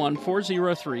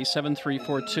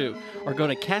 801-403-7342. Or go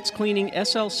to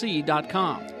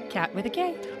catscleaningslc.com. Kat with a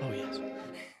K. Oh, yes.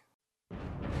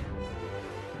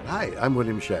 Hi, I'm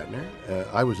William Shatner.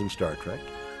 I was in Star Trek.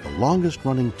 The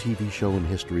longest-running TV show in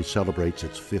history celebrates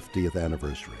its 50th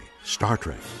anniversary. Star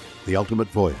Trek, The Ultimate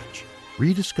Voyage.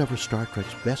 Rediscover Star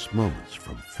Trek's best moments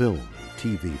from film and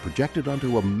TV projected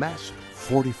onto a massive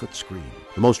 40-foot screen.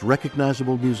 The most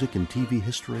recognizable music in TV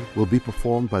history will be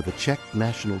performed by the Czech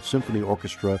National Symphony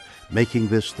Orchestra, making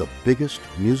this the biggest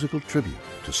musical tribute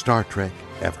to Star Trek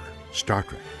ever. Star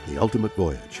Trek: The Ultimate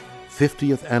Voyage,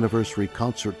 50th Anniversary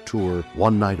Concert Tour,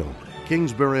 one night only.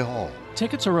 Kingsbury Hall.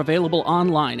 Tickets are available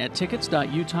online at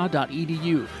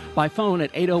tickets.utah.edu, by phone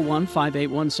at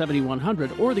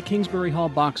 801-581-7100, or the Kingsbury Hall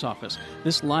box office.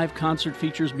 This live concert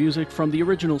features music from the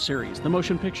original series, the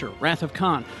motion picture, Wrath of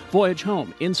Khan, Voyage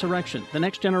Home, Insurrection, The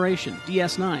Next Generation,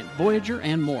 DS9, Voyager,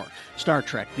 and more. Star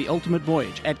Trek: The Ultimate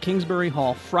Voyage at Kingsbury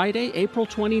Hall, Friday, April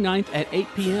 29th at 8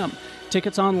 p.m.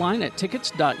 Tickets online at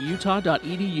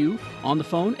tickets.utah.edu, on the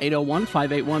phone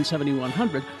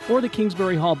 801-581-7100, or the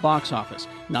Kingsbury Hall box office.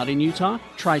 Not in Utah?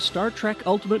 Try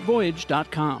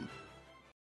StarTrekUltimateVoyage.com.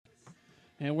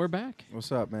 And we're back.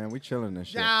 What's up, man? We chilling this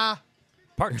shit. Yeah.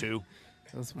 Part 2.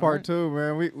 That's part 2,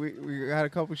 man. We had a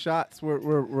couple shots.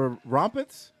 We're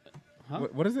rompets. Huh?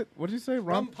 What is it? What did you say?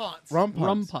 Rumpots.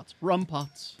 Rumpots.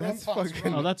 Rumpots. That's Rumpots.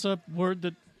 fucking. Oh, that's a word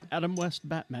that Adam West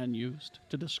Batman used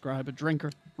to describe a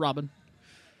drinker. Robin.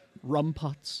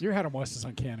 Rumpots. Your Adam West is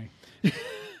uncanny.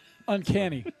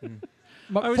 Uncanny.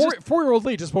 I was Four-year-old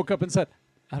Lee just woke up and said,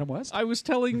 Adam West? I was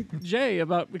telling Jay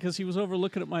about, because he was over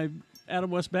looking at my Adam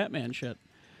West Batman shit,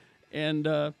 and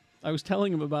I was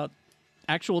telling him about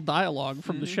actual dialogue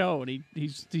from the show, and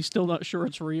he's still not sure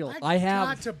it's real. I have-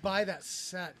 got to buy that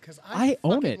set because I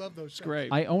own fucking it. love those shows. It's great.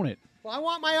 I own it. Well, I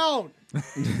want my own.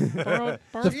 The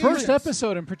first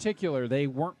episode in particular, they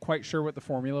weren't quite sure what the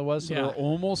formula was, so Yeah. they were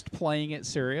almost playing it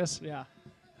serious. Yeah.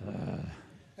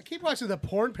 I keep watching the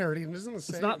porn parody, and it isn't the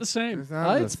same. It's not the same.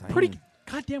 It's pretty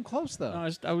goddamn close, though. No,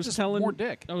 I was Just telling more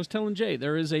dick. I was telling Jay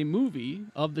there is a movie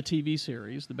of the TV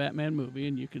series, the Batman movie,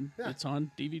 and you can it's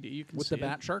on DVD. You can With see the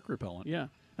bat shark repellent. Yeah,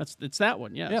 it's that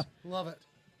one. Yes. Yeah. Love it.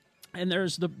 And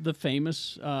there's the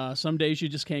famous "Some days you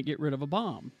just can't get rid of a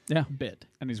bomb" bit.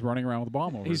 And he's running around with a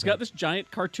bomb over He's his got head. this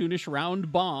giant cartoonish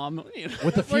round bomb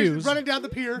With the Where he's fuse. running down the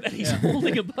pier. that he's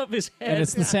holding above his head. And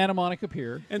it's the Santa Monica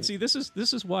Pier. And see, this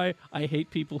is why I hate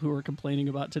people who are complaining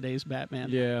about today's Batman.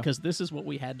 Yeah. Because this is what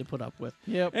we had to put up with.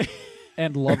 Yep.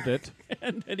 And loved it.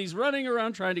 and he's running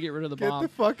around trying to get rid of the bomb. Get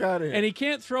the fuck out of here. And he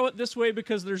can't throw it this way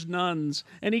because there's nuns.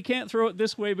 And he can't throw it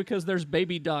this way because there's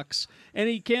baby ducks. And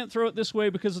he can't throw it this way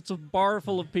because it's a bar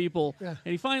full of people. Yeah.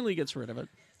 And he finally gets rid of it.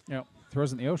 Yep.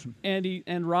 Throws it in the ocean.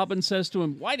 And Robin says to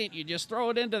him, "Why didn't you just throw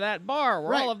it into that bar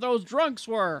where Right. all of those drunks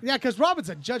were?" Yeah, because Robin's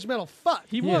a judgmental fuck.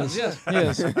 He was, yes. He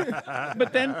is.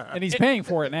 But then, And he's paying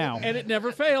for it now. and it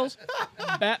never fails.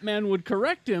 Batman would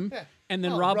correct him, and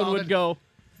then Oh, Robin would Robin. go,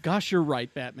 "Gosh, you're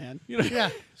right, Batman." You know? Yeah.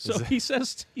 So he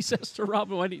says to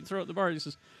Robin, "Why didn't you throw it in the bar?" He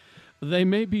says, "They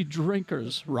may be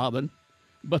drinkers, Robin,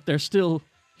 but they're still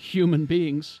human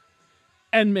beings,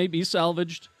 and may be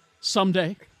salvaged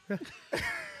someday."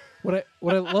 What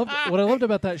I loved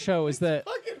about that show is that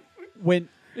when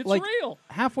It's like real.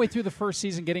 halfway through the first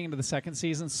season, getting into the second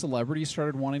season, celebrities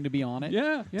started wanting to be on it.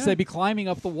 Yeah, yeah. So they'd be climbing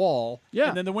up the wall. Yeah.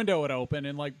 And then the window would open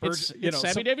and like birds. It's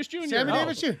Sammy some- Davis Jr. Sammy Oh.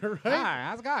 Davis Jr., right? Hi,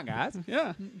 how's it going, guys?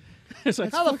 Yeah. It's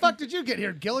like, How the fuck did you get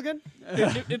here, Gilligan?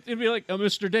 it'd be like,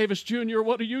 Mr. Davis Jr.,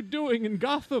 what are you doing in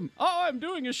Gotham? Oh, I'm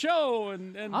doing a show.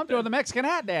 And I'm doing the Mexican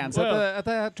hat dance Well, at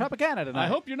the Tropicana tonight. I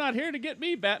hope you're not here to get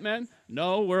me, Batman.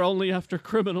 No, we're only after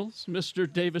criminals,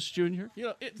 Mr. Davis Jr. You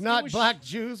know, it Not was black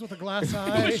Jews with a glass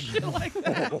eye. shit like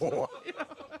that. Oh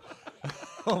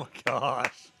my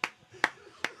gosh.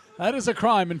 that is a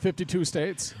crime in 52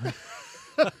 states.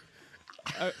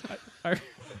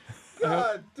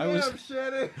 God I was- damn,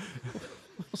 Shannon.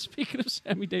 Well, speaking of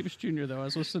Sammy Davis Jr., though, I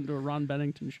was listening to a Ron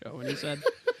Bennington show, and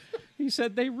he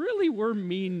said they really were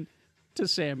mean to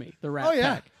Sammy, the Rat Oh,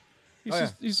 yeah. Pack. He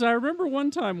says, I remember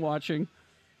one time watching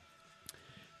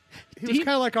He was kind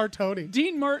of like our Tony.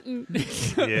 Dean Martin.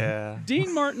 Yeah.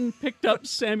 Dean Martin picked up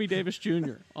Sammy Davis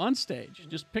Jr. on stage.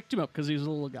 Just picked him up because he's a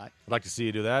little guy. I'd like to see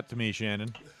you do that to me,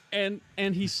 Shannon. And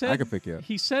he said, I can pick you up.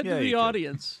 He said Yeah, to the you can.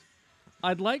 audience,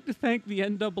 "I'd like to thank the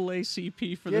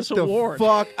NAACP for Get this the award."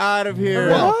 fuck out of here.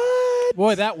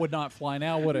 Boy, that would not fly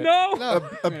now, would it? No.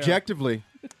 Objectively,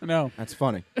 No. that's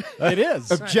funny. It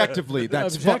is. Objectively,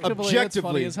 that's Objectively, that's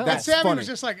funny as hell. And that's Sammy funny. was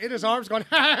just like in his arms going,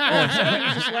 Sammy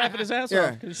was just laughing his ass Yeah.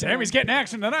 off. 'cause Sammy's getting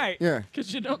action tonight. Yeah.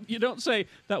 Because you don't say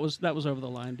that was over the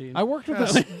line, Dean. I worked with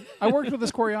this. I worked with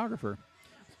this choreographer.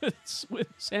 with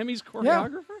Sammy's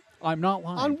choreographer. I'm not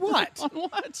lying. on what? On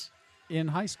what? In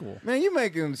high school. Man, you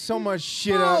making so much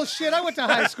shit up. Bullshit, I went to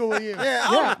high school with you.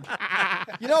 Yeah.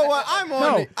 You know what? I'm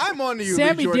on to you,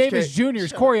 Sammy Lee George Davis K.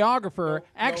 Jr.'s choreographer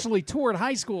actually toured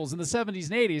high schools in the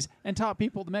 70s and 80s and taught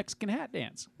people the Mexican hat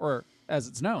dance, or as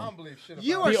it's known.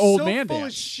 You The are old so man full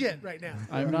dance. of shit right now.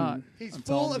 I'm not. He's I'm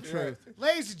full telling of the truth.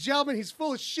 Ladies and gentlemen, he's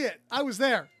full of shit. I was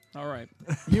there. All right.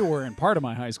 You were in part of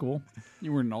my high school.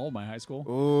 You were in all of my high school.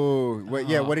 Ooh, what?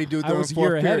 Yeah, what did he do? I during was a fourth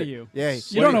year ahead of period? you. Yeah,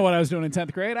 You don't know what I was doing in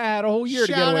 10th grade. I had a whole year to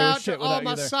get Shout away out with shit to all without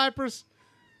my you there. Cypress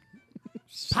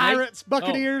Pirates,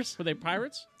 Buccaneers. Were they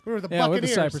pirates? We were the Yeah, we're the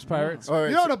Buccaneers. Cypress Pirates. You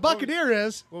know what a Buccaneer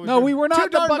is? No, we were not Too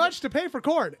the darn much to pay for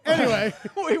corn. Anyway.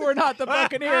 We were not the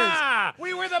Buccaneers.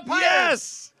 We were the Pirates.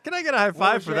 Yes! Can I get a high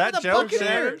five for that the joke, Shannon?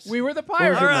 Buccaneers. We were the All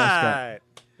Pirates. right.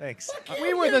 Thanks.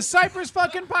 We were the Cypress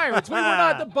fucking Pirates. We were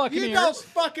not the Buccaneers. You don't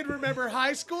fucking remember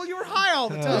high school. You were high all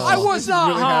the time. I was not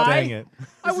really high. Dang it.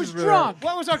 I was drunk.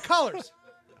 What was our colors?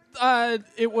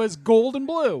 It was gold and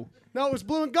blue. No, it was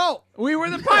blue and gold. We were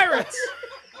the Pirates.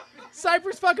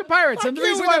 Cypress fucking Pirates. And the you,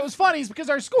 reason we're why the- it was funny is because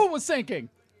our school was sinking.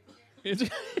 Is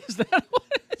that what?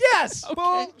 Yes,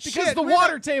 Bullshit. because the We're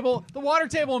water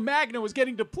table in Magna was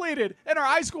getting depleted, and our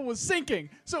high school was sinking.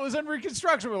 So it was in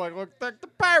reconstruction. We're like, look, the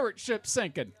pirate ship's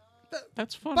sinking.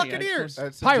 That's funny. Buccaneers.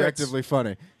 That's Pirates. objectively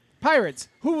funny. Pirates.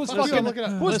 Who was Listen, fucking look it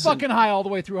up. who was Listen. fucking high all the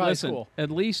way through high Listen, school? at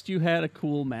least you had a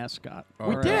cool mascot.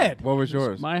 We did. What was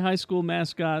yours? My high school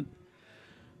mascot,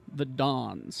 the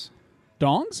Dons.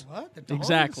 Dongs? What? The dogs?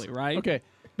 Exactly, right? Okay.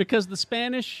 Because the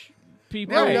Spanish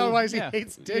people, Now we know why he Yeah.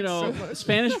 hates dicks you know, so much.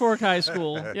 Spanish Fork High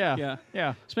School. Yeah.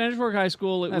 Yeah. Spanish Fork High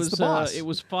School. That's the boss. It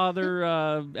was Father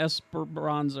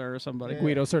Esperanza or somebody.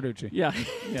 Guido Sarducci. Yeah.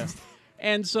 Yeah.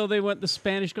 And so they went the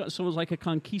Spanish, so it was like a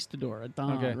conquistador, a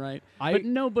Don, Okay. right? I- But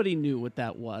nobody knew what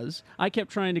that was. I kept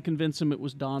trying to convince them it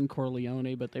was Don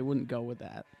Corleone, but they wouldn't go with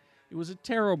that. It was a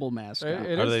terrible mascot.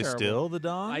 It Are is they terrible. still the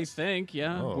Dons? I think,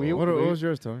 yeah. Oh. We- What was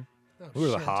yours, Tony? we were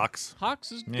the Hawks.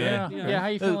 Hawks is good. Yeah. Yeah. How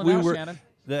you feeling we now, were, Shannon?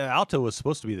 The Alto was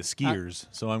supposed to be the skiers,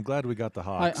 so I'm glad we got the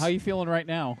Hawks. How you feeling right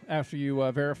now after you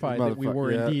verified that we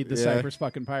were yeah, indeed the yeah. Cypress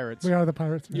fucking Pirates? We are the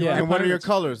Pirates. Yeah. And what are your Pirates.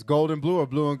 colors? Gold and blue or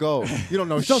blue and gold? You don't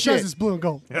know It still says shit. it's blue and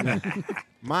gold.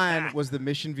 Mine was the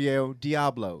Mission Viejo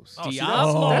Diablos. Oh, see,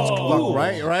 Diablo. That's Fuck, cool.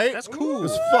 right? That's cool. It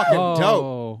was fucking Oh.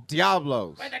 dope.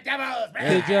 Diablos.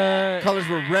 Did Colors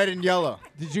were red and yellow.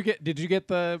 you get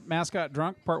the mascot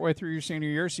drunk partway through your senior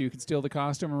year so you could steal the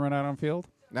costume and run out on field?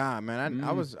 Nah, man,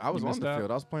 I was on missed the out. field.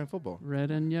 I was playing football.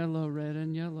 Red and yellow, red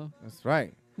and yellow. That's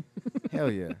right. Hell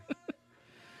yeah.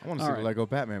 I want to see All the right. Lego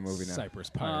Batman movie now. Cypress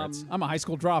Pirates. I'm a high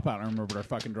school dropout. I remember our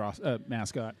fucking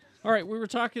mascot. All right, we were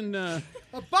talking. A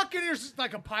Buccaneers is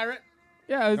like a pirate.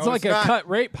 Yeah, it's No, like it's a not. cut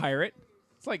rate pirate.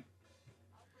 It's like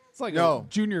No. a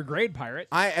junior grade pirate.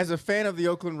 As a fan of the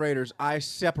Oakland Raiders, I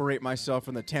separate myself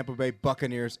from the Tampa Bay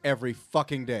Buccaneers every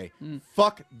fucking day.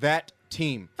 Fuck that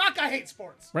team. Fuck, I hate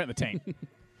sports. Right in the tank.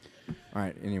 All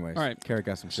right, anyways. All right. Carrie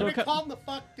got some So shit. a cou- Calm the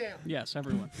fuck down. Yes,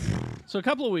 everyone. So a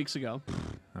couple of weeks ago,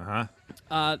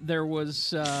 there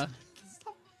was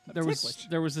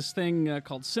this thing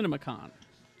called CinemaCon,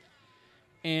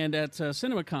 and at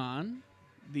CinemaCon,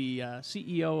 the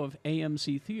CEO of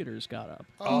AMC Theaters got up.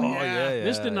 Oh, yeah.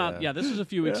 This did not. Yeah, this was a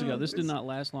few weeks ago. This did not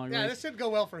last long. Yeah, right? this didn't go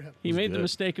well for him. He made the good.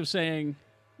 mistake of saying,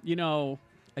 I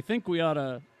think we ought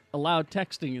to allow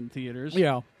texting in theaters.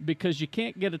 Yeah. Because you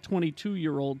can't get a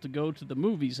 22-year-old to go to the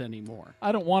movies anymore.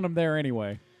 I don't want him there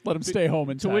anyway. Let him stay home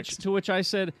and text. To which I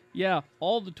said, yeah,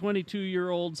 all the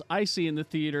 22-year-olds I see in the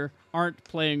theater aren't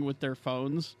playing with their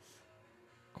phones.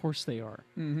 Of course they are.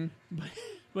 Mm-hmm.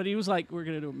 But he was like, we're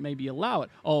going to maybe allow it.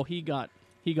 Oh, he got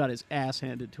his ass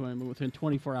handed to him. Within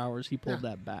 24 hours, he pulled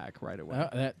that back right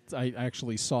away. I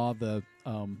actually saw the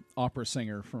opera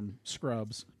singer from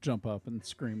Scrubs jump up and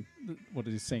scream. What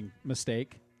did he sing?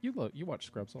 Mistake. You watch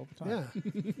Scrubs all the time.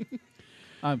 Yeah.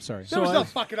 I'm sorry. There was no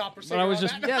fucking opera singer. But I was on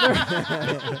just,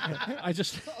 that. I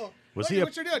just, Was Look he at a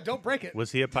what you're doing. Don't break it.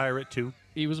 Was he a pirate too?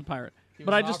 he was a pirate. He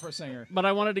But was I an just, opera singer. but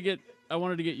I wanted to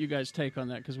get you guys' take on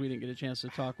that because we didn't get a chance to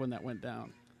talk when that went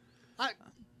down.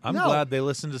 I'm No. glad they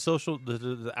listened to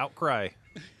the outcry.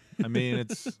 I mean,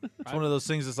 it's one of those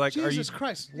things. It's like, Jesus are you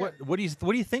Christ. What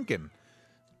are you thinking?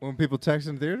 When people text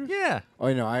in theaters? Yeah. Oh,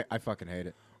 I fucking hate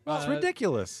it. Well, it's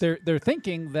ridiculous. They're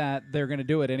thinking that they're going to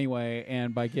do it anyway,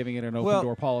 and by giving it an open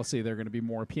door policy, they're going to be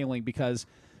more appealing because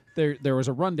there was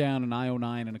a rundown in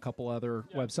IO9 and a couple other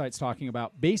websites talking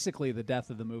about basically the death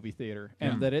of the movie theater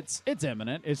and that it's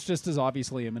imminent. It's just as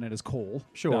obviously imminent as coal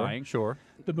dying. Sure.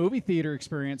 The movie theater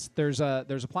experience, there's a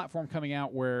platform coming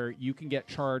out where you can get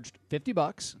charged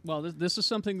 $50. Well, this is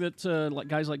something that like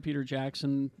guys like Peter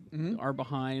Jackson are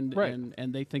behind, Right.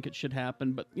 and they think it should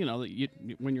happen. But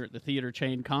when you're at the theater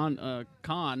chain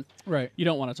con, Right. you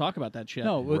don't want to talk about that shit.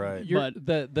 No, Right.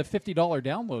 the $50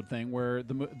 download thing where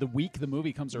the week the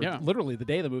movie comes or Yeah. literally the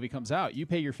day the movie comes out. You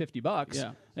pay your $50.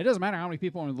 Yeah. It doesn't matter how many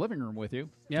people are in the living room with you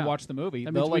to watch the movie.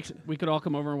 That They'll means we could all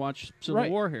come over and watch Civil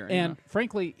War here. And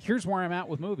frankly, here's where I'm at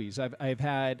with movies. I've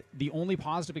had the only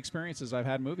positive experiences I've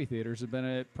had in movie theaters have been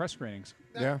at press screenings.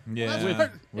 Yeah.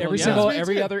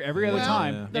 Every other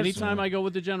time. Anytime I go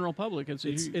with the general public, it's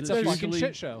a fucking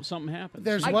shit show. Something happens.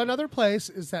 There's one other place.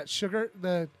 Is that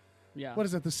what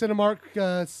is it? The Cinemark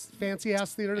fancy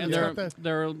ass theater. And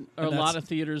there are a lot of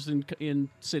theaters in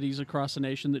cities across the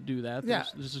nation that do that. Yeah.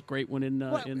 There's this great one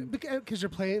in because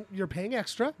you're paying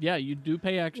extra. Yeah, you do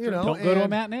pay extra. Don't go to a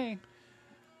matinee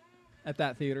at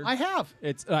that theater. I have.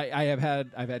 I've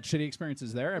had shitty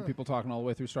experiences there, and people talking all the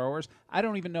way through Star Wars. I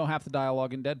don't even know half the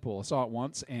dialogue in Deadpool. I saw it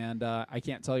once, and I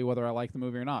can't tell you whether I like the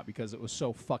movie or not because it was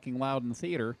so fucking loud in the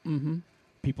theater. Mm-hmm.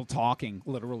 People talking,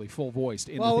 literally full voiced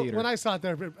in the theater. When I saw it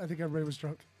there, I think everybody was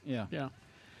drunk. Yeah.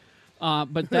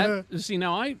 But that see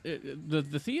now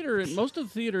the theater, most of the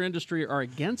theater industry are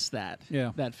against that.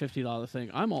 Yeah. That $50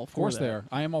 thing. I'm all for. Of course that. they are.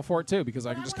 I am all for it too because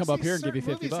I can just come up here and give you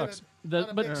 $50.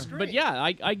 But yeah,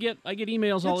 I get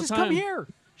emails all the just time. come here.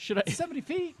 Should I? 70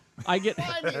 feet. I get.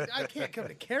 I can't come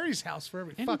to Carrie's house for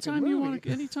every fucking Anytime movie. you want.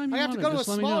 Anytime you I have want to go to a just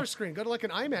let me know. smaller screen. Go to like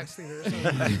an IMAX theater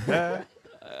or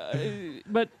something.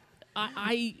 But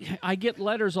I get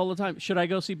letters all the time. Should I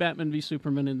go see Batman v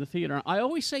Superman in the theater? I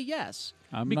always say yes.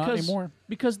 I'm not anymore.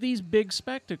 Because these big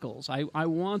spectacles, I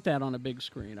want that on a big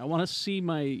screen. I want to see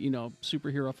my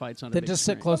superhero fights on a big screen. Then just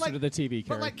sit closer to the TV, Carrie.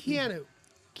 But like Keanu.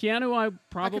 Keanu, I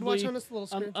probably could watch on this little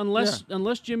screen.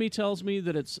 unless Jimmy tells me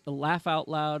that it's a laugh out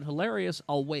loud hilarious,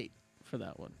 I'll wait for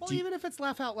that one. Well, even if it's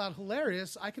laugh out loud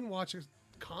hilarious, I can watch a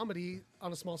comedy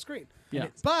on a small screen. Yeah.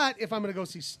 But if I'm going to go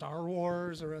see Star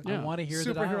Wars or a I want to hear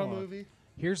the superhero dialogue. movie.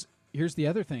 Here's the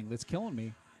other thing that's killing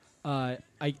me.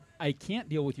 I can't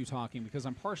deal with you talking because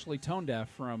I'm partially tone deaf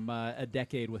from a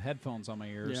decade with headphones on my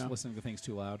ears, listening to things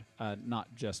too loud, not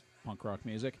just punk rock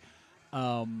music.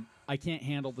 I can't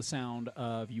handle the sound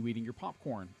of you eating your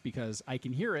popcorn because I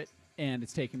can hear it and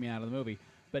it's taking me out of the movie.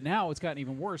 But now it's gotten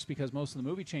even worse because most of the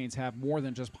movie chains have more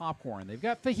than just popcorn. They've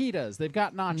got fajitas. They've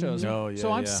got nachos. Oh, yeah, so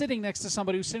I'm sitting next to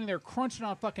somebody who's sitting there crunching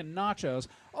on fucking nachos.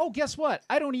 Oh, guess what?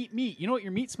 I don't eat meat. You know what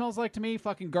your meat smells like to me?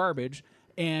 Fucking garbage.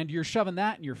 And you're shoving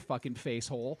that in your fucking face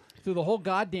hole through the whole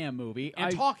goddamn movie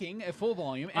and talking at full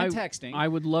volume and texting. I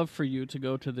would love for you to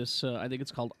go to this, I think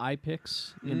it's called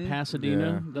iPix in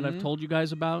Pasadena that I've told you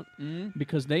guys about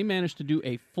because they managed to do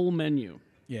a full menu.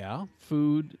 Yeah.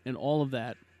 Food and all of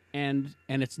that. And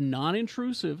it's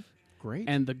non-intrusive. Great.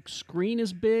 And the screen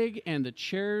is big, and the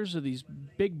chairs are these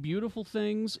big, beautiful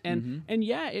things. And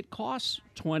yeah, it costs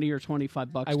 $20 or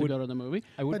 $25 to go to the movie.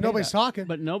 But nobody's talking.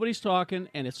 But nobody's talking,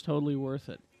 and it's totally worth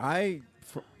it.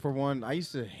 For one, I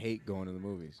used to hate going to the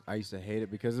movies. I used to hate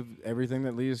it because of everything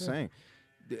that Lee is saying.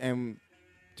 And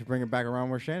to bring it back around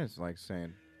where Shannon's like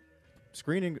saying,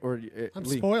 screening or I'm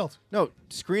Lee, spoiled. No,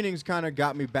 screenings kind of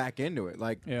got me back into it,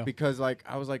 because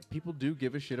I was like, people do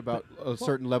give a shit about a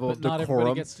certain level of decorum. Not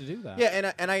everybody gets to do that.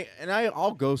 Yeah,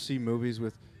 I'll go see movies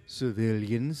with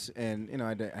civilians, and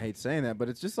I hate saying that, but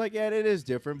it's just like, it is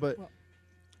different. But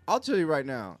I'll tell you right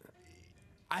now,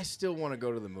 I still want to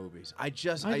go to the movies. I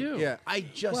do. Yeah, I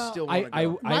still want to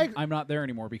go. I'm not there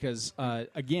anymore because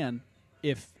again,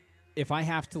 if I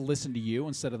have to listen to you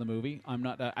instead of the movie, I'm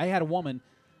not. I had a woman.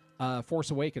 Force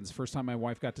Awakens, first time my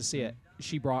wife got to see it,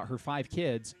 she brought her 5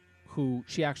 kids who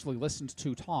she actually listened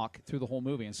to talk through the whole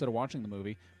movie instead of watching the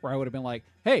movie, where I would have been like,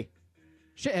 hey,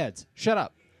 shitheads, shut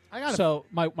up. So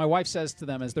my wife says to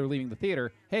them as they're leaving the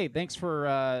theater, hey, thanks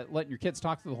for letting your kids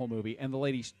talk through the whole movie. And the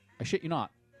lady, I shit you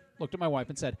not, looked at my wife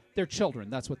and said, they're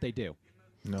children. That's what they do.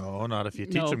 No, not if you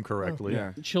teach them correctly.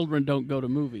 Children don't go to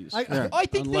movies. I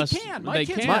think they can. My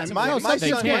kids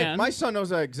my son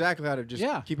knows exactly how to just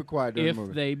keep it quiet during if the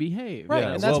movie. they behave. Right,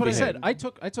 and that's what I said. I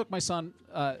took my son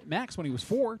Max when he was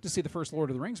 4 to see the first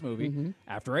Lord of the Rings movie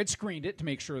after I'd screened it to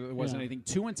make sure that there wasn't anything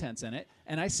too intense in it,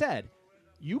 and I said,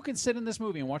 you can sit in this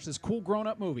movie and watch this cool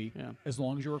grown-up movie as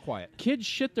long as you were quiet. Kids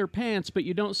shit their pants, but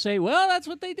you don't say, well, that's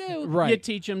what they do. Right. You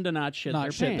teach them to not shit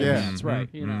their pants. That's right.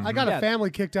 You know? I got a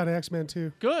family kicked out of X-Men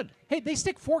too. Good. Hey, they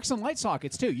stick forks in light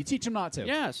sockets too. You teach them not to.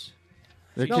 Yes.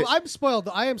 No, I'm spoiled.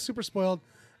 I am super spoiled.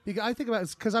 Because I think about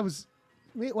it because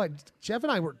Jeff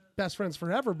and I were best friends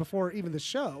forever before even the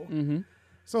show. Mm-hmm.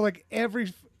 So I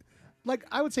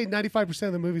would say 95%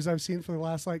 of the movies I've seen for the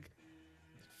last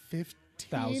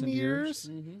 15 years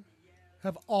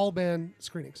have all been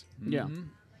screenings. Yeah.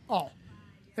 All.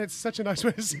 And it's such a nice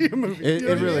way to see a movie. It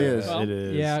really is. It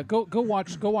is. Yeah, go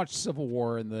watch Civil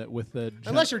War with the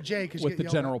unless you're Jay, with the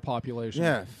general population.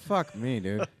 Yeah, fuck me,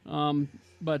 dude.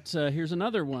 But here's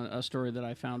another a story that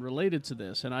I found related to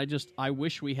this, and I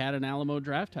wish we had an Alamo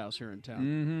Draft House here in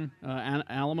town.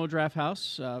 Alamo Draft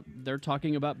House, they're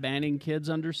talking about banning kids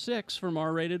under 6 from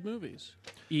R-rated movies,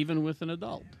 even with an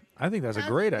adult. I think that's a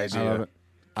great idea. I love it.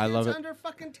 I love Kids it. under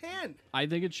fucking 10. I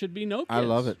think it should be no kids. I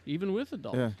love it. Even with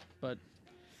adults. Yeah. But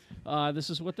this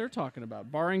is what they're talking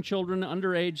about. Barring children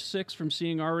under age 6 from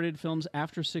seeing R-rated films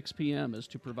after 6 p.m. is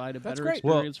to provide a better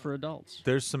experience for adults.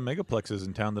 There's some megaplexes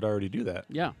in town that already do that.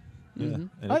 Yeah. Yeah.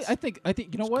 Mm-hmm. I think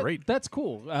you know what? great. That's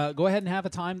cool. Go ahead and have a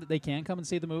time that they can come and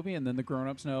see the movie, and then the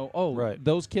grown-ups know,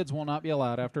 those kids will not be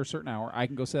allowed after a certain hour. I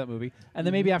can go see that movie. And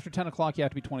then maybe after 10 o'clock, you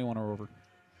have to be 21 or over.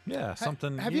 Yeah,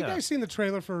 something. Have you guys seen the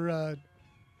trailer for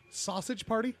Sausage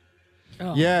Party?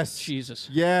 Oh, Yes. Jesus.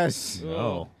 Yes.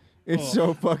 Oh. It's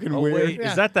so fucking Oh, weird. wait.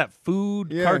 Is that food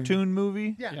cartoon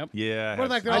movie? Yeah. Yep. Yeah. Where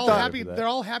like they're all happy. They're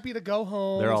all happy to go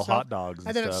home. They're and all stuff. hot dogs And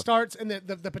and then it stuff. starts, and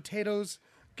the potatoes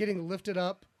getting lifted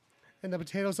up, and the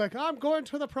potato's like, "I'm going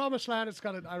to the promised land." It's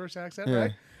got an Irish accent, Yeah.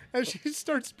 right? And she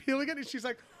starts peeling it, and she's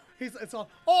like, it's all,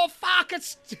 "Oh fuck!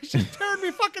 She turned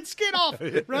me fucking skin off,"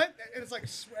 right? And it's like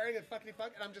swearing and fucking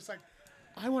fuck, and I'm just like,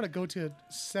 I want to go to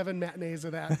 7 matinees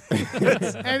of that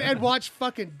and watch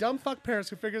fucking dumb fuck parents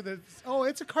who figure that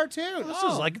it's a cartoon. This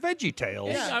is like Veggie Tales.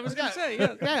 Yeah, I was gonna say,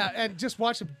 yeah. Yeah, and just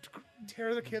watch them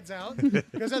tear the kids out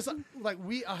because that's like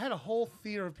I had a whole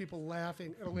theater of people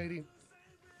laughing, and a lady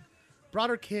brought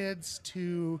her kids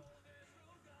to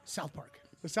South Park.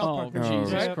 The South Park movie,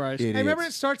 Jesus right? Christ. And remember,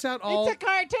 it starts out all It's a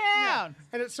cartoon!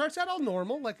 and it starts out all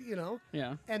normal, like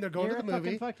Yeah. and they're going You're to the a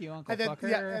movie. fucking fuck you, Uncle and then, Fucker.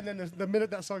 Yeah, and then the minute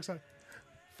that song's like,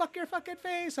 "Fuck your fucking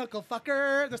face, Uncle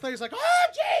Fucker," this lady's like, "Oh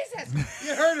Jesus!"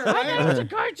 You heard her, right? I know it's a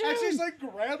cartoon. And she's like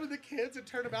grabbing the kids and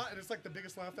turning them out, and it's like the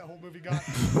biggest laugh that whole movie got.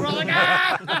 We're all like,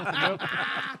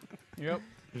 "Ah!" Yep.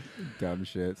 Dumb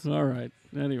shits. All right.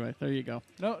 Anyway, there you go.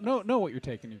 Know what you're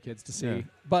taking your kids to see. Yeah.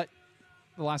 But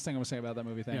the last thing I'm going to say about that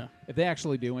movie thing, Yeah. if they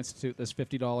actually do institute this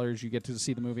 $50, you get to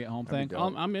see the movie at home thing,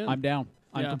 I'm in. I'm down.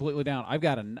 I'm Yeah. completely down. I've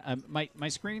got my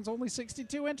screen's only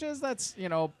 62 inches. That's,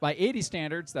 by 80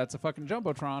 standards, that's a fucking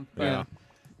Jumbotron. But Yeah.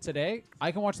 today,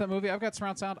 I can watch that movie. I've got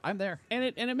surround sound. I'm there. And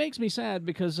it makes me sad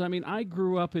because I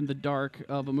grew up in the dark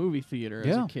of a movie theater as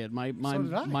Yeah. a kid. My So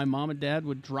did I. my mom and dad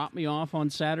would drop me off on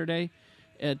Saturday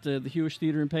at the Hewish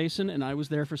Theater in Payson, and I was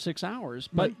there for 6 hours.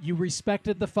 But you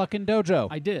respected the fucking dojo.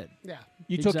 I did. Yeah.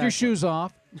 You took your Exactly. shoes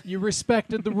off. You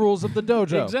respected the rules of the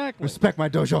dojo. Exactly. Respect my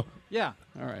dojo. Yeah.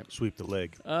 All right. Sweep the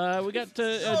leg. We got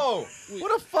Oh,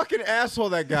 what a fucking asshole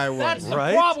that guy was. That's the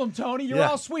Right? problem, Tony. You're Yeah.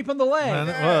 all sweeping the leg.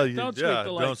 Well, Don't sweep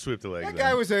the leg. Don't sweep the leg. That then.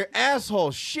 guy was an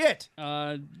asshole. Shit.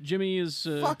 Jimmy is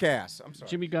Fuck ass. I'm sorry.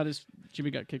 Jimmy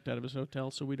got kicked out of his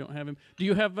hotel, so we don't have him. Do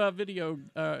you have video?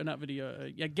 Not video.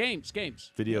 Games.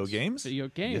 Video games? Video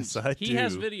games. Yes, I He do.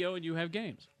 has video, and you have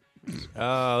games.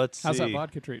 Let's see. How's that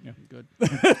vodka treating you? Good.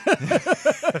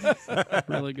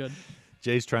 Really good.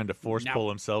 Jay's trying to force pull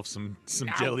himself some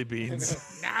jelly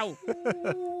beans. Now.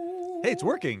 Hey, it's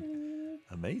working.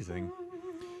 Amazing.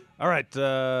 All right,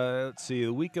 let's see.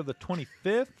 The week of the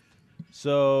 25th.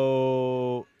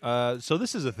 So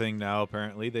this is a thing now.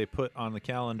 Apparently, they put on the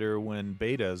calendar when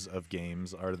betas of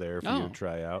games are there for you to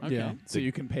try out. Okay. Yeah. So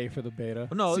you can pay for the beta.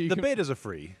 No, So you the can- betas are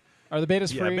free. Are the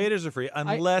betas Yeah, free? betas are free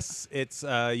unless it's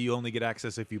you only get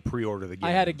access if you pre-order the game.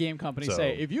 I had a game company So-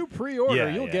 say, if you pre-order,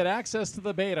 Yeah, you'll yeah. get access to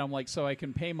the beta. I'm like, so I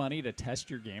can pay money to test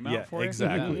your game out Yeah, for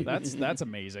exactly. you? That's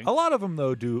amazing. A lot of them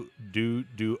though do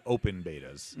open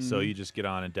betas, so Mhm. you just get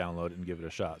on and download it and give it a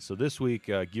shot. So this week,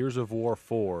 Gears of War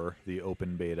 4, the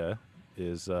open beta,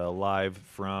 is live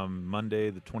from Monday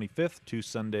the 25th to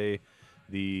Sunday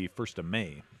the 1st of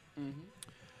May.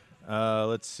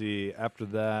 Let's see. After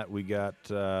that, we got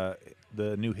the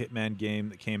new Hitman game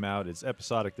that came out. It's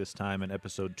episodic this time, and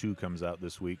episode 2 comes out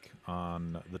this week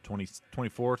on the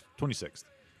 24th, 26th.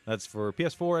 That's for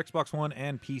PS4, Xbox One,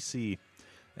 and PC.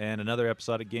 And another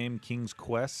episodic game, King's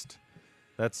Quest.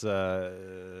 That's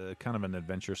kind of an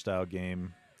adventure-style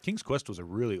game. King's Quest was a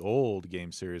really old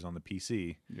game series on the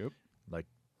PC. Yep. Like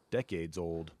decades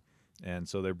old. And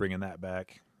so they're bringing that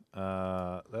back.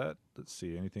 Let's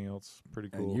see. Anything else pretty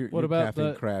And cool? your What about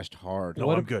caffeine the- crashed hard? No,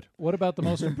 I'm good. What about the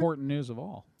most important news of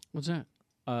all? What's that?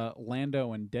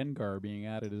 Lando and Dengar being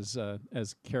added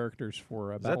as characters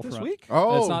for Is that Battlefront. this week?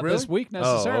 Oh, It's not really? this week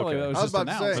necessarily. okay. That was, I was just about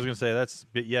to announced. I was going to say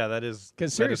that is Because that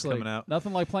is seriously, coming out.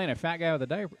 nothing like playing a fat guy with a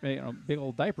diaper, big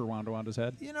old diaper wound around his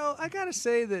head. You know, I got to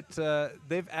say that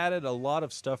they've added a lot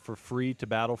of stuff for free to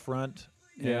Battlefront,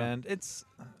 Yeah. and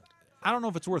I don't know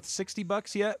if it's worth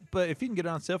 $60 yet, but if you can get it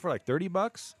on sale for like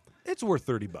 $30, It's worth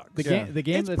 $30. The game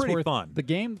it's that's pretty worth fun. The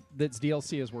game that's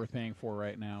DLC is worth paying for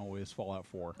right now is Fallout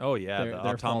 4. Oh yeah, the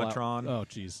Their Automatron. Fallout, oh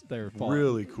jeez, their Fallout,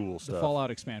 really cool The stuff.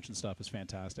 Fallout expansion stuff is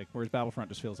fantastic. Whereas Battlefront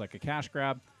just feels like a cash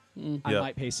grab. I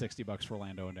might pay $60 for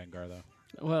Lando and Dengar though.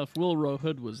 Well, if Will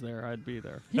Hood was there, I'd be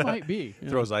there. He might be.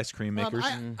 Throws ice cream makers.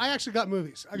 I actually got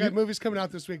movies. I got movies coming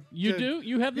out this week. You do?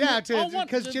 You have them? Yeah,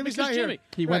 because Jimmy's not here.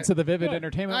 He went to the Vivid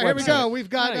Entertainment website. Here we go. We've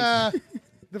got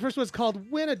the first one's called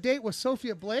 "Win a Date with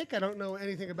Sophia Blake." I don't know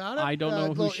anything about it. I don't know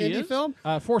who little she indie is. film.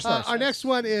 4 stars. Our next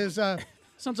one is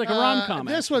sounds like a rom-com.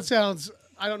 This one sounds.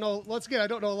 I don't know. Once again, I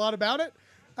don't know a lot about it.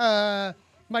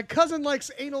 My cousin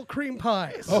likes anal cream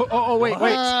pies. Wait.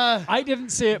 I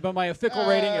didn't see it, but my official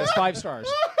rating is 5 stars.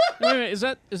 Wait, is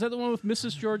that the one with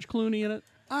Mrs. George Clooney in it?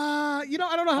 I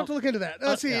don't know. I have to look into that.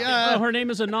 Let's see. Her name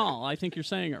is Anal. I think you're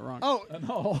saying it wrong. Oh,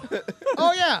 no.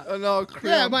 Oh yeah. Anal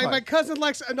cream. Yeah, pie. my cousin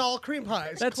likes anal cream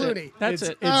pies. That's Clooney. it. That's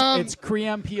it. It's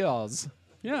crème piaz.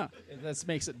 Yeah. That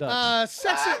makes it Dutch.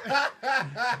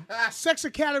 Sex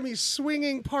Academy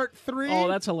Swinging Part 3. Oh,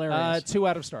 that's hilarious. 2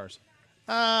 out of stars.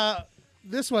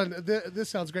 This one, this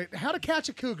sounds great. How to Catch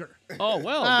a Cougar. Oh,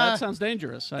 well, that sounds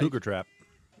dangerous. Cougar Trap.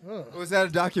 Was that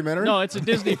a documentary? No, it's a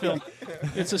Disney film.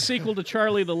 It's a sequel to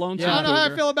Charlie the Lonesome I don't know how I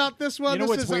Cougar. feel about this one. You know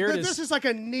what's weird is- this is like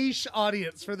a niche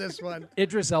audience for this one.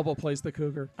 Idris Elba plays the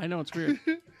cougar. I know, it's weird.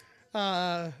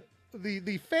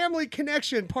 The Family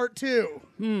Connection Part 2.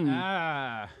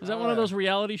 Is that one of those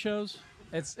reality shows?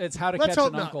 It's How to Let's Catch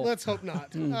hope an not. Uncle. Let's hope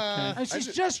not. And she's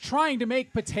just trying to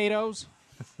make potatoes.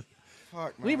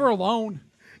 Fuck, man. Leave her alone.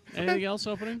 Anything else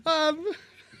opening?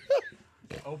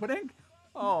 Opening?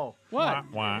 Oh. What?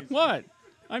 What?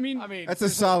 I mean, That's a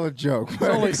solid joke.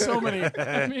 There's only so many.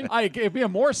 It'd be a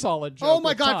more solid joke. Oh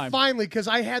my with God! time. Finally, because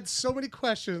I had so many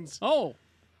questions. Oh.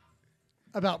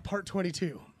 About Part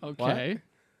 22. Okay.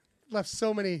 Left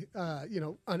so many,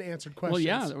 unanswered questions. Well,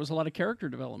 yeah, there was a lot of character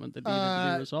development that needed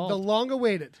to be resolved. The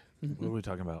long-awaited What are we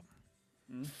talking about?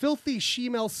 Filthy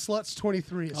Shemale Sluts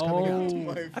 23 is coming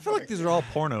out. I feel like these are all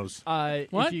pornos.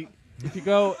 What? If you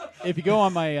go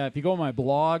on my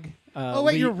blog. Oh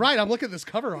wait, you're right. I'm looking at this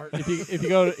cover art. If you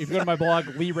go to my blog,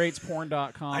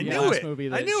 LeeRatesPorn.com, I the knew last it. movie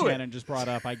I that knew it. Shannon just brought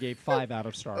up, I gave 5 out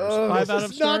of stars. 5 out of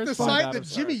This is not stars? the 5 site out that of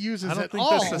Jimmy stars. uses I don't at think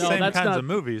all. that's the same that's kinds not, of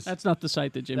movies. That's not the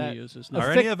site that Jimmy uses. No.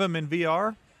 Are any of them in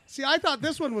VR? See, I thought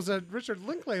this one was a Richard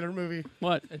Linklater movie.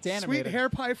 What? It's Sweet animated. Hair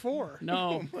Pie 4.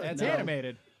 No. It's no.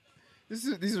 animated.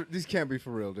 These can't be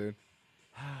for real, dude.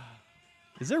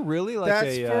 Is there really like That's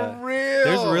a? for real.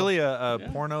 There's really a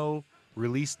porno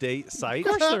release date site.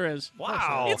 Of course there is.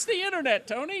 Wow. It's the internet,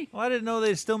 Tony. Well, I didn't know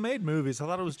they still made movies. I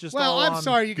thought it was just. Well, all I'm on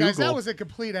sorry, you guys. That Google. was a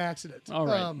complete accident. All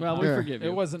right. Well, we forgive you.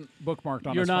 It wasn't bookmarked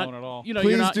on You're his not, phone at all. You know,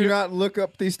 Please you're do not look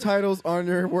up these titles on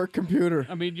your work computer.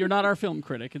 I mean, you're not our film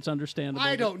critic. It's understandable.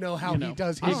 I don't know how he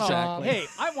does his job. Exactly. Hey,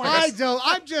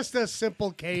 I'm just a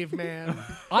simple caveman.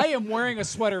 I am wearing a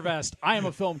sweater vest. I am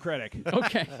a film critic.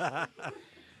 Okay.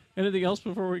 Anything else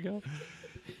before we go?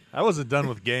 I wasn't done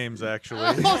with games actually.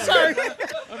 Oh, sorry.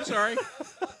 I'm sorry.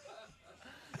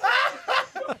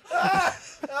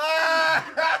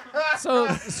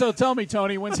 So tell me,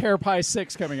 Tony, when's Hair Pie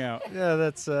 6 coming out? Yeah,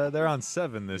 that's they're on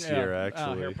 7 this year Oh,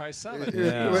 actually. Hair Pie 7.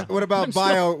 Yeah. What about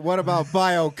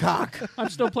BioCock? I'm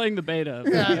still playing the beta.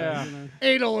 Yeah.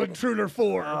 Anal Intruder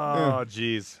 4. Oh,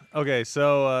 jeez. Okay,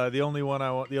 so the only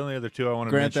other two I want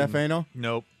to Grand mention. Theft Anal?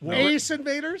 Nope. Ace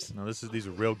Invaders? No, these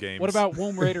are real games. What about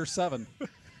Womb Raider 7?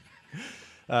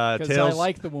 Because I Tales.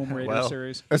 like the Womb Raider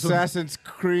series. Assassin's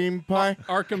Cream Pie?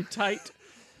 Arkham Tight.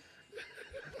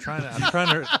 I'm trying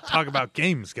to talk about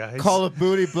games, guys. Call of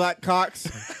Booty Black Cocks?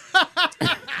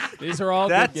 These are all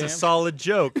That's good a games. solid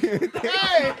joke.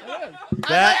 Hey!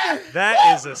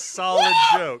 That is a solid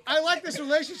joke. I like this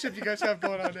relationship you guys have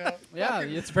going on now. Yeah,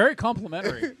 it's very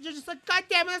complimentary. You're just like, God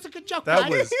damn it, that's a good joke, That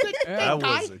guys. was Good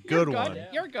guy. a good one.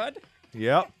 You're good.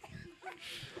 Yep.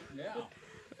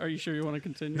 Are you sure you want to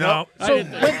continue? No. So,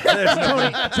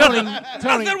 Tony,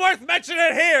 Nothing worth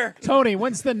mentioning here. Tony,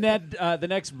 when's the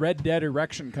next Red Dead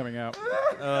Erection coming out?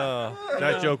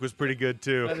 That joke was pretty good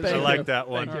too. That is I good. like that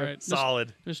one. All right.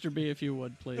 Solid. Mr. B, if you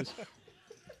would, please.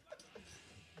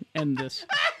 End this.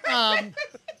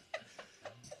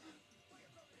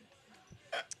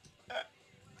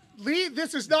 Lee,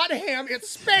 this is not ham,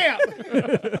 it's spam.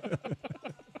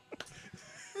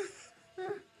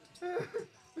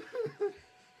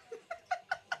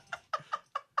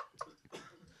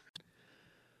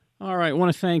 All right. I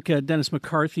want to thank Dennis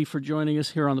McCarthy for joining us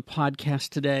here on the podcast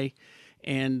today.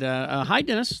 And hi,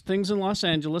 Dennis. Things in Los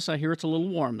Angeles. I hear it's a little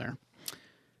warm there.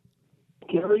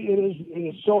 Gary, it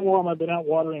is so warm. I've been out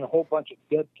watering a whole bunch of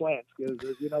dead plants because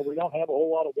we don't have a whole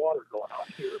lot of water going on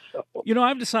here. So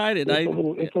I've decided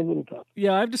it's a little tough.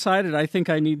 Yeah, I've decided. I think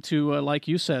I need to, like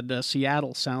you said,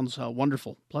 Seattle sounds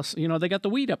wonderful. Plus, they got the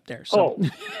weed up there. So. Oh,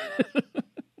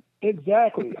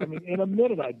 exactly. I mean, in a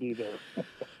minute I'd be there.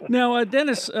 Now,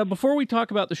 Dennis, before we talk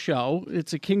about the show,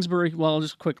 it's at Kingsbury,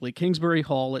 just quickly, Kingsbury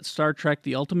Hall at Star Trek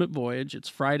The Ultimate Voyage. It's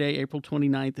Friday, April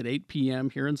 29th at 8 p.m.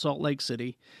 here in Salt Lake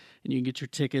City. And you can get your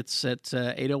tickets at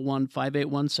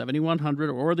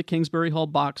 801-581-7100 or the Kingsbury Hall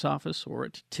box office or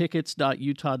at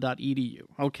tickets.utah.edu.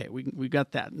 Okay, we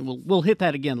got that. And we'll hit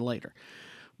that again later.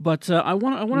 But I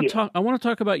want to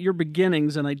talk about your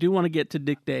beginnings, and I do want to get to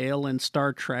Dick Dale and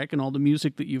Star Trek and all the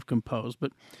music that you've composed.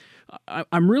 But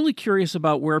I'm really curious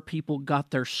about where people got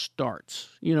their starts.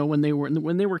 When they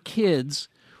were kids,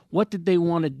 what did they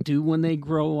want to do when they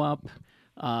grow up?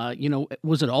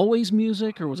 Was it always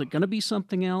music, or was it going to be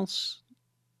something else?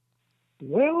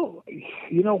 Well,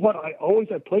 you know what? I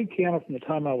played piano from the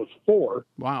time I was 4.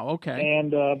 Wow. Okay.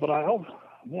 And but I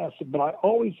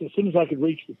always, as soon as I could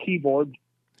reach the keyboard,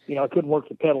 I couldn't work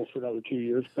the pedals for another 2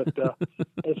 years. But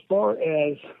as far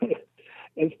as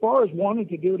wanting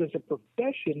to do it as a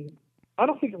profession, I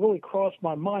don't think it really crossed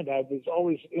my mind. I was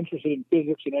always interested in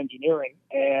physics and engineering,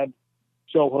 and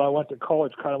so when I went to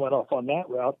college, kind of went off on that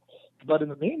route. But in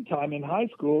the meantime, in high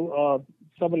school,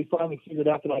 somebody finally figured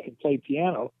out that I could play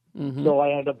piano. Mm-hmm. So I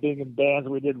ended up being in bands.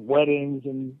 We did weddings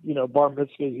and, bar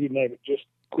mitzvahs, you name it, just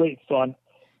great fun,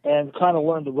 and kind of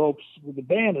learned the ropes with the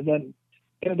band. And then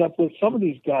ended up with some of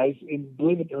these guys, and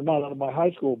believe it or not, out of my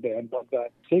high school band, but in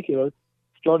particular,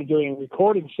 started doing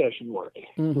recording session work.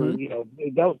 Mm-hmm. For,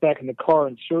 that was back in the car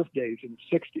and surf days in the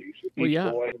 60s with Beach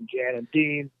Boy and Jan and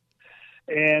Dean.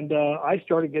 And I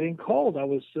started getting called. I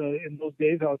was, in those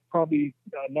days, I was probably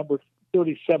number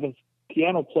 37th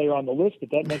piano player on the list,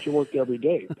 but that meant you worked every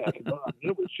day back in the day.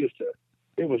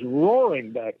 It was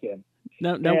roaring back then.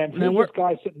 Now, this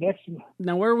guy sitting next to me.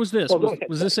 Now, where was this? Oh,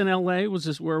 was this in L.A.? Where was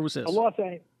this? This is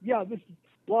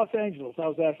Los Angeles. I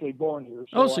was actually born here.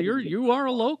 So you are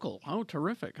a local. Oh,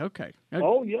 terrific. Okay.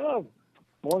 Oh, yeah.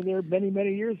 Born there many,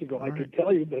 many years ago. All I could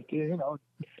tell you that, and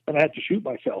I had to shoot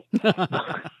myself.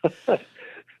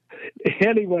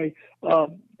 Anyway,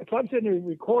 so I'm sitting there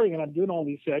recording, and I'm doing all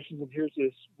these sessions, and here's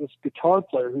this guitar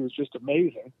player who was just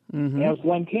amazing. Mm-hmm. And it was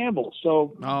Glenn Campbell.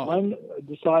 So Glenn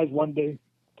decides one day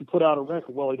to put out a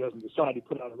record. Well, he doesn't decide. He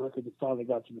put out a record that finally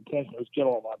got some attention. It was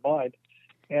Gentle on My Mind.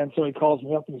 And so he calls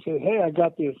me up and he says, hey, I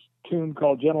got this tune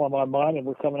called Gentle on My Mind, and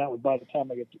we're coming out with By the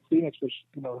Time I Get to Phoenix, which,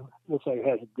 looks like it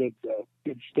has a good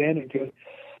standing to it.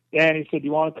 And he said, do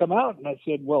you want to come out? And I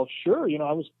said, well, sure.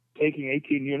 I was taking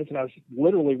 18 units, and I was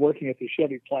literally working at the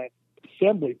Chevy plant,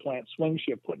 assembly plant, swing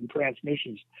shift, putting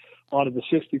transmissions onto the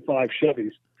 65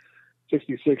 Chevys,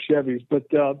 66 Chevys. But,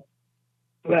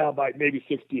 by maybe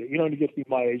 68. To get to be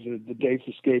my age, the dates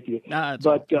escape you.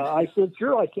 But I said,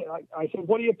 sure. I said,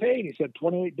 what do you pay? And he said,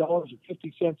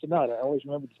 $28.50 a night. I always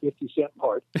remember the 50-cent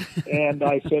part. And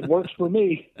I said, works for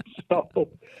me. So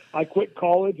I quit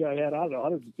college. I had,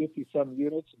 150-some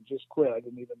units and just quit. I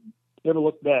didn't even never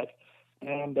look back.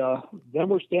 And then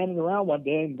we're standing around one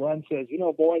day, and Glenn says,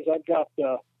 boys,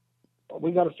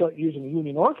 we got to start using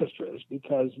union orchestras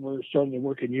because we're starting to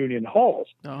work in union halls.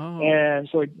 Oh. And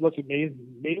so he looked at me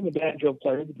and the banjo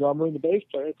player, the drummer, and the bass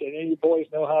player, and said, any of you boys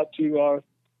know how to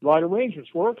write arrangements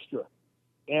for orchestra?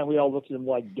 And we all looked at him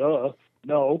like, duh,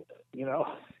 no,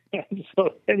 And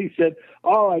so then he said,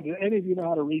 all right, do any of you know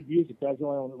how to read music? That's the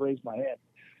only one that raised my hand.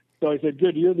 So I said,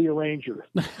 good, you're the arranger.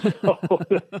 So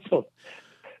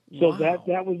wow.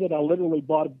 that was it. I literally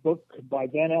bought a book by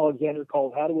Van Alexander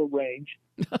called How to Arrange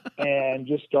and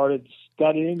just started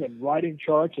studying and writing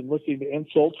charts and listening to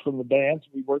insults from the bands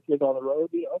we worked with on the road.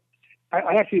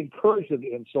 I actually encouraged them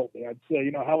to insult me. I'd say,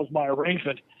 how was my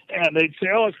arrangement? And they'd say,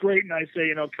 oh, it's great. And I'd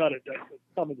say, cut it.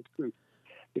 Tell me the truth.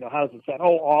 How does it sound?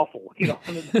 Oh, awful. And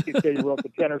then you say you wrote the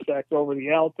tenor sax over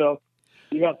the alto.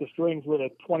 You got the strings with a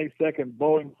 20-second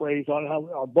bowing phrase on it.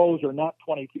 Our bows are not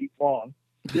 20 feet long.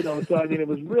 So it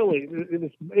was really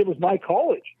it was my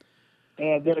college.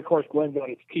 And then of course Glenn got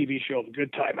his TV show, The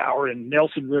Good Time Hour, and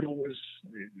Nelson Riddle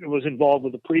was involved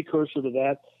with the precursor to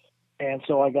that. And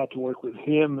so I got to work with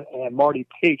him and Marty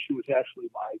Page, who was actually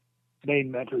my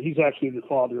main mentor. He's actually the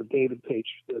father of David Page,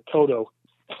 Toto.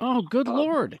 Oh, good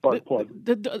Lord.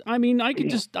 I mean,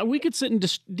 we could sit and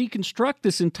deconstruct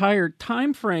this entire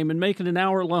time frame and make it an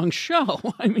hour-long show.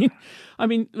 I mean,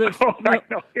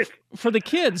 for the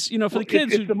kids,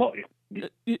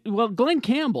 Glenn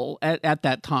Campbell at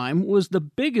that time was the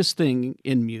biggest thing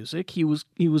in music. He was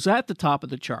at the top of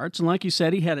the charts. And like you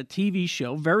said, he had a TV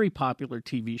show, very popular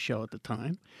TV show at the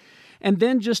time. And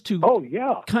then just to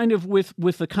kind of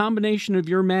with the combination of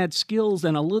your mad skills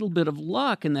and a little bit of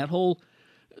luck and that whole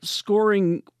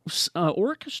scoring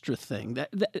orchestra thing.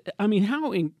 I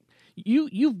mean,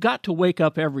 you've got to wake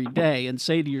up every day and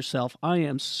say to yourself, I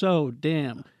am so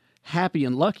damn happy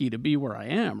and lucky to be where I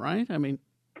am, right? I mean,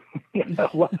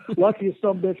 luckiest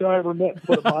some bitch I ever met, to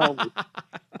put it mildly.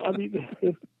 I mean,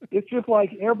 it's just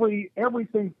like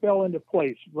everything fell into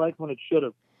place right when it should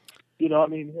have. You know, I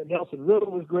mean, Nelson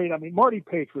Riddle was great. I mean, Marty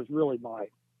Paich was really my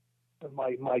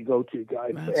go-to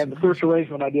guy. The first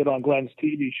arrangement I did on Glenn's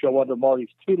TV show under Marty's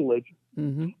tutelage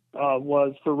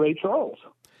was for Ray Charles.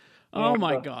 Oh,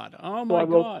 my God. Oh, my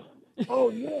God.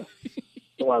 Oh, yeah.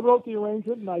 So I wrote the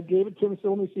arrangement, and I gave it to him and said,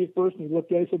 let me see it first. And he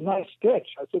looked at it and said, nice sketch.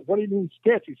 I said, what do you mean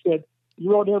sketch? He said,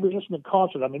 you wrote every instrument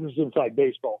concert. I mean, this is inside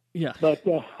baseball. Yeah. But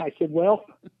I said, well,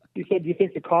 he said, do you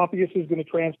think the copyist is going to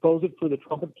transpose it for the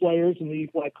trumpet players and the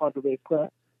E-flat contrabass class?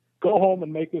 Go home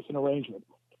and make this an arrangement.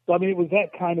 So, I mean, it was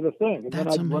that kind of a thing. And then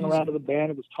I'd run around to the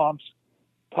band. It was Tom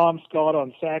Scott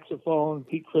on saxophone,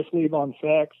 Pete Chrisley on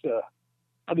sax.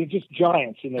 I mean, just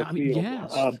giants in that field.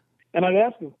 Yes. And I'd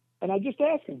ask him, and I'd just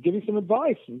ask him, give me some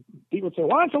advice. And he would say,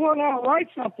 why don't you learn how to write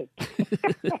something?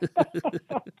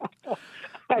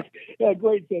 Yeah,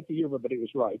 great sense of humor, but he was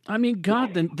right. I mean,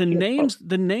 God, the names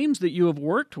that you have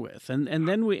worked with, and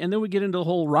then we get into the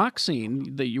whole rock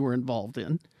scene that you were involved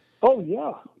in. Oh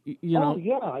yeah, you know. Oh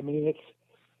yeah. I mean, it's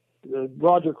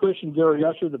Roger Christian, Gary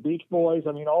Usher, the Beach Boys.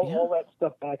 I mean, all that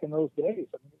stuff back in those days.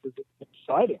 I mean, it was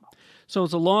exciting. So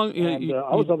it's a long.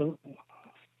 I was on the.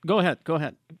 Go ahead.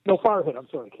 No, fire ahead. I'm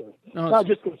sorry, Kerry. No, I was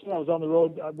just going to say I was on the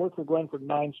road. I worked for Glenn for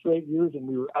 9 straight years, and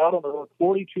we were out on the road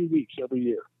 42 weeks every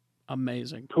year.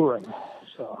 Amazing. Touring.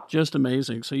 So. Just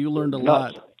amazing. So you learned a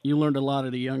lot. You learned a lot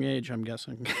at a young age, I'm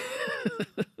guessing.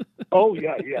 Oh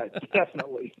yeah,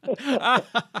 definitely.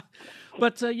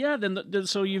 But so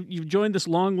you've joined this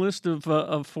long list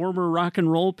of former rock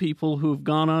and roll people who have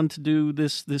gone on to do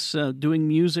this doing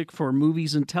music for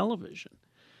movies and television.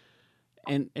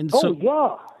 And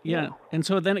so yeah. And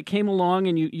so then it came along,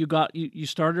 and you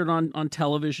started on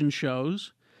television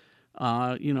shows.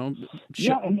 You know.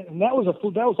 And that was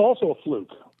also a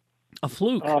fluke. A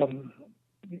fluke.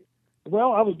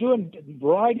 Well, I was doing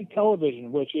variety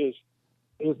television, which is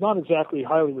not exactly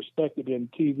highly respected in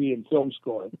TV and film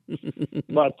scoring.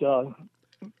 But so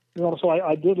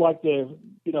I did like the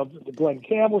Glenn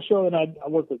Campbell show, and I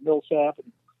worked with Millsap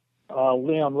and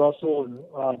Leon Russell, and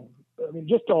I mean,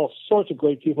 just all sorts of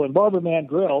great people. And Barbara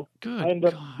Mandrell, I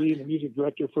ended up being the music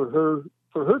director for her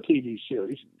TV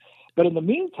series. But in the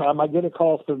meantime, I get a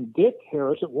call from Dick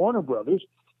Harris at Warner Brothers,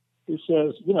 who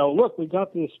says, look, we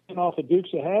got this spinoff of Dukes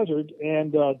of Hazzard,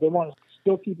 and they want to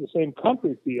still keep the same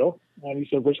country feel. And he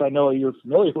said, which I know you're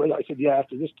familiar with. I said, yeah,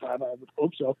 after this time, I would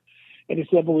hope so. And he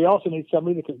said, but we also need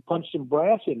somebody that can punch some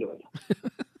brass into it.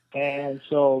 And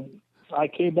so I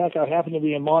came back. I happened to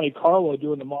be in Monte Carlo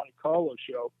doing the Monte Carlo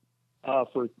show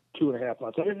for 2.5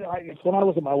 months. When I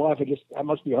look at my life, I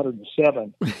must be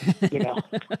 107.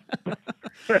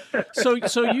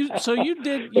 So you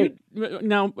did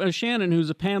now. Shannon, who's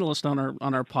a panelist on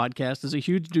our podcast, is a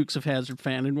huge Dukes of Hazzard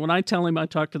fan, and when I tell him I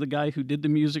talked to the guy who did the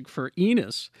music for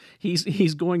Enos,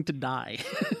 he's going to die.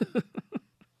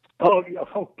 Oh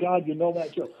God, you know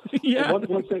that joke. Yeah.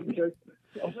 One second, Jerry.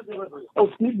 Oh,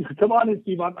 Steve, come on in,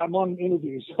 Steve. I'm on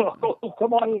interviews. So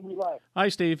come on in, relax. Hi,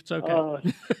 Steve. It's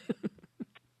okay.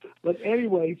 But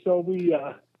anyway, so we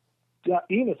got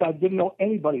Enos. I didn't know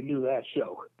anybody knew that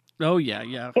show. Oh yeah.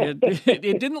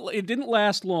 It didn't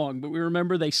last long, but we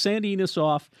remember they sent Enos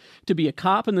off to be a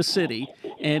cop in the city,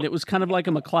 and it was kind of like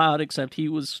a McCloud, except he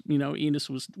was, Enos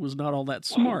was not all that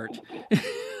smart.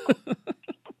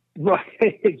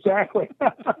 Right, exactly.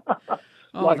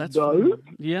 Oh, like that's Doug?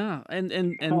 Yeah, and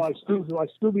like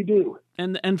Scooby Doo.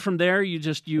 And from there you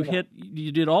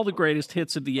did all the greatest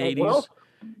hits of the 80s. Well,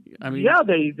 I mean, yeah,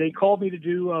 they called me to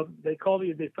do. They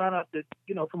found out that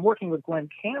from working with Glenn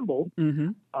Campbell,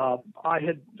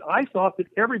 I thought that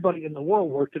everybody in the world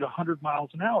worked at 100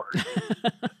 miles an hour.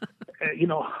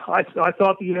 I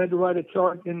thought that you had to write a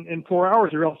chart in 4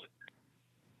 hours, or else,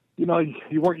 you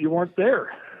weren't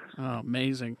there. Oh,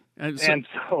 amazing! And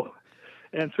so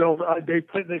they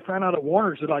found out at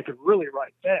Warner's that I could really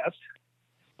write fast,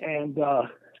 and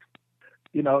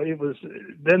it was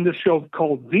then this show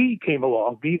called V came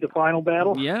along. V, the Final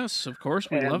Battle. Yes, of course,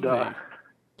 we love V.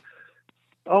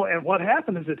 And what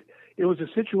happened is that it was a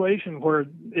situation where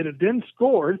it had been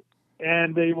scored,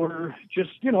 and they were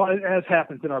just, as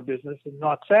happens in our business, and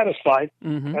not satisfied.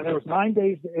 Mm-hmm. And there was 9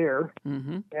 days to air,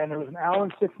 mm-hmm. and there was an hour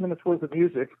and 6 minutes worth of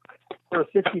music for a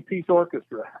 60-piece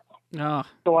orchestra.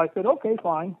 So I said, okay,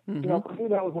 fine. Mhm. You know, for me,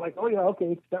 that was like, oh, yeah,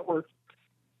 okay, that works.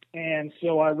 And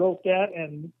so I wrote that,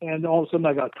 and all of a sudden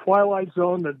I got Twilight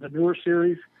Zone, the newer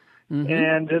series. Mhm.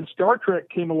 And then Star Trek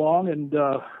came along, and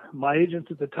my agents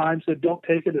at the time said, don't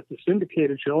take it. It's a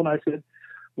syndicated show. And I said,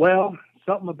 well,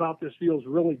 something about this feels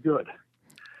really good.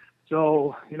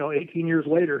 So, 18 years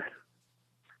later,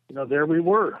 there we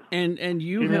were. And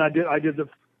you Even I did the...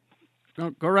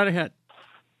 Go right ahead.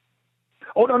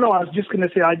 Oh, no, I was just going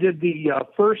to say I did the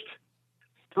first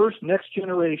Next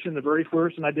Generation, the very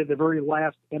first, and I did the very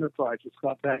last Enterprise with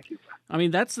Scott Bakula. I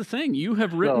mean, that's the thing. You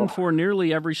have written for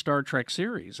nearly every Star Trek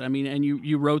series. I mean, and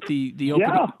you wrote the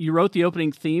opening, you wrote the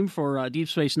opening theme for Deep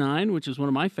Space Nine, which is one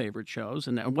of my favorite shows,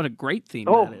 and what a great theme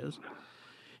that is.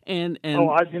 And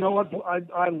you know what?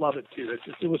 I love it too.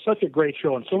 It was such a great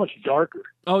show and so much darker.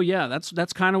 Oh yeah,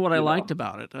 that's kind of what I liked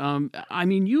about it. I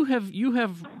mean, you have.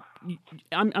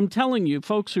 I'm telling you,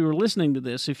 folks who are listening to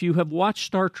this, if you have watched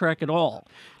Star Trek at all,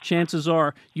 chances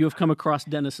are you have come across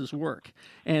Dennis's work,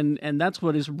 and that's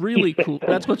what is really cool.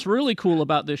 That's what's really cool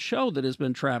about this show that has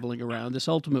been traveling around, this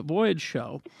Ultimate Voyage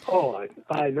show. Oh,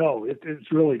 I know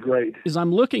it's really great. Is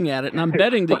I'm looking at it, and I'm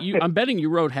betting that you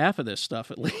wrote half of this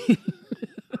stuff at least.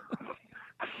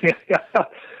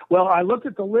 Well, I looked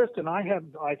at the list, and I have,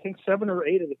 I think, 7 or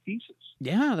 8 of the pieces.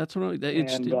 Yeah, that's what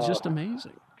it's just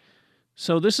amazing.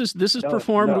 So this is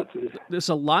performed. This is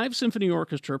a live symphony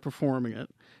orchestra performing it,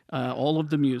 all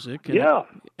of the music.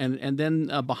 And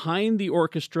then behind the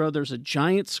orchestra, there's a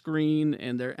giant screen,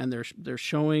 and they're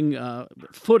showing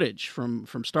footage from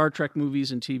Star Trek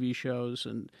movies and TV shows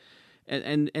and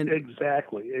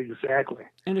exactly.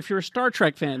 And if you're a Star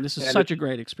Trek fan, this is such a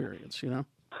great experience,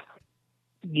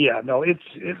 Yeah, no, it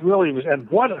really was, and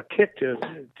what a kick to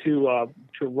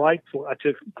write for,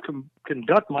 to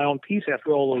conduct my own piece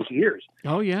after all those years.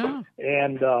 Oh yeah,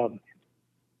 and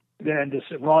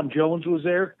Ron Jones was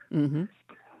there, mm-hmm.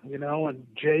 And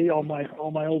Jay, all my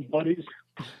old buddies.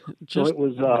 So it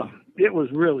was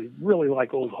really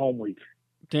like old home week.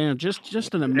 Damn,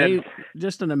 just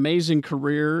an amazing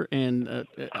career, and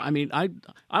I mean, I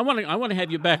want to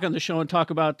have you back on the show and talk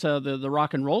about the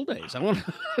rock and roll days. I want.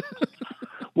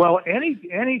 Well,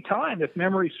 any time, if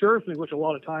memory serves me, which a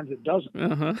lot of times it doesn't.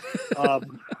 Uh-huh.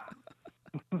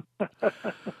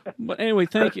 But anyway,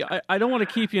 thank you. I don't want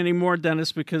to keep you anymore,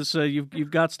 Dennis, because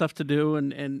you've got stuff to do,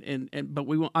 but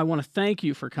I want to thank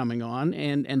you for coming on,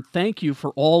 and thank you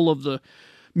for all of the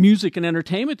music and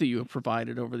entertainment that you have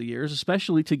provided over the years,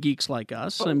 especially to geeks like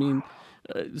us. I mean,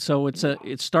 so it's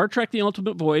Star Trek: The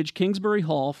Ultimate Voyage, Kingsbury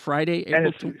Hall, Friday,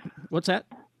 April. What's that?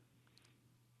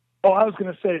 Oh, I was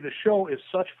going to say the show is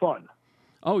such fun.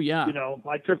 Oh yeah.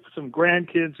 I took some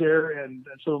grandkids there and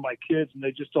some of my kids, and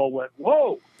they just all went,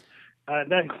 "Whoa!"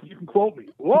 And then you can quote me,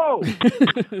 "Whoa!"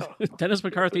 Dennis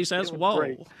McCarthy says,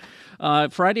 "Whoa!"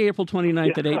 Friday, April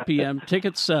 29th at 8 p.m.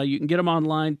 Tickets, you can get them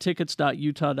online,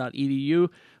 tickets.utah.edu,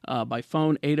 by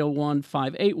phone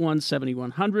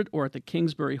 801-581-7100, or at the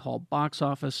Kingsbury Hall box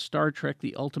office. Star Trek: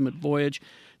 The Ultimate Voyage.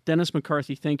 Dennis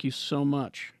McCarthy, thank you so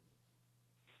much.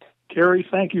 Gary,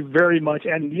 thank you very much.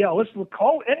 And yeah, let's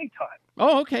call anytime.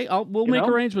 Oh, okay. We'll make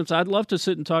arrangements. I'd love to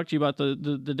sit and talk to you about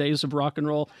the days of rock and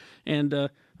roll and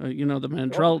the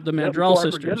Mandrell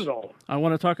sisters. I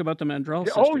want to talk about the Mandrell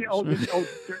sisters.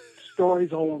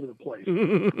 Stories all over the place.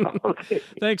 Okay.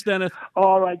 Thanks, Dennis.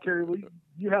 All right, Gary. Well,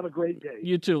 you have a great day.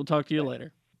 You too. We'll talk to you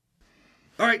later.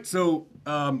 All right, so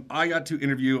I got to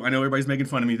interview. I know everybody's making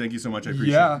fun of me. Thank you so much. I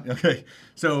appreciate it. Okay,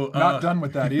 so not done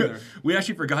with that either. We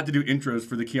actually forgot to do intros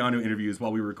for the Keanu interviews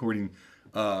while we were recording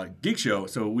Geek Show.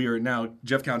 So we are now,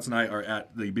 Jeff Counts and I are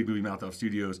at the Big Movie Mouth Off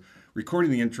Studios recording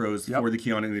the intros for the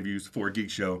Keanu interviews for Geek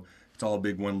Show. It's all a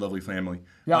big one lovely family.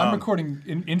 Yeah, I'm recording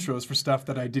intros for stuff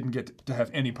that I didn't get to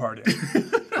have any part in.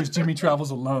 Because Jimmy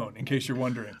travels alone, in case you're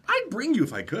wondering. I'd bring you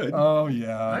if I could. Oh,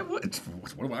 yeah. I would.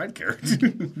 What do I care?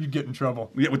 You'd get in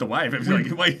trouble. Yeah, with the wife.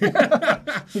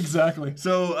 Exactly.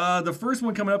 So the first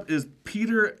one coming up is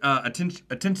Peter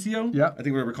Atencio. Yeah. I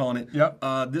think we're calling it.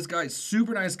 Yeah. This guy,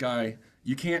 super nice guy.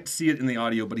 You can't see it in the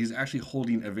audio, but he's actually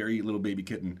holding a very little baby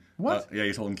kitten. What? Yeah,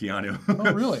 he's holding Keanu.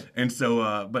 Oh, really? And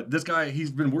so, but this guy,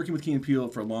 he's been working with Key and Peele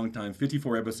for a long time.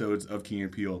 54 episodes of Key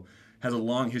and Peele. Has a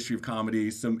long history of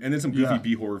comedy, and then some goofy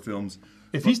B-horror films.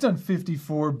 If he's done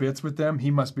 54 bits with them, he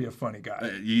must be a funny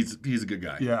guy. He's a good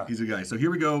guy. Yeah. He's a guy. So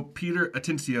here we go. Peter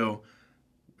Atencio.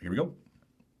 Here we go.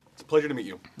 It's a pleasure to meet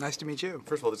you. Nice to meet you.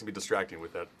 First of all, this is going to be distracting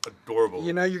with that adorable...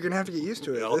 You're going to have to get used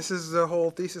to it. This is the whole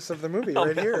thesis of the movie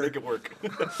right here. I'll make it work.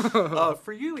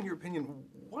 For you, in your opinion,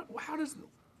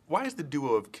 why is the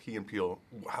duo of Key and Peele,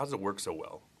 how does it work so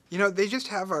well? You know, they just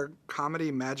have a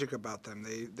comedy magic about them.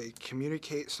 They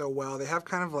communicate so well. They have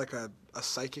kind of like a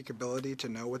psychic ability to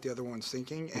know what the other one's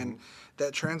thinking, and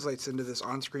that translates into this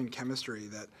on-screen chemistry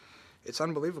that it's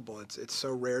unbelievable. It's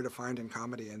so rare to find in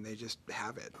comedy, and they just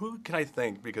have it. Who can I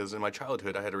thank? Because in my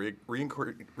childhood, I had a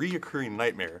reoccurring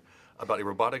nightmare about a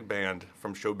robotic band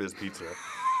from Showbiz Pizza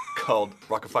called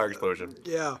Rocket Fire Explosion.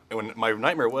 Yeah. And when my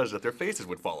nightmare was that their faces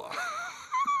would fall off.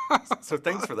 So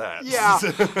thanks for that. Yeah.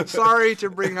 Sorry to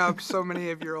bring up so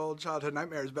many of your old childhood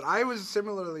nightmares, but I was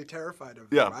similarly terrified of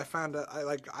them. Yeah. I find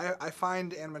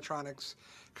animatronics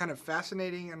kind of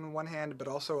fascinating on one hand, but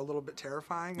also a little bit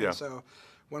terrifying. Yeah. And so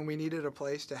when we needed a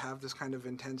place to have this kind of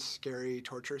intense, scary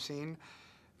torture scene,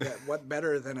 what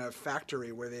better than a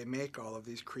factory where they make all of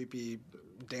these creepy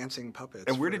dancing puppets?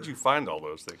 And where did you find all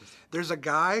those things? There's a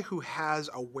guy who has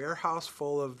a warehouse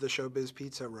full of the Showbiz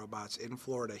Pizza robots in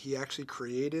Florida. He actually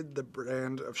created the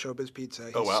brand of Showbiz Pizza.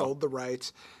 He sold the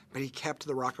rights, but he kept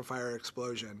the Rocket Fire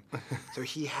Explosion. So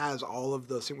he has all of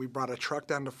those. We brought a truck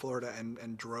down to Florida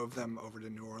and drove them over to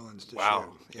New Orleans to shoot.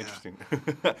 Yeah. Interesting.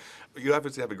 You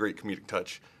obviously have a great comedic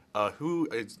touch. Who,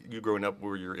 as you growing up,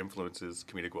 were your influences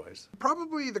comedic-wise?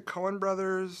 Probably the Coen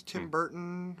brothers, Tim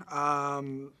Burton,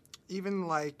 even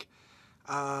like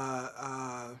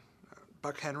Buck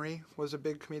Henry was a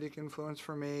big comedic influence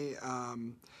for me.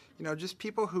 You know, just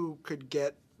people who could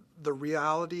get the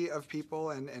reality of people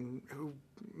and who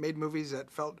made movies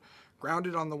that felt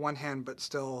grounded on the one hand, but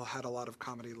still had a lot of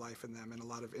comedy life in them and a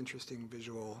lot of interesting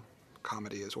visual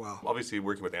comedy as well. Obviously,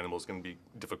 working with animals can be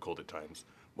difficult at times.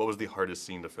 What was the hardest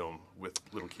scene to film with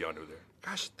little Keanu there?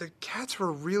 Gosh, the cats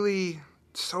were really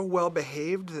so well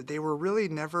behaved that they were really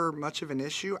never much of an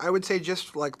issue. I would say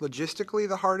just like logistically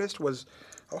the hardest was,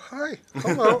 oh, hi,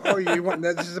 hello. Oh, you want,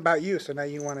 this is about you, so now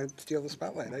you want to steal the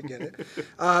spotlight. I get it.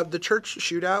 The church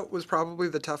shootout was probably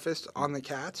the toughest on the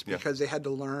cats because they had to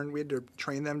learn, we had to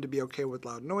train them to be okay with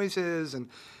loud noises and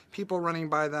people running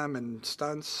by them and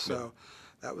stunts, so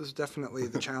that was definitely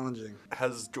the challenging.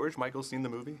 Has George Michael seen the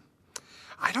movie?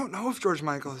 I don't know if George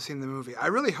Michael has seen the movie. I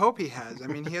really hope he has. I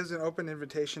mean, he has an open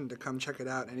invitation to come check it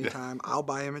out anytime. I'll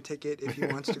buy him a ticket if he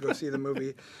wants to go see the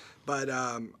movie. But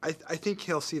I think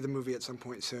he'll see the movie at some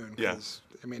point soon. Because,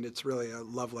 I mean, it's really a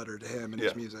love letter to him and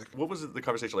his music. What was the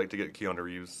conversation like to get Keanu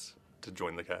Reeves to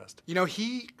join the cast? You know,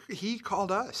 he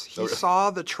called us. He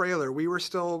saw the trailer. We were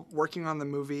still working on the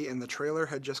movie, and the trailer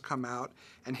had just come out.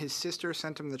 And his sister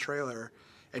sent him the trailer,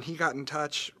 and he got in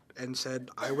touch and said,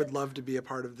 I would love to be a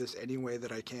part of this any way that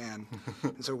I can.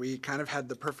 And so we kind of had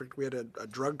we had a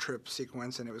drug trip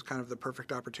sequence, and it was kind of the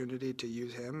perfect opportunity to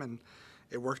use him, and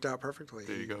it worked out perfectly.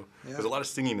 There you go. Yeah. There's a lot of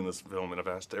singing in this film, and I've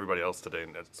asked everybody else today,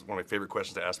 and that's one of my favorite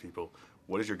questions to ask people.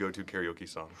 What is your go-to karaoke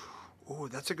song? Oh,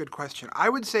 that's a good question. I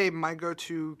would say my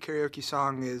go-to karaoke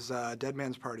song is Dead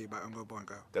Man's Party by Oingo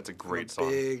Boingo. That's a great I'm a song.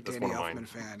 Big That's Danny one of Elfman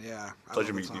fan, yeah.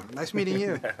 Pleasure meeting you. Nice meeting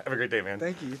you. Have a great day, man.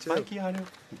 Thank you, you too. Bye, Keanu.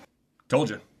 Told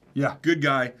you. Yeah. Good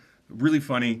guy. Really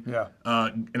funny. Yeah.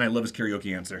 And I love his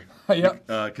karaoke answer. Yeah.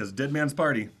 Because Dead Man's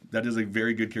Party, that is a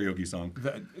very good karaoke song.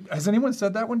 Has anyone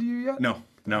said that one to you yet? No.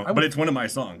 But it's one of my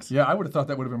songs. Yeah, I would have thought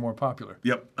that would have been more popular.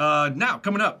 Yep. Now,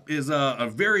 coming up is a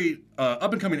very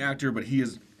up-and-coming actor, but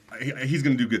he's going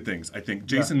to do good things, I think.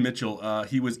 Jason Mitchell,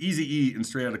 he was Eazy-E in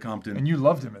Straight Outta Compton. And you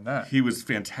loved him in that. He was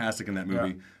fantastic in that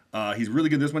movie. Yeah. He's really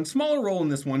good in this one. Smaller role in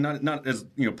this one, not as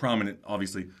prominent,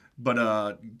 obviously.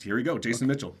 But here we go, Jason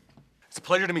Mitchell. It's a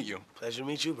pleasure to meet you. Pleasure to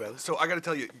meet you, brother. So I got to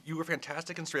tell you, you were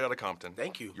fantastic in Straight Outta Compton.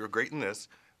 Thank you. You were great in this.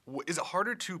 Is it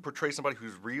harder to portray somebody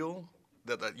who's real,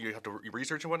 that you have to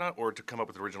research and whatnot, or to come up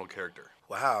with an original character?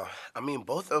 Wow. I mean,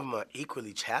 both of them are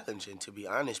equally challenging, to be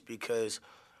honest, because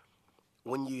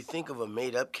when you think of a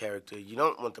made-up character, you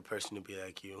don't want the person to be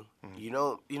like you.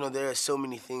 Mm-hmm. There are so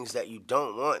many things that you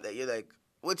don't want that you're like,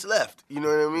 what's left? You know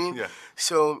what I mean? Yeah.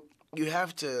 So you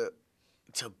have to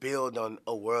build on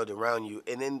a world around you.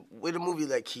 And then with a movie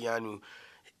like Keanu,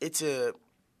 it's a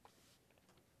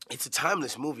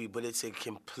timeless movie, but it's a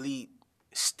complete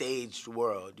staged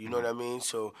world. You know what I mean?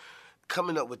 So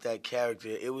coming up with that character,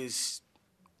 it was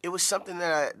something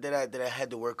that I had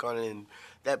to work on, and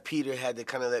that Peter had to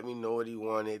kind of let me know what he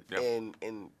wanted, and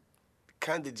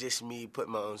kind of just me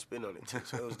putting my own spin on it too.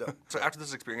 So it was dope. So after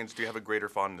this experience, do you have a grerer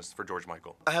fondness for George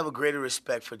Michael? I have a greater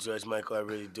respect for George Michael. I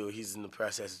really do. He's in the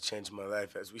process of changing my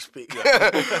life as we speak. Yeah.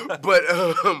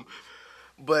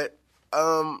 but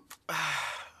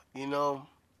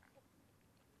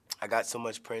I got so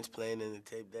much Prince playing in the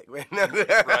tape deck right now.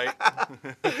 Right.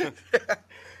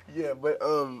 Yeah, but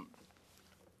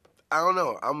I don't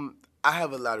know. I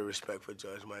have a lot of respect for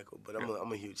George Michael, but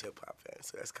I'm a huge hip hop fan,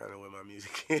 so that's kind of where my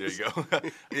music is. There you go.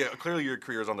 Yeah, clearly your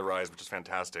career is on the rise, which is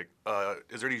fantastic.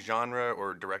 Is there any genre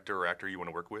or director or actor you want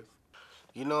to work with?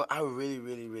 You know, I really,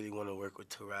 really, really want to work with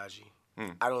Taraji.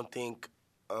 I don't think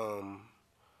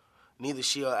neither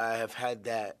she or I have had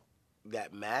that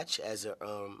match as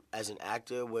an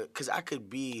actor, because I could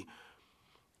be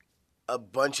a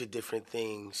bunch of different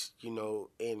things, you know,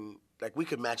 and like we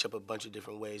could match up a bunch of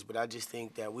different ways, but I just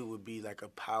think that we would be like a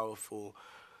powerful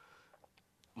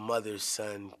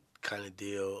mother-son kind of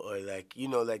deal, or like, you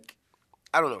know, like,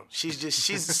 I don't know.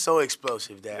 She's so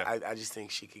explosive that I just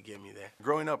think she could get me there.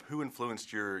 Growing up, who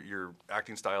influenced your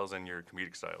acting styles and your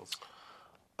comedic styles?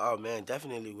 Oh man,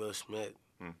 definitely Will Smith.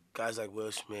 Guys like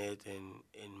Will Smith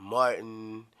and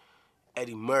Martin,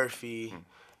 Eddie Murphy.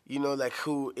 You know, like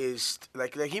who is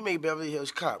like he made Beverly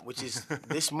Hills Cop, which is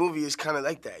this movie is kind of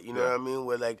like that. You know what I mean?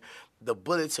 Where like the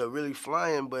bullets are really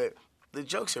flying, but the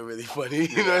jokes are really funny.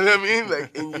 You know what I mean?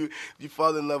 Like, and you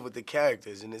fall in love with the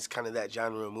characters, and it's kind of that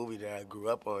genre of movie that I grew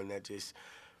up on that just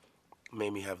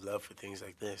made me have love for things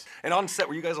like this. And on set,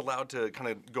 were you guys allowed to kind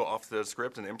of go off the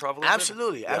script and improv a little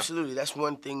Absolutely, bit? absolutely. That's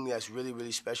one thing that's really,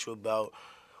 really special about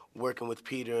working with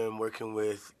Peter and working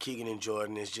with Keegan and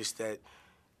Jordan, is just that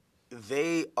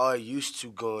they are used to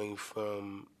going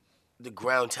from the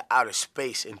ground to outer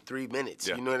space in 3 minutes.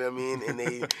 You know what I mean? And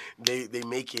they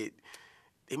make it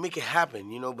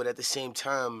happen, you know, but at the same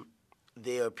time,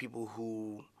 they are people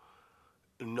who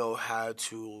know how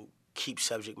to keep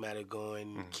subject matter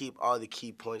going, keep all the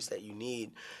key points that you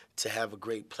need to have a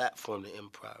great platform to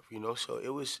improv, you know? So it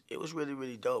was really,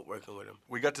 really dope working with him.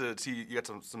 We got to see you got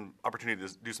some opportunity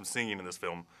to do some singing in this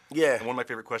film. Yeah. And one of my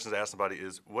favorite questions I ask somebody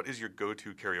is, what is your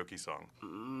go-to karaoke song?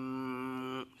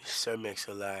 Sir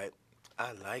Mix-a-Lot.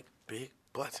 I like big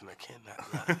butts and I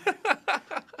cannot lie.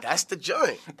 That's the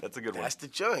joint. That's a good one. That's the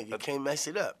joint. You can't mess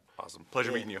it up. Awesome.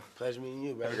 Pleasure meeting you. Pleasure meeting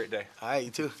you, bro. Have a great day. All right,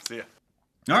 you too. See ya.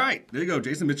 All right, there you go.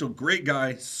 Jason Mitchell, great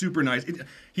guy, super nice.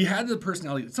 He had the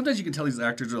personality. Sometimes you can tell these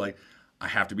actors are like, I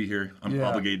have to be here. I'm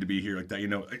obligated to be here, like that. You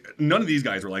know, none of these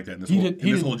guys were like that in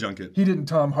this whole junket. He didn't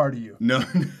Tom Hardy you. No,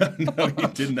 he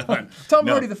did not. Tom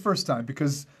Hardy the first time,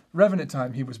 because Revenant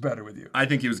time he was better with you. I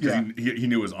think he was because he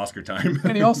knew it was Oscar time.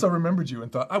 And he also remembered you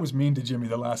and thought, I was mean to Jimmy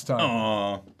the last time.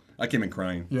 Aw, I came in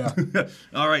crying. Yeah.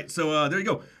 All right, so there you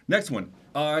go. Next one.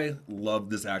 I love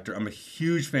this actor. I'm a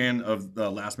huge fan of The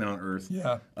Last Man on Earth.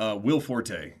 Yeah. Will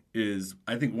Forte is,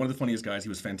 I think, one of the funniest guys. He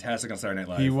was fantastic on Saturday Night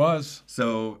Live. He was.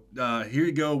 So here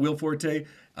you go, Will Forte.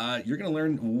 You're going to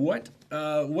learn what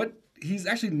he's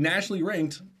actually nationally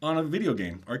ranked on a video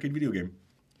game, arcade video game.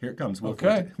 Here it comes, Will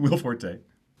Forte. Will Forte.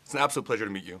 It's an absolute pleasure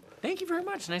to meet you. Thank you very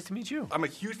much. Nice to meet you. I'm a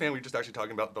huge fan. We were just actually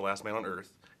talking about The Last Man on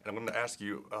Earth. And I'm going to ask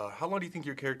you, how long do you think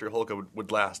your character, Hulka,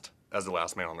 would last as the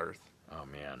last man on Earth? Oh,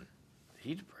 man.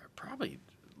 He'd probably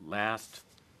last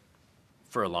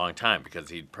for a long time because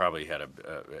he'd probably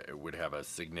would have a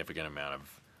significant amount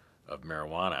of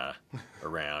marijuana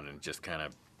around and just kind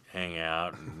of hang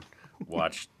out and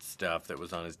watch stuff that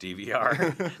was on his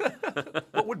DVR.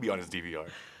 What would be on his DVR?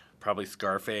 Probably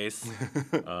Scarface.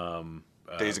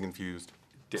 Dazed and Confused.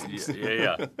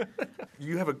 Yeah.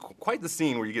 You have quite the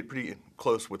scene where you get pretty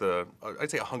close with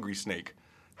I'd say a hungry snake.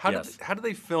 How did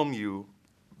they film you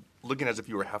looking as if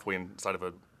you were halfway inside of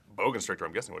a boa constrictor?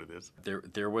 I'm guessing what it is.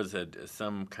 There was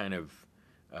some kind of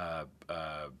I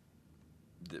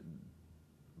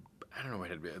don't know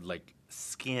what it is, like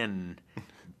skin,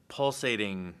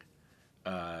 pulsating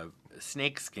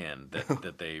snake skin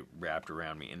that they wrapped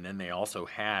around me, and then they also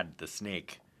had the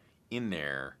snake in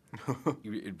there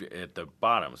at the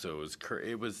bottom, so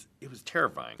it was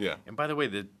terrifying. Yeah. And by the way,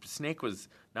 the snake was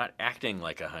not acting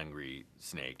like a hungry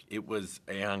snake; it was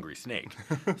a hungry snake.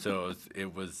 So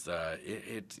it was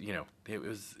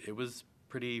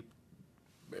pretty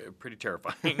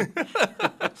terrifying.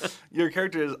 Your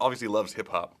character obviously loves hip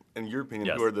hop. In your opinion,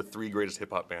 Yes. who are the 3 greatest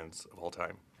hip hop bands of all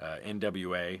time?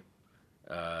 NWA.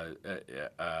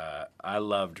 I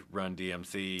loved Run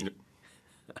DMC.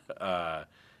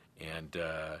 And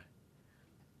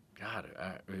God,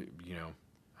 I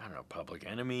don't know, Public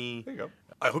Enemy. There you go.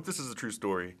 I hope this is a true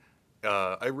story.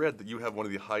 I read that you have one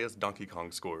of the highest Donkey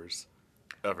Kong scores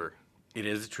ever. It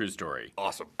is a true story.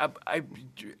 Awesome.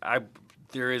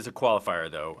 There is a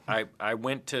qualifier though. I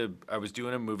was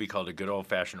doing a movie called A Good Old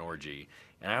Fashioned Orgy,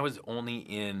 and I was only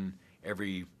in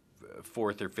every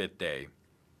 4th or 5th day.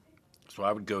 So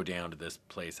I would go down to this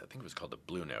place. I think it was called the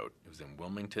Blue Note. It was in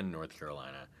Wilmington, North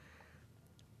Carolina.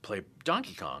 Play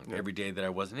Donkey Kong every day that I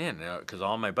wasn't in, because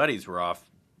all my buddies were off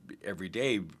every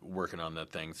day working on the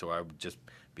thing, so I would just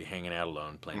be hanging out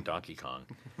alone playing Donkey Kong.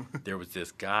 There was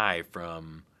this guy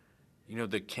you know,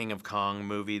 the King of Kong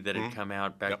movie that had come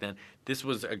out back then. This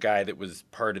was a guy that was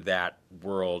part of that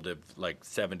world of like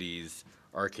 70s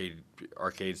arcade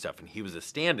stuff, and he was a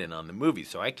stand-in on the movie.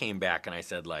 So I came back and I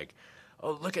said like,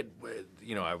 oh, look at,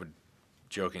 you know, I would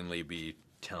jokingly be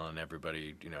telling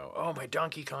everybody, you know, oh, my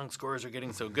Donkey Kong scores are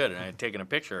getting so good. And I had taken a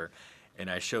picture and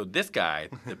I showed this guy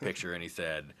the picture and he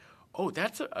said, oh,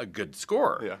 that's a good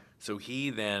score. Yeah. So he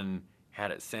then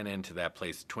had it sent into that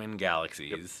place, Twin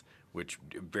Galaxies, which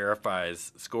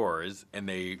verifies scores, and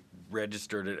they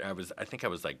registered it. I think I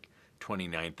was like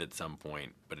 29th at some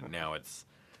point, but now it's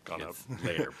gone up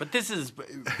later. But this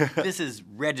is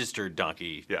registered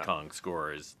Donkey Kong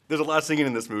scores. There's a lot of singing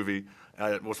in this movie.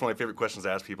 One of my favorite questions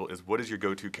to ask people is, what is your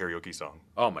go-to karaoke song?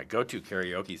 Oh, my go-to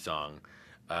karaoke song,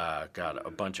 God,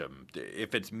 a bunch of them.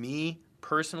 If it's me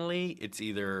personally, it's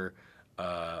either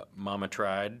Mama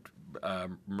Tried,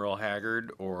 Merle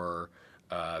Haggard, or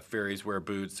Fairies Wear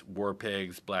Boots, War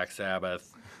Pigs, Black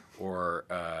Sabbath, or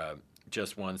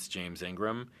Just Once, James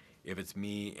Ingram. If it's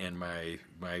me and my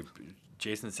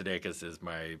Jason Sudeikis is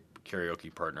my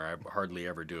karaoke partner. I hardly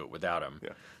ever do it without him. Yeah.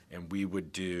 And we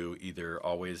would do either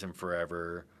Always and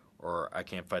Forever, or I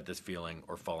Can't Fight This Feeling,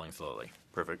 or Falling Slowly.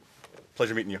 Perfect.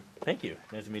 Pleasure meeting you. Thank you.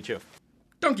 Nice to meet you.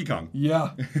 Donkey Kong.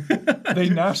 Yeah. They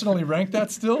nationally rank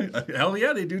that still? Hell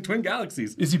yeah, they do. Twin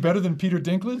Galaxies. Is he better than Peter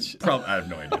Dinklage? I have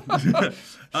no idea.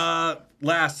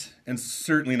 Last and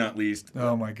certainly not least.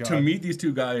 Oh my God. To meet these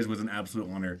two guys was an absolute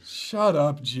honor. Shut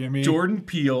up, Jimmy. Jordan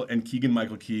Peele and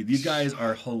Keegan-Michael Key. These guys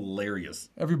are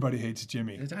hilarious. Everybody hates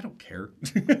Jimmy. I don't care.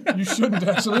 You shouldn't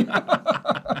actually.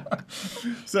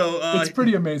 So it's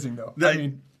pretty amazing though. I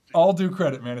mean, all due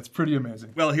credit, man. It's pretty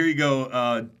amazing. Well, here you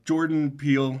go. Jordan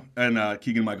Peele and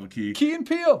Keegan-Michael Key. Key and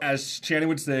Peele. As Shannon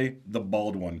would say, the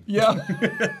bald one. Yeah.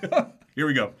 Here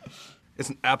we go. It's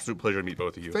an absolute pleasure to meet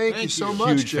both of you. Thank you so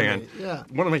much, Huge Jimmy. fan. Yeah.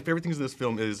 One of my favorite things in this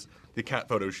film is the cat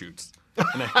photo shoots.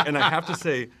 And I have to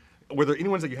say, were there any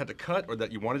ones that you had to cut or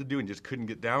that you wanted to do and just couldn't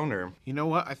get down? Or you know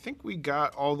what? I think we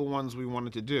got all the ones we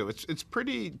wanted to do. It's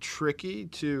pretty tricky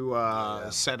to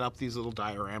set up these little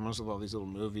dioramas of all these little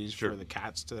movies for the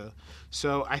cats to.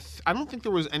 So I don't think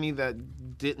there was any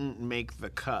that didn't make the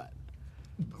cut.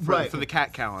 For the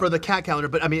cat calendar. For the cat calendar,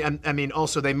 but I mean,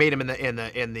 also they made them in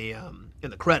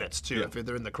the credits too. If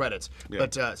they're in the credits,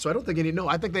 but so I don't think any. No,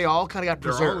 I think they all kind of got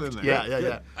preserved.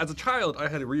 Yeah. As a child, I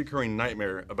had a recurring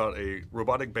nightmare about a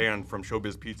robotic band from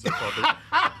Showbiz Pizza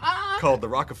called the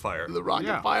Rockafire. The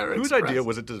Rockafire. Whose idea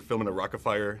was it to film in a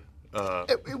Rockafire?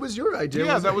 It was your idea.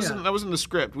 Yeah, that was in the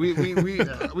script. We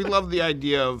love the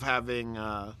idea of having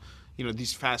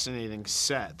these fascinating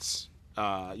sets.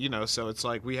 So it's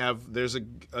like there's a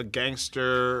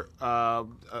gangster,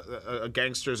 a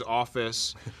gangster's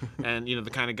office, and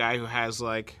the kind of guy who has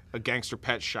like a gangster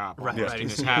pet shop in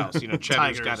his house.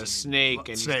 Cheddar's got a snake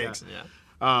and snakes.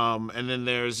 And then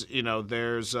there's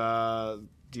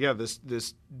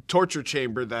this torture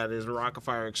chamber that is a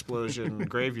Rockafire explosion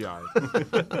graveyard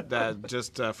that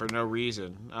just for no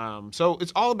reason. So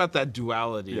it's all about that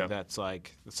duality that's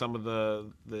like some of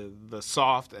the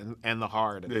soft and the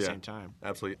hard at the same time.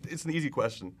 Absolutely. It's an easy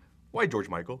question. Why George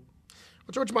Michael?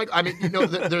 Well, George Michael, I mean,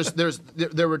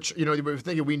 there were, we were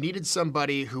thinking we needed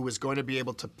somebody who was going to be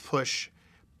able to push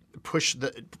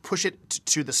it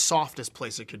to the softest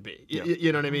place it could be.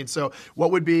 You know what I mean? So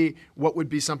what would be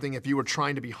something if you were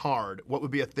trying to be hard? What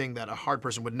would be a thing that a hard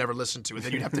person would never listen to, and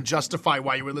then you'd have to justify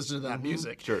why you were listening to that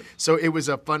music? Sure. So it was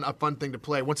a fun thing to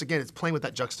play. Once again, it's playing with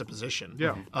that juxtaposition.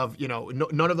 Of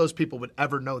none of those people would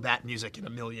ever know that music in a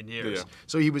million years. Yeah.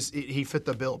 So he fit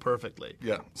the bill perfectly.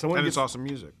 Yeah. And it's awesome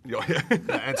music. Yeah,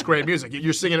 it's great music.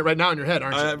 You're singing it right now in your head,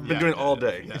 aren't you? I've been doing it all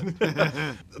day.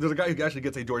 There's a guy who actually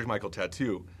gets a George Michael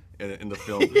tattoo in the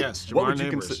film. Yes,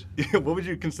 Jamar what would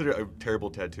you consider a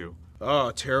terrible tattoo? Oh,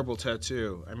 a terrible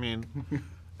tattoo. I mean,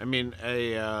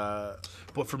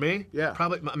 But for me,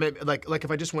 probably maybe like if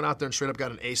I just went out there and straight up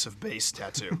got an Ace of Base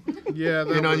tattoo. And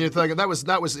you're thinking that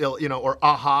was ill, or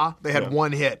Aha. They had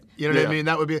one hit. You know what I mean?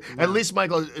 That would be at least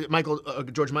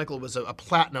George Michael was a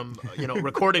platinum,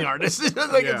 recording artist. It's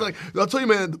like I'll tell you,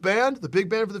 man, the big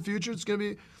band for the future, it's gonna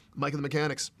be Mike and the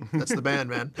Mechanics. That's the band,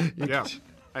 man. Yeah.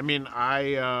 I mean,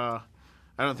 I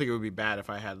don't think it would be bad if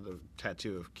I had the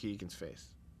tattoo of Keegan's face.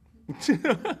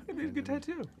 It'd be a good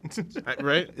tattoo.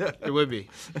 Right? Yeah. It would be.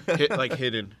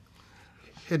 Hidden.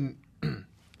 Hidden.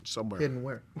 Somewhere. Hidden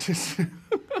where?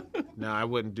 No, I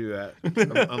wouldn't do that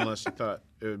unless you thought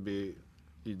it would be,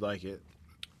 you'd like it.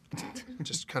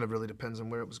 Just kind of really depends on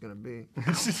where it was going to be.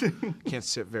 Can't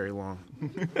sit very long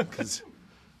because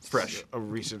it's fresh. A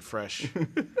recent fresh.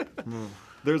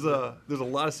 There's a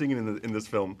lot of singing in this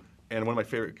film, and one of my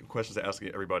favorite questions to ask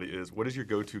everybody is, what is your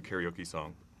go-to karaoke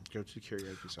song? Go-to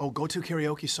karaoke song. Oh, go-to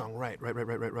karaoke song. Right.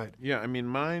 Yeah, I mean,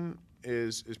 mine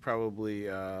is probably,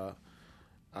 I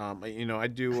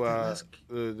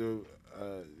do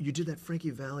you did that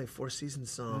Frankie Valli Four Seasons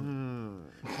song.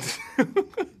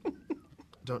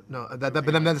 Don't know. But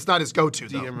then that's not his go-to,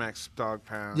 though. DMX Dog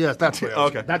Pound. Yes, that's it.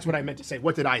 Okay. That's what I meant to say.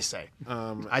 What did I say?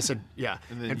 I said, yeah.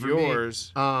 And then for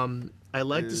yours me, I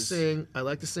like to sing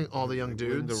All the Young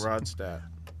Dudes. Linda Ronstadt.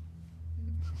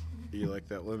 You like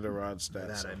that Linda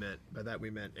Ronstadt? By that we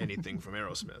meant anything from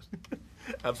Aerosmith.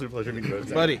 Absolute pleasure meeting you,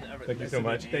 buddy. Thank you so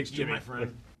much. Thanks, Jimmy, my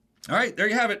friend. All right, there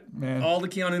you have it. Man. All the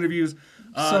Keanu interviews.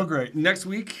 So great. Next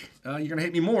week, you're gonna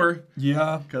hate me more.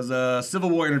 Yeah. Because Civil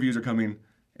War interviews are coming,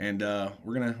 and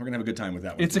we're gonna have a good time with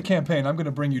that one. It's a campaign. I'm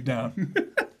gonna bring you down.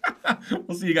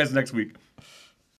 We'll see you guys next week.